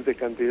suficiente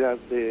cantidad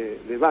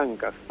de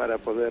bancas para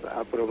poder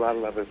aprobar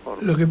la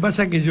reforma. Lo que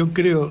pasa que yo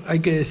creo, hay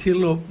que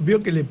decirlo,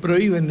 veo que le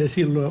prohíben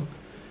decirlo,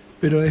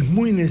 pero es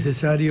muy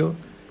necesario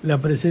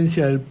la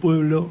presencia del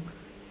pueblo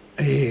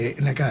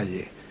en la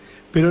calle.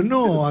 Pero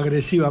no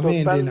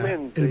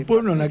agresivamente, el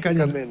pueblo en la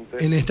calle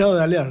en estado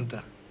de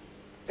alerta.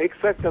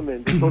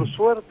 Exactamente, por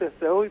suerte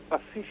hasta hoy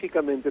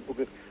pacíficamente,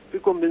 porque estoy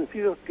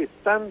convencido que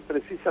están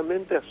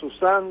precisamente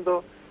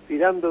asusando,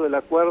 tirando de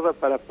la cuerda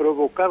para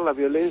provocar la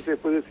violencia y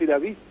después decir, ¿ha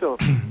visto?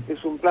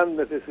 Es un plan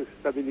de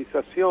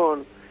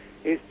desestabilización,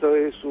 esto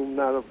es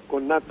un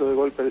conato de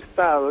golpe de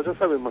Estado, ya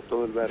sabemos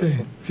todo el verbo.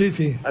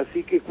 Sí.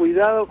 Así que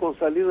cuidado con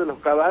salir de los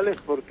cabales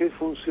porque es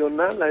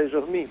funcional a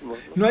ellos mismos.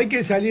 No hay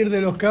que salir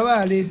de los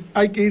cabales,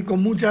 hay que ir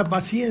con mucha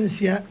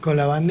paciencia, con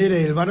la bandera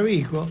y el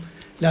barbijo,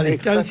 la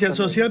distancia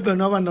social, pero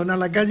no abandonar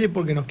la calle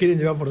porque nos quieren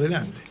llevar por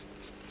delante.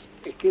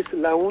 Es que es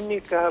la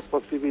única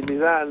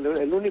posibilidad,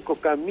 el único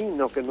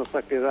camino que nos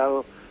ha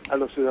quedado a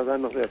los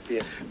ciudadanos de a pie.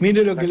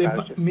 Mire lo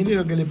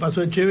que le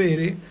pasó a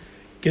Echeverre,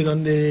 que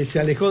donde se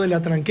alejó de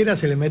la tranquera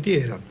se le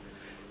metieron.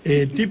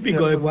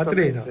 Típico de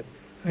cuatrero.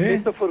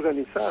 Esto fue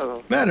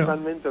organizado,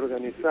 totalmente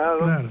organizado.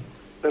 Claro.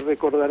 Se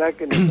recordará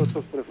que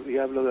nosotros, y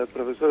hablo de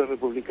profesores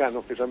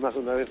republicanos, que ya más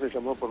de una vez me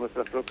llamó por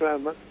nuestras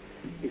proclamas,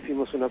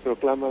 hicimos una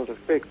proclama al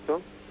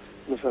respecto,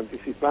 nos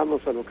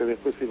anticipamos a lo que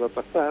después iba a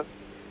pasar,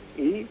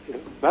 y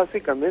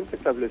básicamente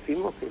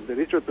establecimos que el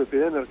derecho de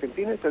propiedad en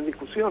Argentina está en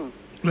discusión.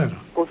 Claro.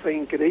 Cosa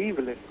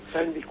increíble,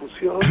 está en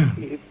discusión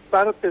y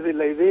parte de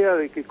la idea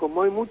de que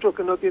como hay muchos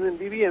que no tienen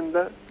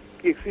vivienda,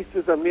 y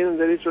existe también el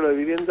derecho a la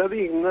vivienda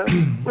digna,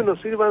 bueno,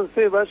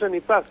 sírvanse, vayan y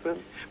pasen.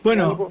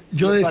 Bueno,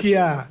 yo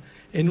decía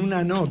en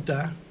una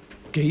nota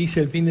que hice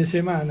el fin de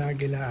semana,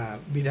 que la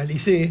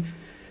viralicé,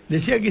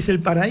 decía que es el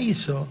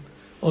paraíso.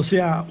 O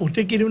sea,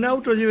 usted quiere un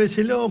auto,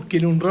 lléveselo,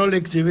 quiere un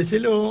Rolex,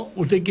 lléveselo,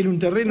 usted quiere un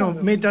terreno,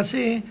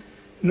 métase,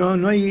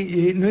 no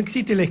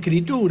existe la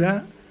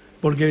escritura,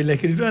 porque la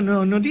escritura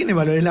no tiene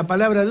valor, es la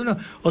palabra de uno.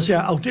 O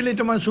sea, a usted le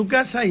toman su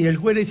casa y el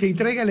juez le dice, y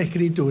traiga la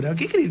escritura.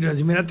 ¿Qué escritura?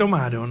 Si me la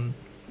tomaron.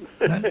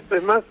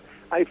 Además,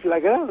 hay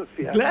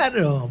flagrancia.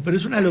 Claro, pero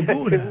es una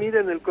locura.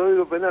 Miren el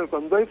Código Penal,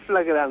 cuando hay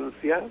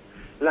flagrancia,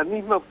 la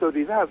misma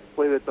autoridad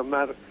puede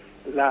tomar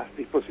las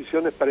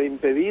disposiciones para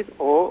impedir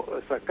o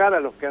sacar a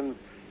los que han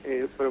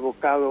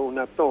provocado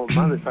una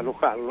toma,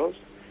 desalojarlos,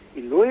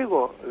 y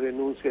luego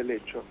denuncia el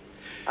hecho.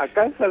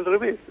 Acá es al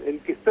revés, el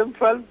que está en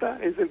falta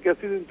es el que ha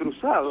sido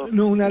intrusado.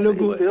 No, una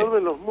locura. El peor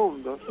de los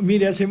mundos.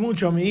 Mire, hace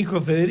mucho a mi hijo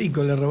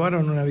Federico le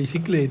robaron una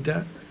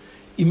bicicleta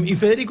y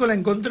Federico la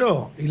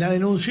encontró y la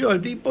denunció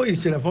al tipo y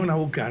se la fueron a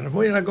buscar.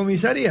 Voy a la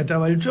comisaría,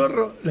 estaba el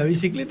chorro, la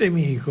bicicleta y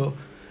mi hijo.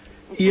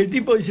 Y el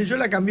tipo dice, yo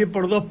la cambié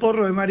por 2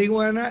 porros de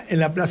marihuana en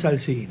la Plaza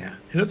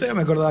Alsina. El otro día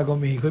me acordaba con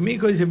mi hijo. Y mi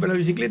hijo dice, pero la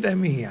bicicleta es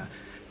mía.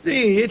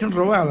 Sí, es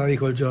robada,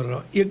 dijo el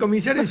chorro. Y el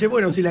comisario dice,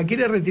 bueno, si la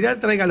quiere retirar,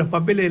 traiga los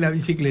papeles de la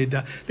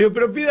bicicleta. Le digo,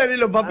 pero pídale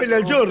los papeles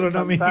al chorro, no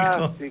a mi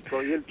hijo.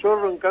 Y el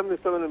chorro, en cambio,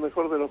 estaba en el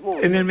mejor de los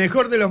mundos. En el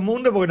mejor de los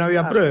mundos porque no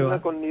había prueba. Una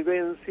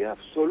connivencia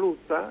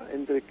absoluta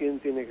entre quien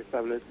tiene que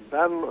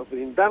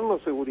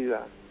brindarnos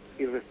seguridad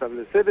y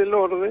restablecer el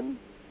orden,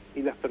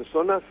 y las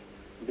personas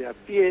de a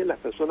pie, las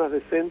personas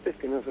decentes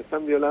que nos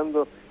están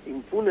violando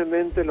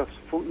impunemente los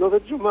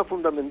derechos más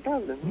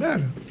fundamentales, ¿no?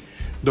 Claro.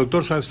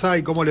 Doctor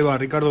Salzay, ¿cómo le va?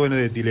 Ricardo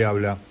Benedetti le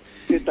habla.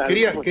 ¿Qué tal?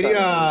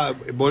 Quería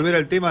volver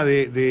al tema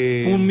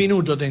de un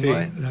minuto tengo,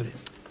 sí, dale.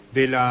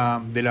 De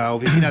la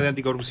Oficina de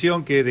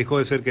Anticorrupción, que dejó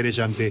de ser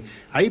querellante.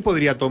 Ahí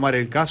podría tomar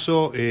el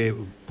caso,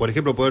 por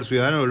ejemplo, Poder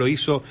Ciudadano lo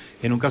hizo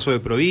en un caso de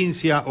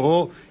provincia,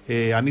 o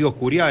Amigos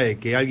Curiae,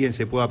 que alguien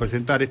se pueda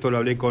presentar. Esto lo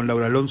hablé con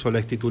Laura Alonso, la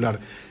ex titular.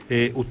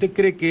 ¿Usted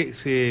cree que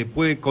se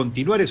puede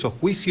continuar esos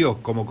juicios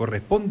como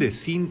corresponde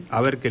sin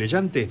haber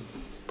querellante?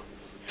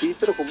 Sí,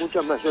 pero con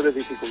muchas mayores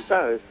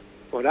dificultades.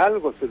 Por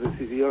algo se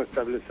decidió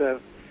establecer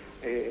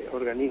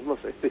organismos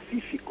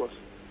específicos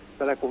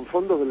para, con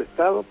fondos del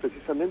Estado,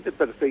 precisamente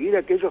perseguir a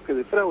aquellos que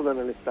defraudan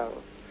al Estado.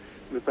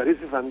 Me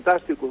parece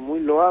fantástico y muy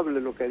loable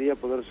lo que haría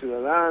Poder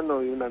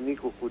Ciudadano y un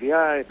amigo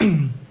Curiae.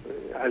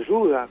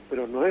 Ayuda,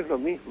 pero no es lo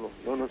mismo,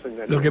 no nos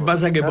engañemos. Lo que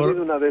pasa es que ha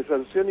habido una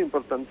deserción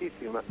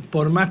importantísima.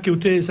 Por más que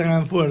ustedes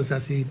hagan fuerza,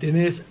 si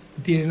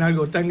tienen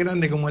algo tan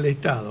grande como el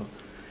Estado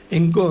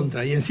en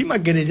contra, y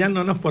encima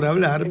querellándonos por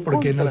hablar,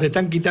 porque nos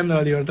están quitando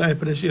la libertad de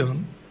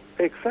expresión.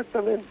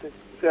 Exactamente.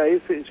 O sea,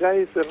 ya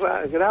ese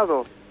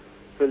grado,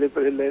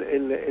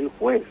 el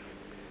juez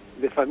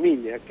de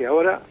familia, que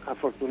ahora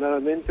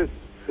afortunadamente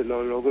se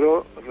lo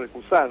logró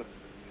recusar,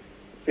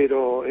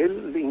 pero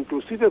él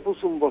inclusive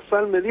puso un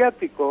bozal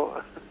mediático.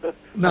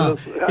 No,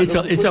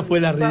 esa fue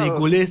la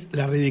ridiculez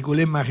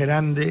más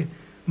grande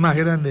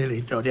de la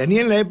historia. Ni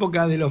en la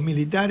época de los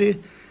militares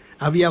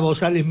había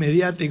bozales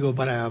mediáticos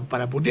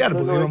para putear,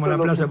 porque íbamos a la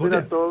plaza a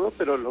putear. Todo,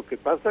 pero lo que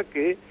pasa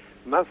que,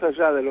 más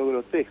allá de lo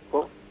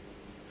grotesco,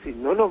 si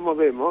no nos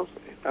movemos,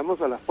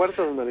 estamos a las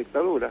puertas de una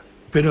dictadura.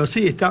 Pero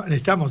sí,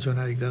 estamos en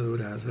una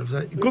dictadura.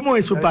 ¿Cómo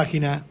es su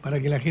página para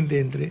que la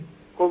gente entre?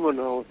 ¿Cómo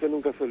no? Usted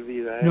nunca se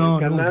olvida. No,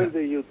 el canal nunca.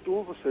 de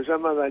YouTube se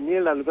llama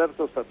Daniel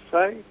Alberto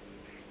Sapsay,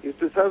 y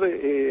usted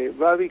sabe,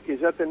 Babi, que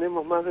ya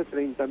tenemos más de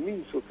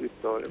 30.000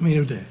 suscriptores.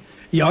 Mire usted.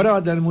 Y ahora va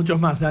a tener muchos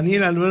más.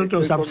 Daniel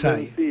Alberto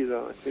Sapsay.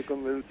 Estoy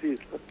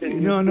convencido.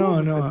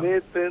 No. Se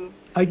meten,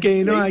 hay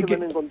que van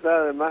a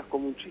encontrar además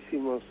con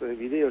muchísimos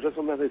videos, ya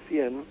son más de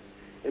 100,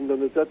 en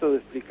donde trato de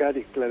explicar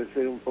y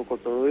esclarecer un poco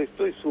todo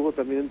esto, y subo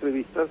también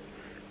entrevistas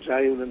ya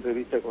hay una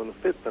entrevista con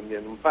usted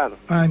también, un par.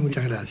 Ay,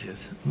 muchas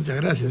gracias. Muchas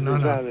gracias. No,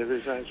 no.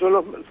 Desde ya.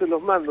 Yo se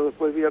los mando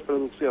después vía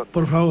producción.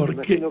 Por favor. Me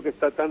imagino que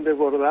está tan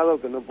desbordado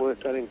que no puede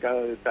estar en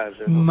cada detalle,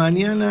 ¿no?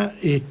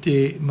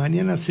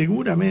 Mañana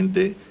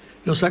seguramente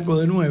lo saco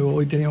de nuevo.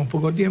 Hoy teníamos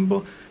poco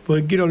tiempo,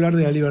 porque quiero hablar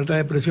de la libertad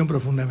de expresión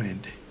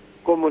profundamente.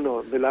 ¿Cómo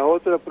no? De la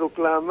otra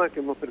proclama que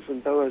hemos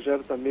presentado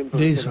ayer también por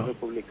De los eso.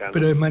 republicanos.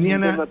 Pero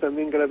mañana... Un tema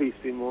también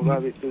gravísimo,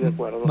 Gaby, estoy de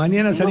acuerdo.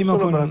 Mañana no salimos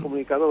solo con... para los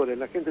comunicadores,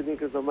 la gente tiene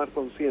que tomar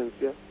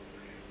conciencia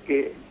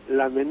que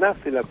la amenaza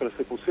y la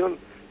persecución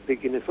de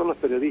quienes son los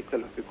periodistas,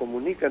 los que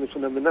comunican, es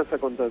una amenaza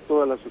contra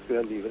toda la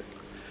sociedad libre.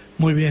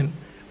 Muy bien.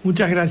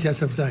 Muchas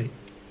gracias, Absay.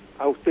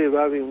 A usted,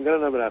 Babi, un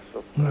gran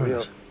abrazo. Un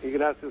Adiós. abrazo. Y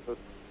gracias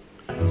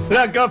a...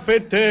 La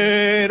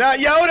cafetera.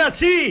 Y ahora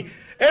sí,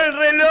 el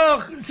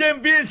reloj, se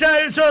empieza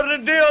el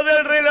sorteo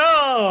del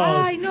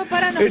reloj. Ay, no,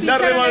 para, nos Está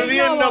pincharon el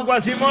revolviendo globo.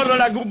 Quasimorro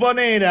la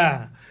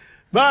cuponera.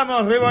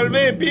 Vamos,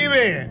 revolvé,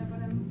 pibe.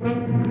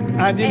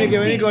 Ah, tiene que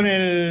venir sí. con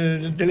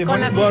el teléfono.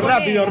 Con la Vos,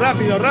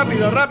 cuponera.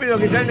 rápido,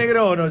 que está el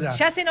negro oro ya.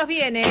 Ya se nos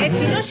viene, ¿eh?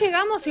 Si no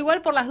llegamos,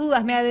 igual por las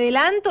dudas, me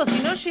adelanto,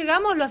 si no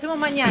llegamos lo hacemos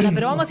mañana,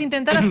 pero vamos a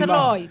intentar hacerlo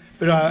Va, hoy.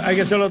 Pero hay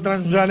que hacerlo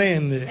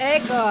transparente.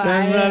 Eco.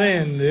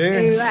 Transparente,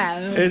 ¿eh?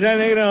 Igual. Está el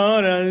negro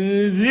oro.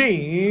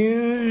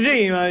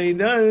 Sí,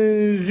 mamito,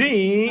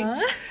 sí. ¿Ah?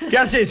 ¿Qué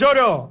haces,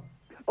 Oro?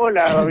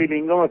 Hola,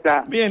 Babilin, ¿cómo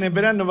está? Bien,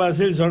 esperando para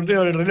hacer el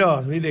sorteo del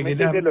reloj, ¿viste? Que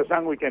está... Metete los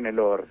sándwiches en el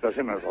orto,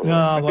 haceme el favor.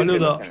 No, Metete boludo.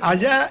 los sándwiches.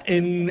 Allá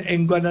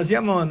en cuando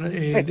hacíamos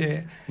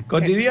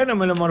cotidiano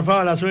me lo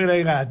morfaba la suegra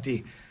de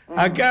Gatti.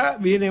 Acá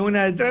viene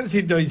una de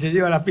tránsito y se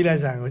lleva las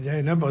pilas de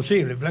sándwiches. No es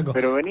posible, flaco.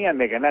 Pero venían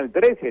de Canal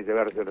 13 a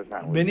llevarse los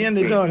sándwiches. Venían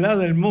de todos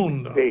lados del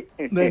mundo. Sí.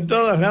 De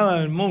todos lados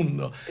del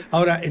mundo.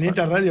 Ahora, en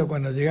esta radio,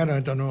 cuando llegaron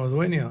estos nuevos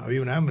dueños,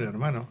 había un hambre,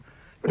 hermano.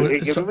 Pero Porque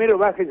sí, que son- primero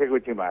baje ese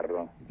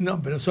cochimarro.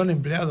 No, pero son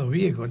empleados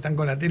viejos, están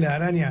con la tela de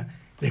araña,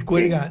 les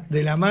cuelga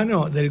de la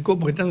mano, del codo,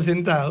 porque están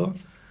sentados,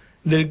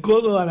 del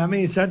codo a la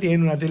mesa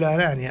tienen una tela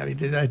de araña,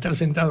 ¿viste? De estar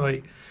sentado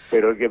ahí.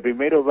 Pero el que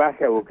primero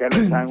baje a buscar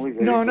los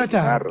sándwiches No, es no el está.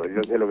 cochimarro,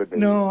 yo sé lo que te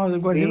No, digo.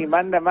 de cualquier- Sí,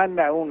 manda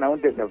a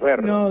un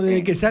testaferro. No, desde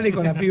Sí. que sale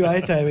con la piba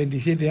esta de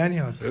 27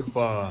 años,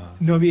 Epa.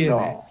 no viene.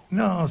 No.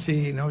 No,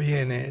 sí, no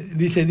viene.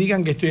 Dice,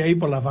 digan que estoy ahí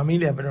por la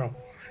familia, pero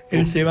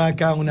él se va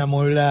acá a una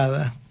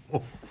amueblada.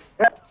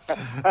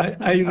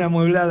 Hay una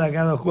amueblada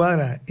acá a 2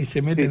 cuadras y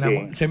se mete, Sí,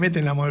 sí. se mete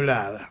en la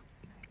amueblada.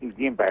 ¿Y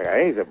quién paga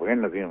eso? Porque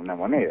él no tiene una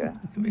moneda.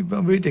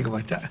 ¿Viste cómo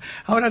está?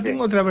 Ahora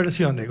tengo otra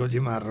versión de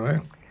Cochimarro,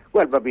 ¿eh?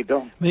 ¿Cuál,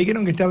 papito? Me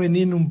dijeron que está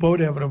vendiendo un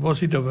pobre a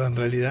propósito, pero en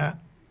realidad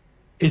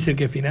es el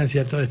que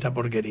financia toda esta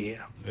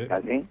porquería.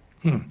 ¿Así?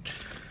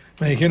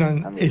 Me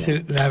dijeron, Ah, mira.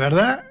 es la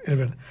verdad,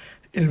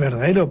 el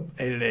verdadero,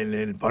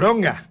 el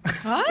poronga.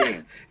 ¿Ah? Sí.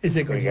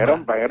 Ese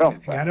Cochimarro.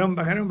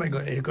 Garompa. Garompa,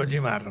 el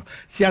Cochimarro.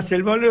 Se hace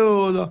el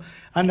boludo,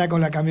 anda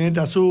con la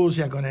camioneta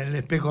sucia, con el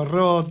espejo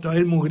roto,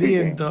 el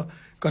mugriento,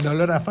 con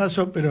olor a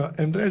faso, pero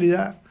en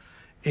realidad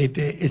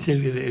es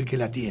el que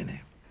la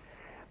tiene.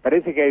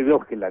 Parece que hay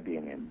dos que la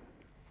tienen.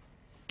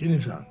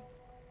 ¿Quiénes son?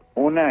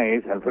 Una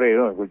es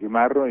Alfredo, el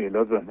Cuchimarro, y el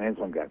otro es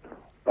Nelson Castro.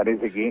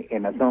 Parece que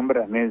en las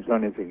sombras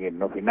Nelson es el que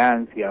no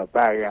financia, no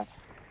paga.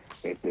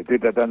 Estoy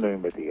tratando de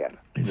investigar.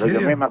 ¿En Lo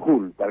serio? llamé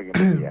Majul para que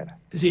investigara.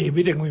 Sí,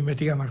 viste cómo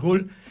investiga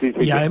Majul. Sí,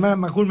 sí, y sí. además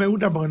Majul me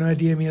gusta porque no le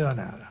tiene miedo a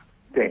nada.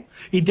 Sí.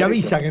 Y te Por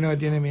avisa eso. que no le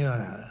tiene miedo a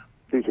nada.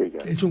 Sí, sí, sí.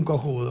 Es un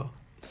cojudo.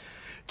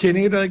 Che,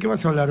 negro, ¿de qué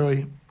vas a hablar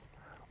hoy?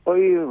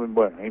 Hoy,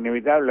 bueno,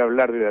 inevitable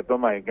hablar de la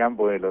toma de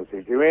campo de los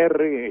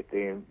Echeverri.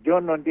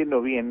 Yo no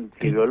entiendo bien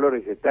si ¿Qué?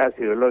 Dolores está,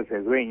 si Dolores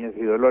es dueña,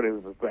 si Dolores,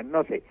 pues,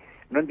 no sé,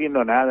 no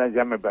entiendo nada,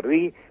 ya me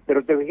perdí.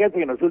 Pero te fijaste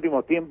que en los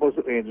últimos tiempos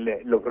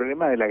los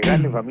problemas de las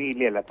grandes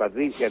familias, las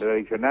patricias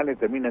tradicionales,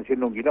 terminan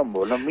siendo un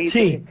quilombo. Los mitres,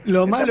 Sí,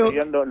 lo malo-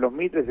 los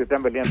mitres se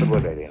están peleando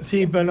por la herencia.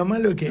 Sí, pero lo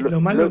malo es que...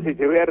 Los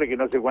Echeverri, que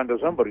no sé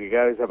cuántos son, porque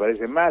cada vez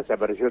aparecen más,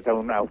 apareció hasta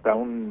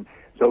un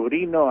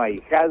sobrino,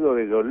 ahijado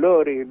de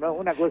Dolores, ¿no?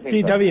 Una cosa... Sí,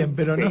 está infame. bien,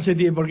 pero no Sí. se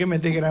tiene por qué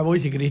meter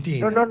Grabois y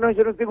Cristina. No,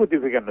 yo no estoy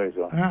justificando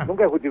eso. Ah.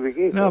 Nunca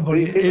justifiqué eso. No,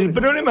 porque Estoy diciendo el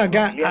que problema es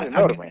acá, familiar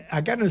enorme.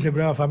 acá no es el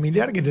problema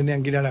familiar que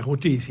tendrían que ir a la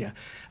justicia.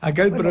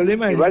 Acá el Bueno,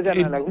 problema que es...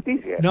 vayan a la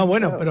justicia. No,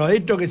 bueno, Claro. pero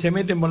estos que se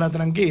meten por la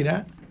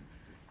tranquera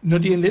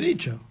no tienen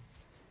derecho.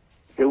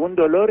 Según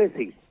Dolores,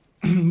 sí.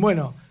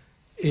 Bueno,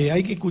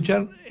 hay que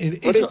escuchar...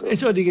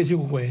 eso tiene que decir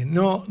un juez,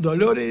 no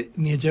Dolores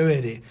ni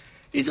Echeverri.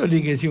 Eso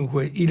tiene que decir un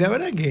juez. Y la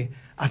verdad que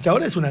hasta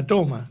ahora es una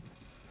toma.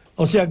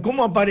 O sea,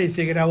 ¿cómo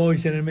aparece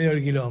Grabois en el medio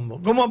del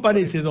quilombo? ¿Cómo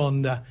aparece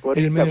Donda Por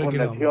en el esta medio del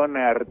quilombo? fundación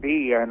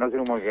Artigas, no sé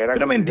cómo quedará.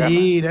 Pero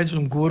mentira, es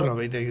un curro.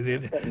 ¿viste?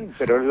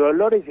 Pero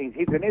Dolores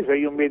insiste en eso.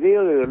 Hay un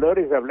video de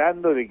Dolores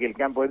hablando de que el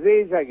campo es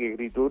de ella, que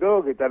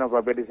escrituró, que están los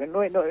papeles en...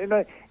 No,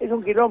 es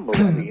un quilombo.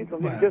 Mati,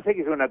 Bueno. Yo sé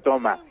que es una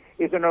toma.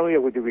 Eso no lo voy a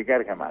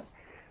justificar jamás.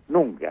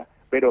 Nunca.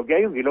 Pero que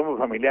hay un quilombo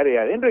familiar ahí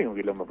adentro, hay un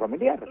quilombo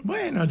familiar.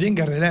 Bueno, tienen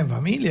que arreglar en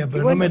familia, pero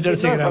Y bueno, no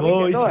meterse si no,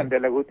 Grabois. no,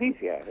 ante la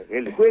justicia.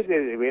 El juez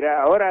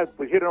deberá, ahora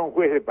pusieron un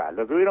juez de paz,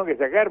 lo tuvieron que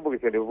sacar porque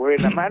se le fue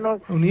en las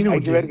manos. Un inútil.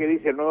 Hay que ver qué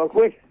dice el nuevo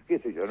juez, qué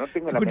sé yo, no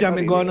tengo la Escúchame,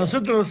 menor cuando idea.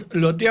 nosotros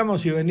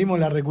loteamos y vendimos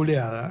la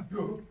reculeada,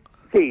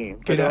 Sí,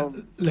 Que pero,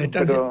 la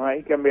estancia- pero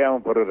ahí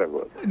cambiamos por otra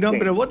cosa. No, Sí.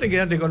 pero vos te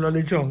quedaste con los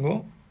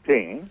lechongos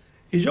Sí.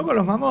 y yo con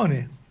los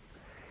mamones.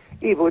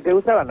 Y porque te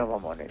gustaban los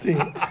mamones. Sí.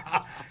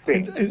 Sí.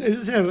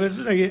 Entonces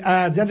resulta que...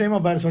 Ah, ya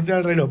tenemos para sortear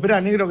el reloj.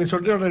 Espera, negro, que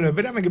sorteo el reloj.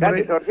 Espérame que por Dale,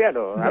 ahí...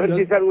 sortealo. A ver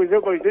si salgo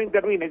yo, porque yo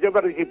intervine, yo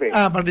participé.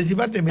 Ah,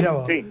 participaste, mirá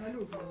vos. Sí.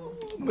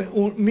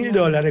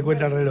 $1.000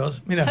 cuesta el reloj.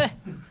 Mirá.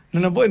 No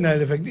nos pueden dar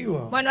el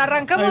efectivo. Bueno, Ahí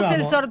arrancamos vamos.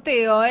 el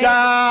sorteo, ¿eh?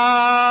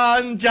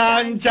 Chan,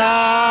 chan,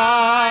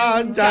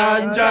 chan,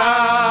 chan, chan.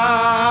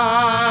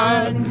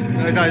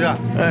 Ahí está, ahí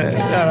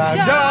está.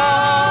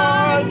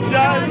 Chan,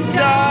 chan,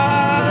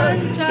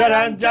 chan,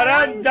 charan,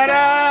 charan,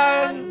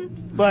 charan.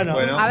 Bueno,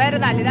 A ver,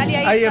 dale ahí.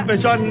 ahí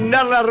empezó a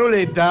andar la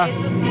ruleta.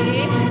 Eso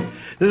sí.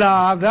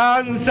 La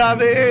danza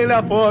de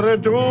la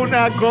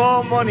fortuna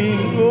como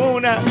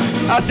ninguna.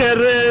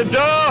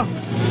 Acertó.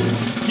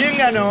 ¿Quién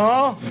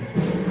ganó?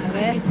 A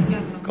ver.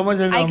 ¿Cómo es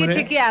el Hay nombre? que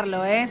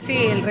chequearlo, ¿eh? Sí,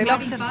 el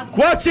reloj se...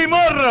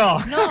 ¡Cuasimorro!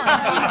 No.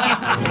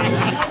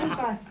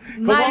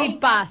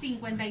 Maripaz.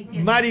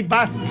 57.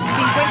 Maripaz. 57.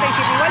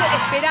 Igual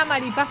espera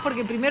Maripaz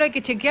porque primero hay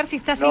que chequear si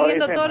está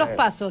siguiendo ese todos no los es.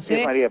 pasos, ¿Es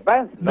 ¿eh? María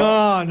Paz?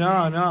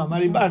 No,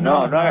 Maripaz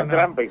no. No hagas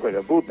trampa, hijo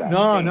de puta.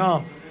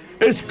 No.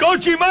 ¡Es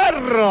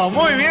Cochimarro!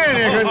 Muy bien.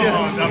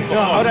 No,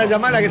 ahora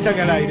llamala que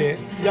saca al aire.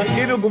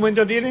 ¿Qué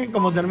documento tiene?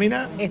 ¿Cómo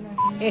termina?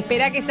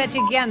 Espera que está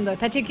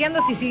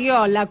chequeando si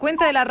siguió la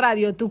cuenta de la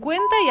radio, tu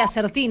cuenta y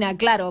Acertina,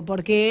 claro,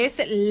 porque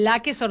es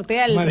la que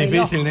sortea el Más reloj.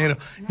 difícil, negro.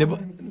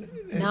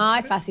 No,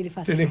 es fácil.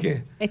 ¿Tenés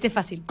qué? Este es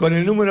fácil. Con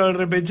el número del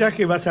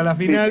repechaje vas a la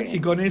final y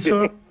con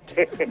eso...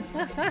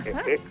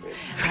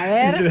 A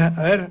ver.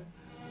 A ver.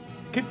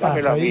 ¿Qué pasa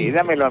Dámelo a mí,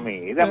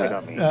 ahí? dámelo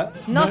a mí.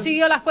 No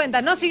siguió las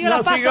cuentas, no siguió los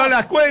pasos. siguió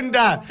las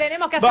cuentas.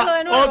 Tenemos que hacerlo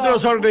de nuevo. Otro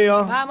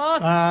sorteo.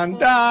 Vamos. Tan,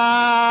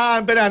 tan.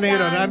 Espera,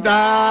 negro. Tan,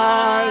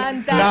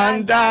 tan.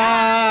 Tan,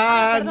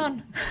 tan.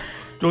 Perdón.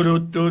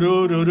 Turu,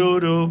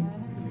 tururururu.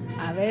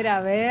 A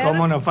ver.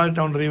 ¿Cómo nos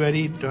falta un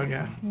riverito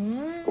acá?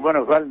 ¿Cómo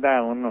nos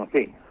falta un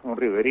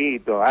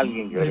riverito,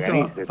 alguien que De todo,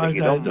 organice ese falta de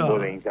quilombo todo.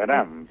 de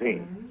Instagram?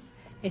 Sí.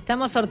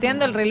 Estamos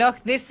sorteando el reloj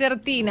de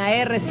Certina,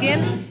 ¿eh?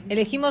 Recién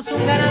elegimos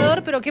un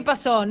ganador, pero ¿qué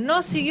pasó?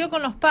 No siguió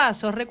con los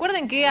pasos.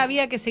 Recuerden que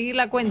había que seguir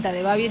la cuenta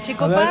de Babi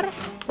Etchecopar,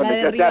 la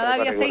de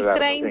Rivadavia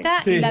 630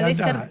 Sí, y la ya de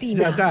está,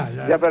 Certina. ya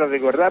está. Ya para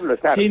recordarlo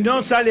está. Si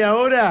no sale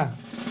ahora,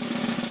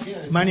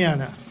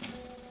 mañana.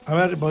 A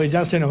ver, porque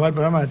ya se nos va el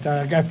programa.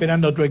 Está acá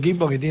esperando tu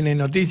equipo que tiene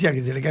noticias que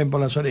se le caen por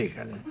las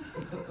orejas.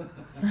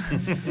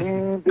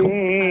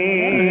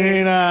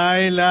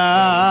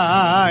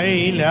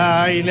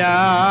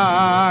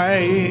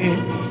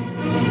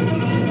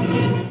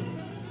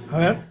 A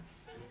ver,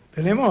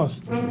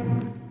 ¿tenemos?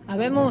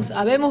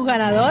 ¿Habemos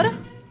ganador?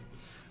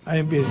 Ahí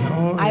empieza.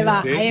 Ahí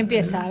va, Sí. ahí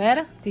empieza. A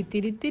ver.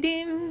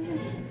 Titiritirim.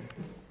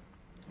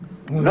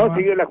 No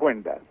siguió la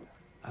cuenta.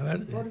 A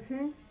ver.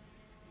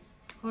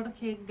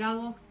 Jorge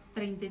Gabos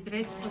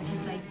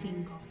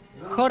 3385.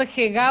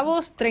 Jorge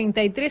Gabos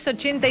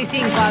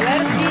 3385. A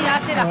ver si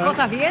hace las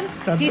cosas bien,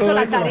 Está si hizo todo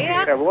la bien.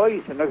 tarea.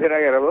 ¿Grabois? ¿No será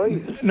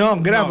Grabois? No,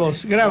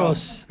 Gravos.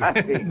 Ah,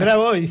 sí.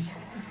 Grabois.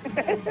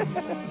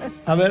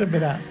 A ver,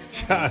 espera.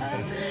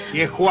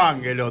 Y es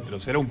Juan el otro,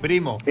 ¿será un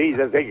primo? Sí,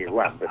 ya sé que es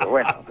Juan, pero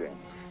bueno. Sí.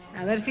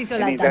 A ver si hizo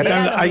la En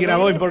tarea. los Hay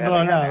Grabois deberes. por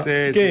todos lados.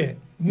 Sí, ¿Qué?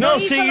 No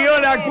hizo siguió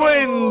los la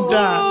deberes.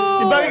 cuenta.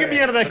 ¿Y para qué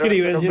mierda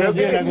escriben si no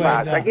sigue la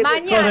cuenta?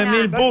 Hijo de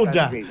mil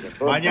putas.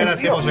 Mañana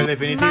hacemos el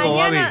definitivo,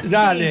 Mañana- Babi.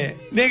 Dale.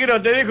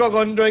 Negro, te dejo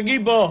con tu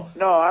equipo.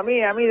 No, a mí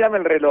dame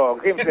el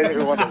reloj. ¿Qué te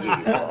dejo con el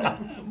equipo?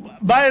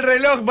 Va el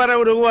reloj para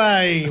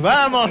Uruguay.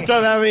 Vamos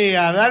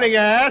todavía. Dale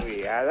gas.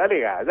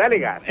 Dale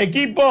gas.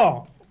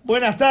 Equipo,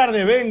 buenas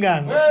tardes.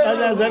 Vengan.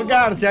 Vayan a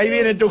acercarse. Ahí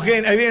viene tu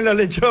gente. Ahí vienen los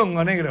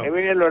lechongos, negro. Me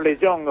vienen los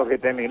lechongos que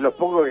tenéis, los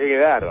pocos que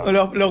quedaron.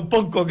 Lo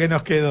poco que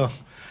nos quedó.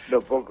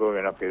 Los pocos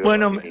que nos quedó.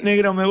 Bueno,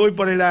 negro, me voy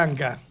por el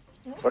Anca.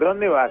 ¿Por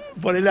dónde vas?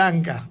 Por el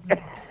Anca.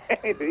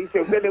 Te dice,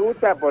 ¿a usted le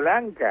gusta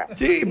Polanca?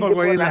 Sí, Dice por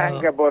cualquier lado.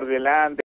 Polanca por delante.